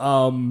 listen,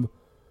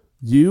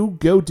 you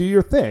go do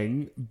your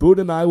thing. Boone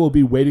and I will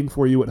be waiting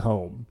for you at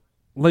home.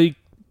 Like,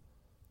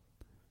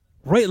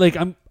 right, like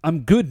I'm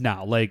good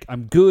now. Like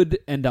I'm good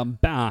and I'm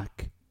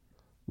back.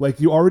 Like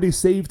you already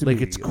saved me.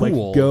 Like it's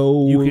cool. Like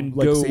go, you can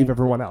like go save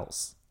everyone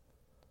else.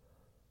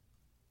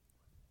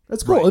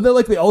 That's cool. Right. And then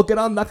like they all get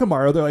on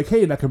Nekomaru. They're like,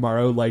 hey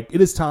Nekomaru, like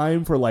it is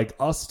time for like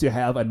us to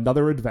have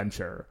another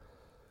adventure.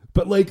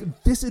 But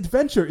like this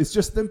adventure is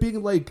just them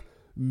being like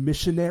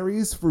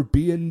missionaries for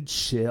being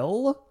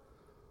chill.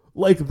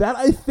 Like that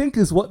I think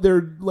is what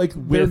their like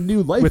their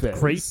new life with is.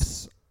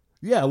 Crepes.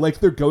 Yeah, like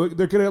they're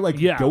gonna like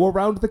go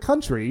around the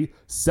country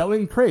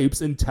selling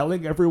crepes and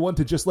telling everyone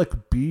to just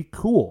like be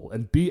cool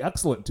and be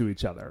excellent to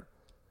each other.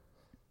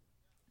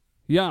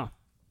 Yeah.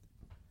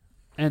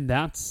 And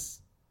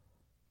that's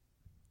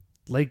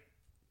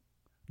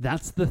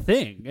the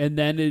thing. And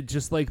then it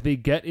just like they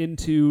get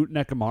into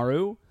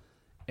Nekomaru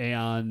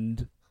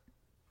and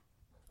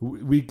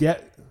we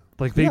get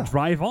like they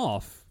drive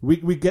off.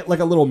 We get like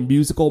a little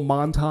musical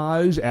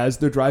montage as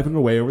they're driving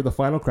away over the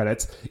final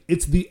credits.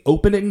 It's the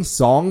opening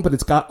song, but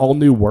it's got all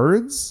new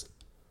words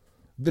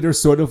that are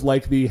sort of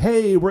like the,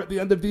 hey, we're at the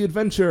end of the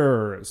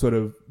adventure sort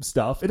of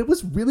stuff. And it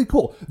was really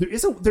cool. There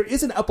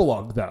is an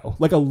epilogue, though.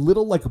 Like a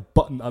little like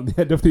button on the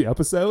end of the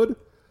episode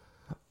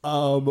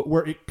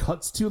where it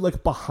cuts to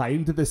like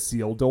behind the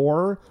seal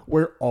door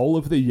where all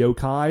of the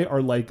yokai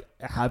are like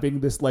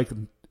having this like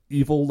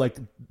evil like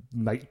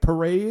night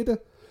parade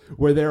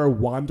where they're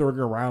wandering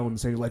around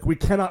saying like, we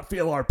cannot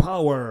feel our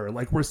power,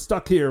 like we're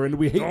stuck here and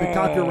we hate the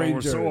Kaku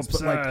Rangers, we're so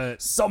but like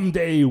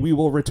someday we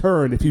will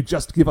return if you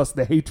just give us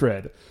the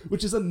hatred,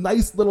 which is a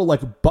nice little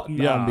like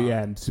button on the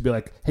end to be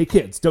like, hey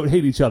kids, don't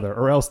hate each other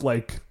or else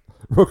like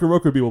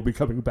Rokurokubi will be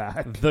coming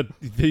back. The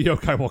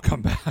yokai will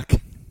come back.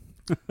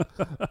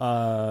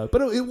 But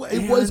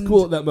it was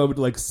cool at that moment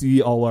to like see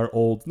all our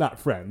old, not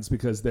friends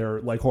because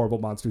they're like horrible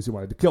monsters who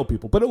wanted to kill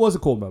people, but it was a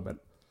cool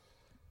moment.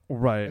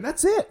 Right. And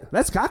that's it.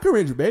 That's Kaku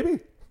Ranger, baby.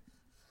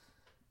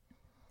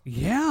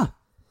 Yeah.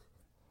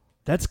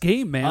 That's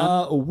game, man.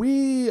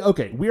 We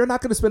are not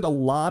going to spend a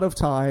lot of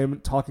time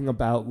talking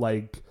about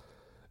like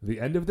the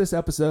end of this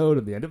episode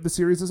and the end of the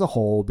series as a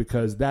whole,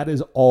 because that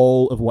is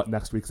all of what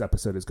next week's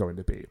episode is going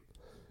to be.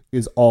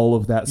 Is all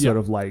of that sort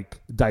of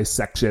like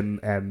dissection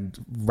and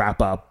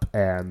wrap up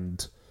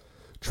and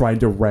trying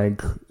to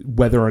rank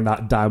whether or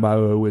not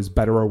Daimao is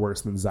better or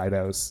worse than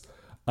Zydos.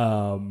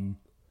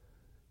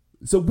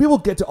 So we will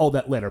get to all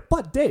that later.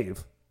 But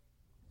Dave,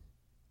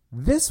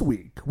 this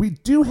week we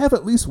do have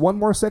at least one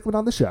more segment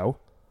on the show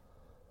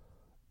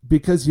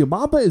because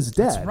Yamamba is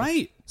dead. That's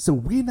right. So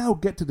we now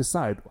get to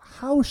decide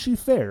how she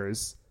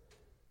fares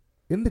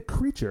in the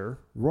Creature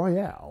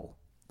Royale.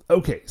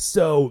 Okay,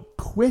 so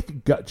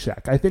quick gut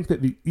check. I think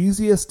that the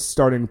easiest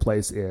starting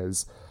place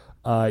is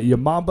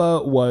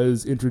Yamamba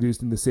was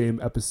introduced in the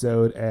same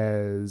episode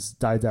as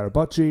Dai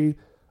Darabuchi.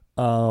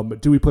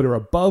 Do we put her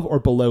above or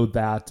below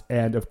that?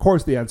 And of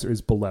course the answer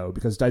is below,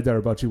 because Dai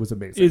Darabuchi was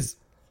amazing.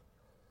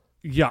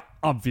 Yeah,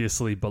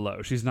 obviously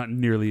below. She's not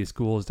nearly as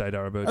cool as Dai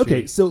Darabuchi.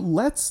 Okay, so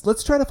let's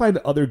try to find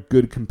other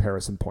good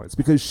comparison points,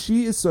 because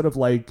she is sort of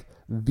like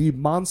the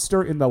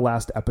monster in the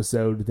last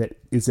episode that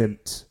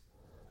isn't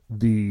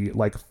the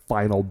like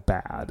final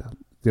bad.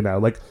 You know,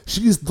 like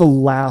she's the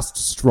last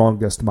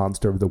strongest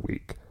monster of the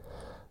week.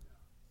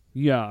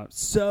 Yeah,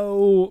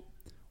 so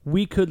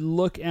we could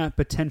look at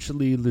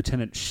potentially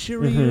Lieutenant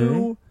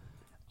Shiryu,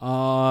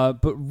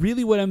 but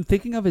really what I'm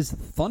thinking of is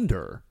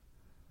Thunder.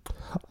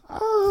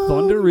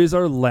 Thunder is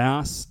our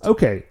last...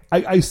 Okay,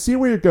 I see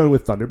where you're going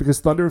with Thunder,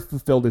 because Thunder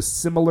fulfilled a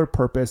similar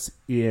purpose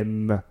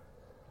in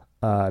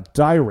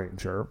Die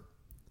Ranger,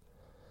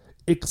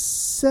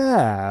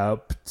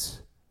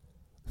 except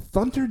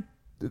Thunder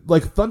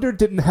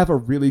didn't have a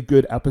really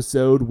good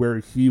episode where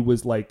he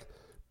was like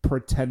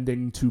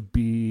pretending to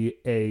be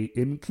a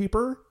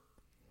innkeeper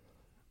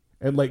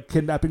and like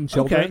kidnapping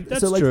children. Okay,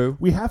 that's so, like, true.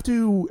 We have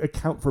to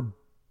account for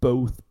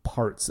both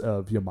parts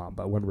of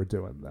Yamamba when we're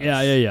doing this.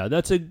 Yeah.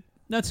 That's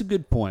a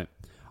good point.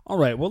 All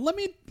right, well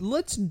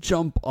let's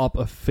jump up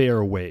a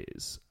fair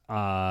ways.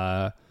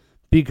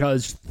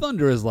 Because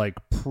Thunder is like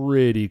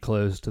pretty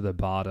close to the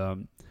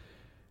bottom.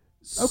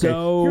 Okay,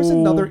 so, here's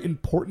another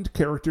important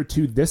character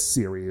to this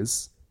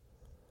series.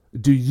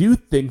 Do you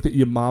think that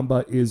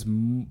Yamamba is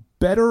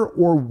better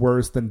or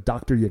worse than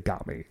Dr.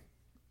 Yagami?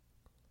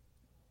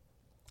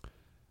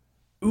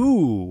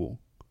 Ooh.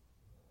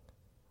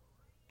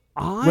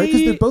 Right,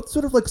 because they're both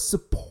sort of like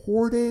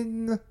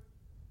supporting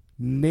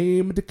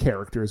named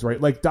characters,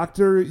 right? Like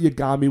Dr.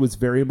 Yagami was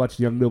very much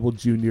Young Noble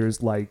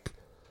Jr.'s like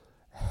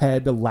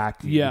head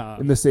lackey. Yeah.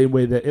 In the same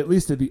way that, at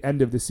least at the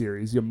end of the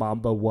series,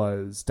 Yamamba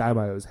was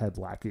Daimao's head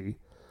lackey.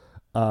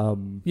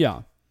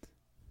 Yeah.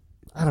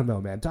 I don't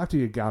know, man. Dr.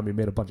 Yagami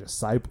made a bunch of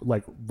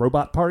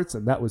robot parts,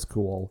 and that was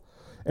cool.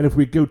 And if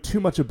we go too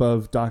much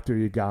above Dr.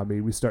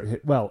 Yagami, we start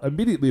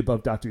immediately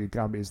above Dr.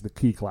 Yagami is the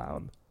Key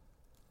Clown.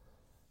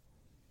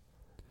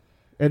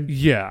 And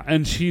yeah,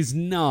 and she is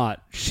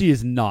not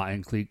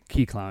in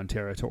Key Clown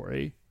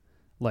territory.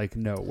 Like,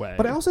 no way.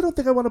 But I also don't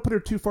think I want to put her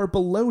too far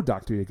below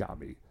Dr.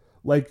 Yagami.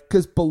 Like,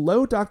 because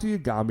below Dr.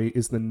 Yagami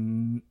is the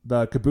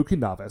Kabuki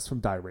Novice from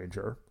Die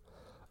Ranger.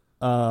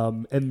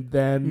 And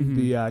then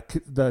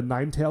the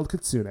Nine-Tailed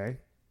Kitsune.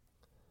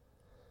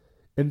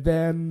 And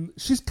then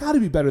she's got to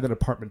be better than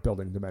Apartment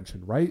Building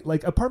Dimension, right?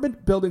 Like,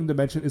 Apartment Building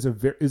Dimension is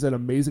an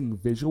amazing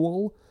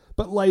visual,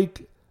 but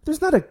like,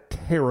 there's not a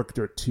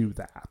character to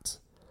that.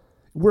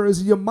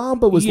 Whereas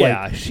Yamamba was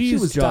she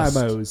was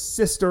Daimo's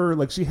sister.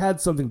 Like, she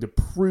had something to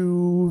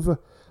prove.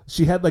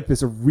 She had like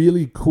this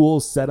really cool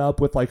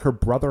setup with like her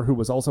brother who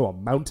was also a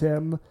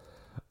mountain.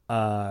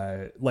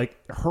 Like,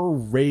 her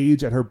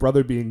rage at her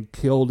brother being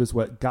killed is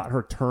what got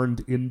her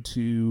turned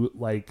into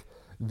like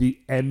the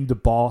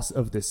end boss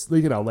of this,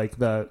 you know, like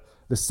the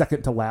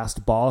second to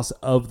last boss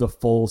of the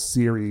full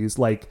series.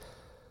 Like,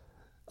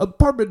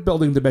 Apartment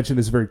Building Dimension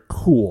is very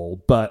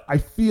cool, but I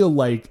feel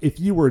like if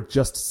you were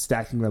just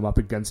stacking them up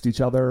against each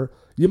other,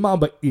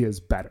 Yamamba is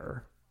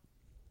better.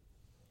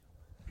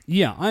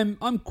 Yeah,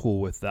 I'm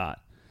cool with that.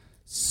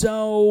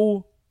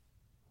 So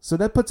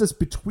that puts us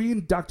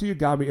between Dr.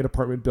 Yagami and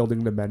Apartment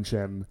Building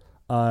Dimension.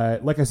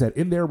 Like I said,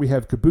 in there we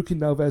have Kabuki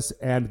Novice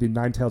and the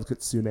Nine-Tailed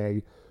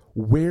Kitsune.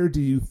 Where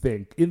do you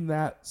think, in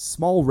that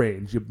small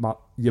range,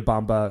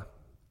 Yamamba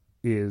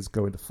is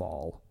going to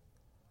fall?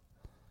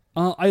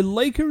 I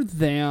like her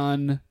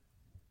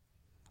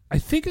I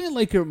think I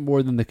like her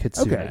more than the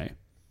Kitsune. Okay.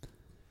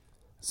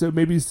 So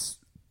maybe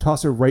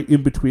toss her right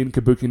in between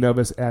Kabuki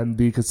Novice and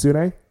the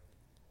Kitsune?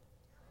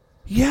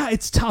 Yeah,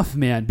 it's tough,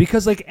 man,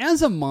 because like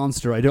as a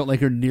monster, I don't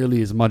like her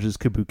nearly as much as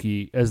the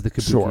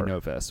Kabuki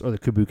Novice or the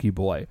Kabuki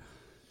Boy.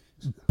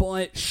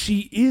 But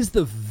she is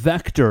the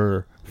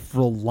vector for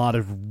a lot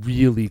of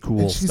really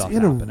cool stuff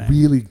happening. She's in a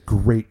really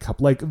great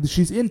couple. Like,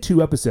 she's in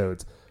 2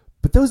 episodes,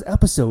 but those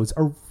episodes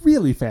are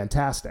really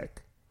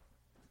fantastic.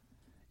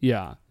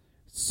 Yeah.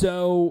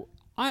 So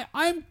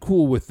I'm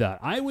cool with that.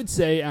 I would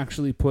say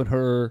actually put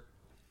her...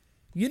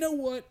 You know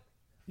what?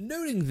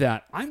 Noting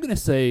that, I'm going to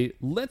say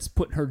let's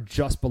put her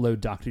just below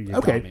Dr. Yagami.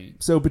 Okay,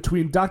 so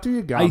between Dr.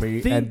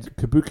 Yagami and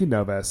Kabuki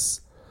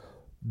Novice,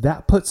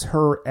 that puts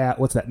her at,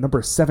 what's that,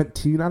 number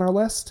 17 on our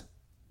list?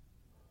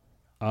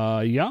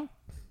 Yeah.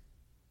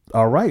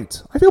 All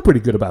right. I feel pretty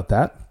good about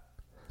that.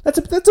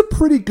 That's a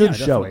pretty good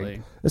showing,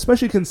 definitely.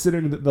 especially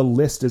considering that the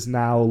list is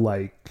now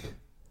like,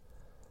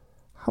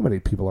 how many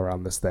people are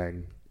on this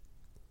thing?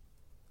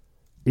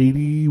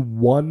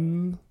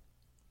 81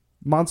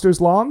 monsters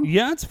long?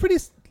 Yeah, it's pretty,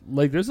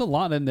 like, there's a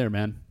lot in there,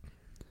 man.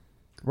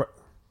 Right.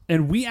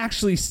 And we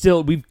actually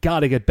we've got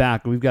to get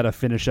back. We've got to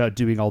finish out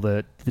doing all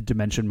the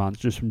Dimension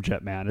monsters from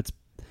Jetman.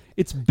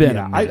 It's been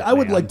a minute, I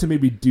would man. like to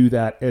maybe do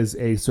that as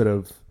a sort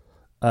of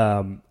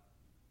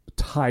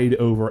tied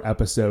over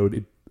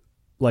episode,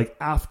 like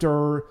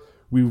after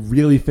we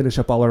really finish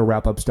up all our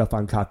wrap up stuff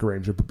on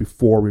Kakaranger, but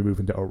before we move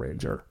into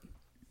O-Ranger.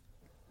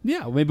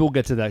 Yeah, maybe we'll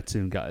get to that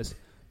soon, guys.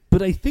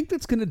 But I think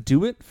that's going to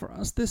do it for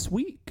us this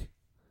week.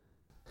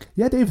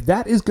 Yeah, Dave,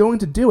 that is going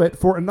to do it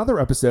for another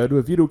episode of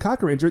A View to a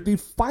Kakaranger, the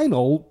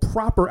final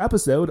proper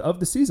episode of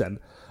the season.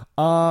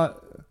 Yeah.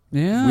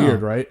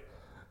 Weird, right?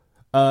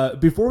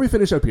 Before we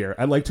finish up here,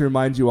 I'd like to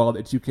remind you all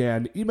that you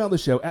can email the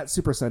show at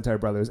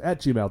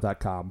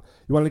supersentaibrothers@gmail.com.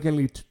 You want to get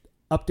any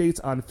updates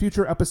on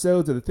future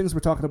episodes or the things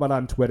we're talking about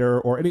on Twitter,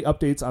 or any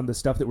updates on the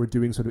stuff that we're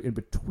doing sort of in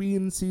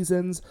between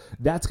seasons,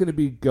 that's going to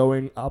be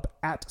going up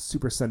at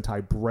Super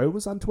Sentai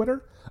Bros on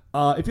Twitter.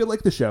 If you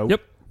like the show,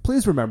 Yep.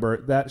 please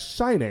remember that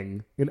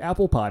Shining in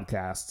Apple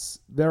Podcasts,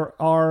 there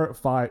are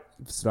 5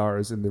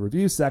 stars in the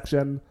review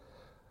section.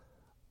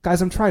 Guys,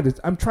 I'm trying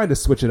to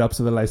switch it up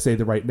so that I say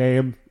the right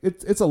name.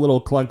 It's a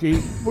little clunky.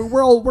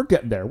 We're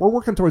getting there. We're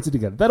working towards it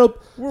again. That'll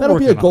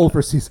be a goal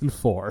for season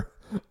 4.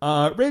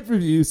 Rate,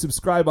 review,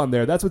 subscribe on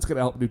there. That's what's going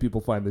to help new people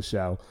find the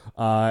show,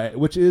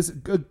 which is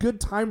a good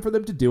time for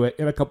them to do it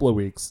in a couple of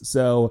weeks.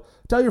 So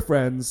tell your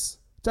friends,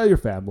 tell your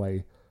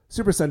family.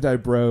 Super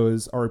Sentai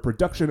Bros are a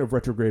production of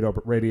Retrograde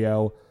Orbit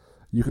Radio.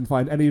 You can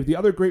find any of the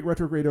other great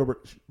Retrograde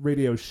Orbit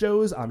Radio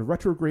shows on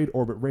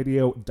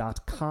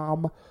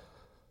retrogradeorbitradio.com.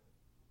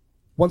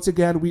 Once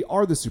again, we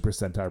are the Super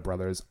Sentai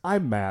Brothers.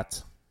 I'm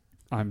Matt.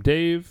 I'm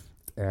Dave.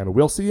 And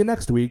we'll see you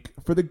next week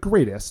for the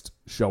greatest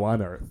show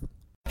on Earth.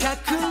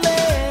 Kakula.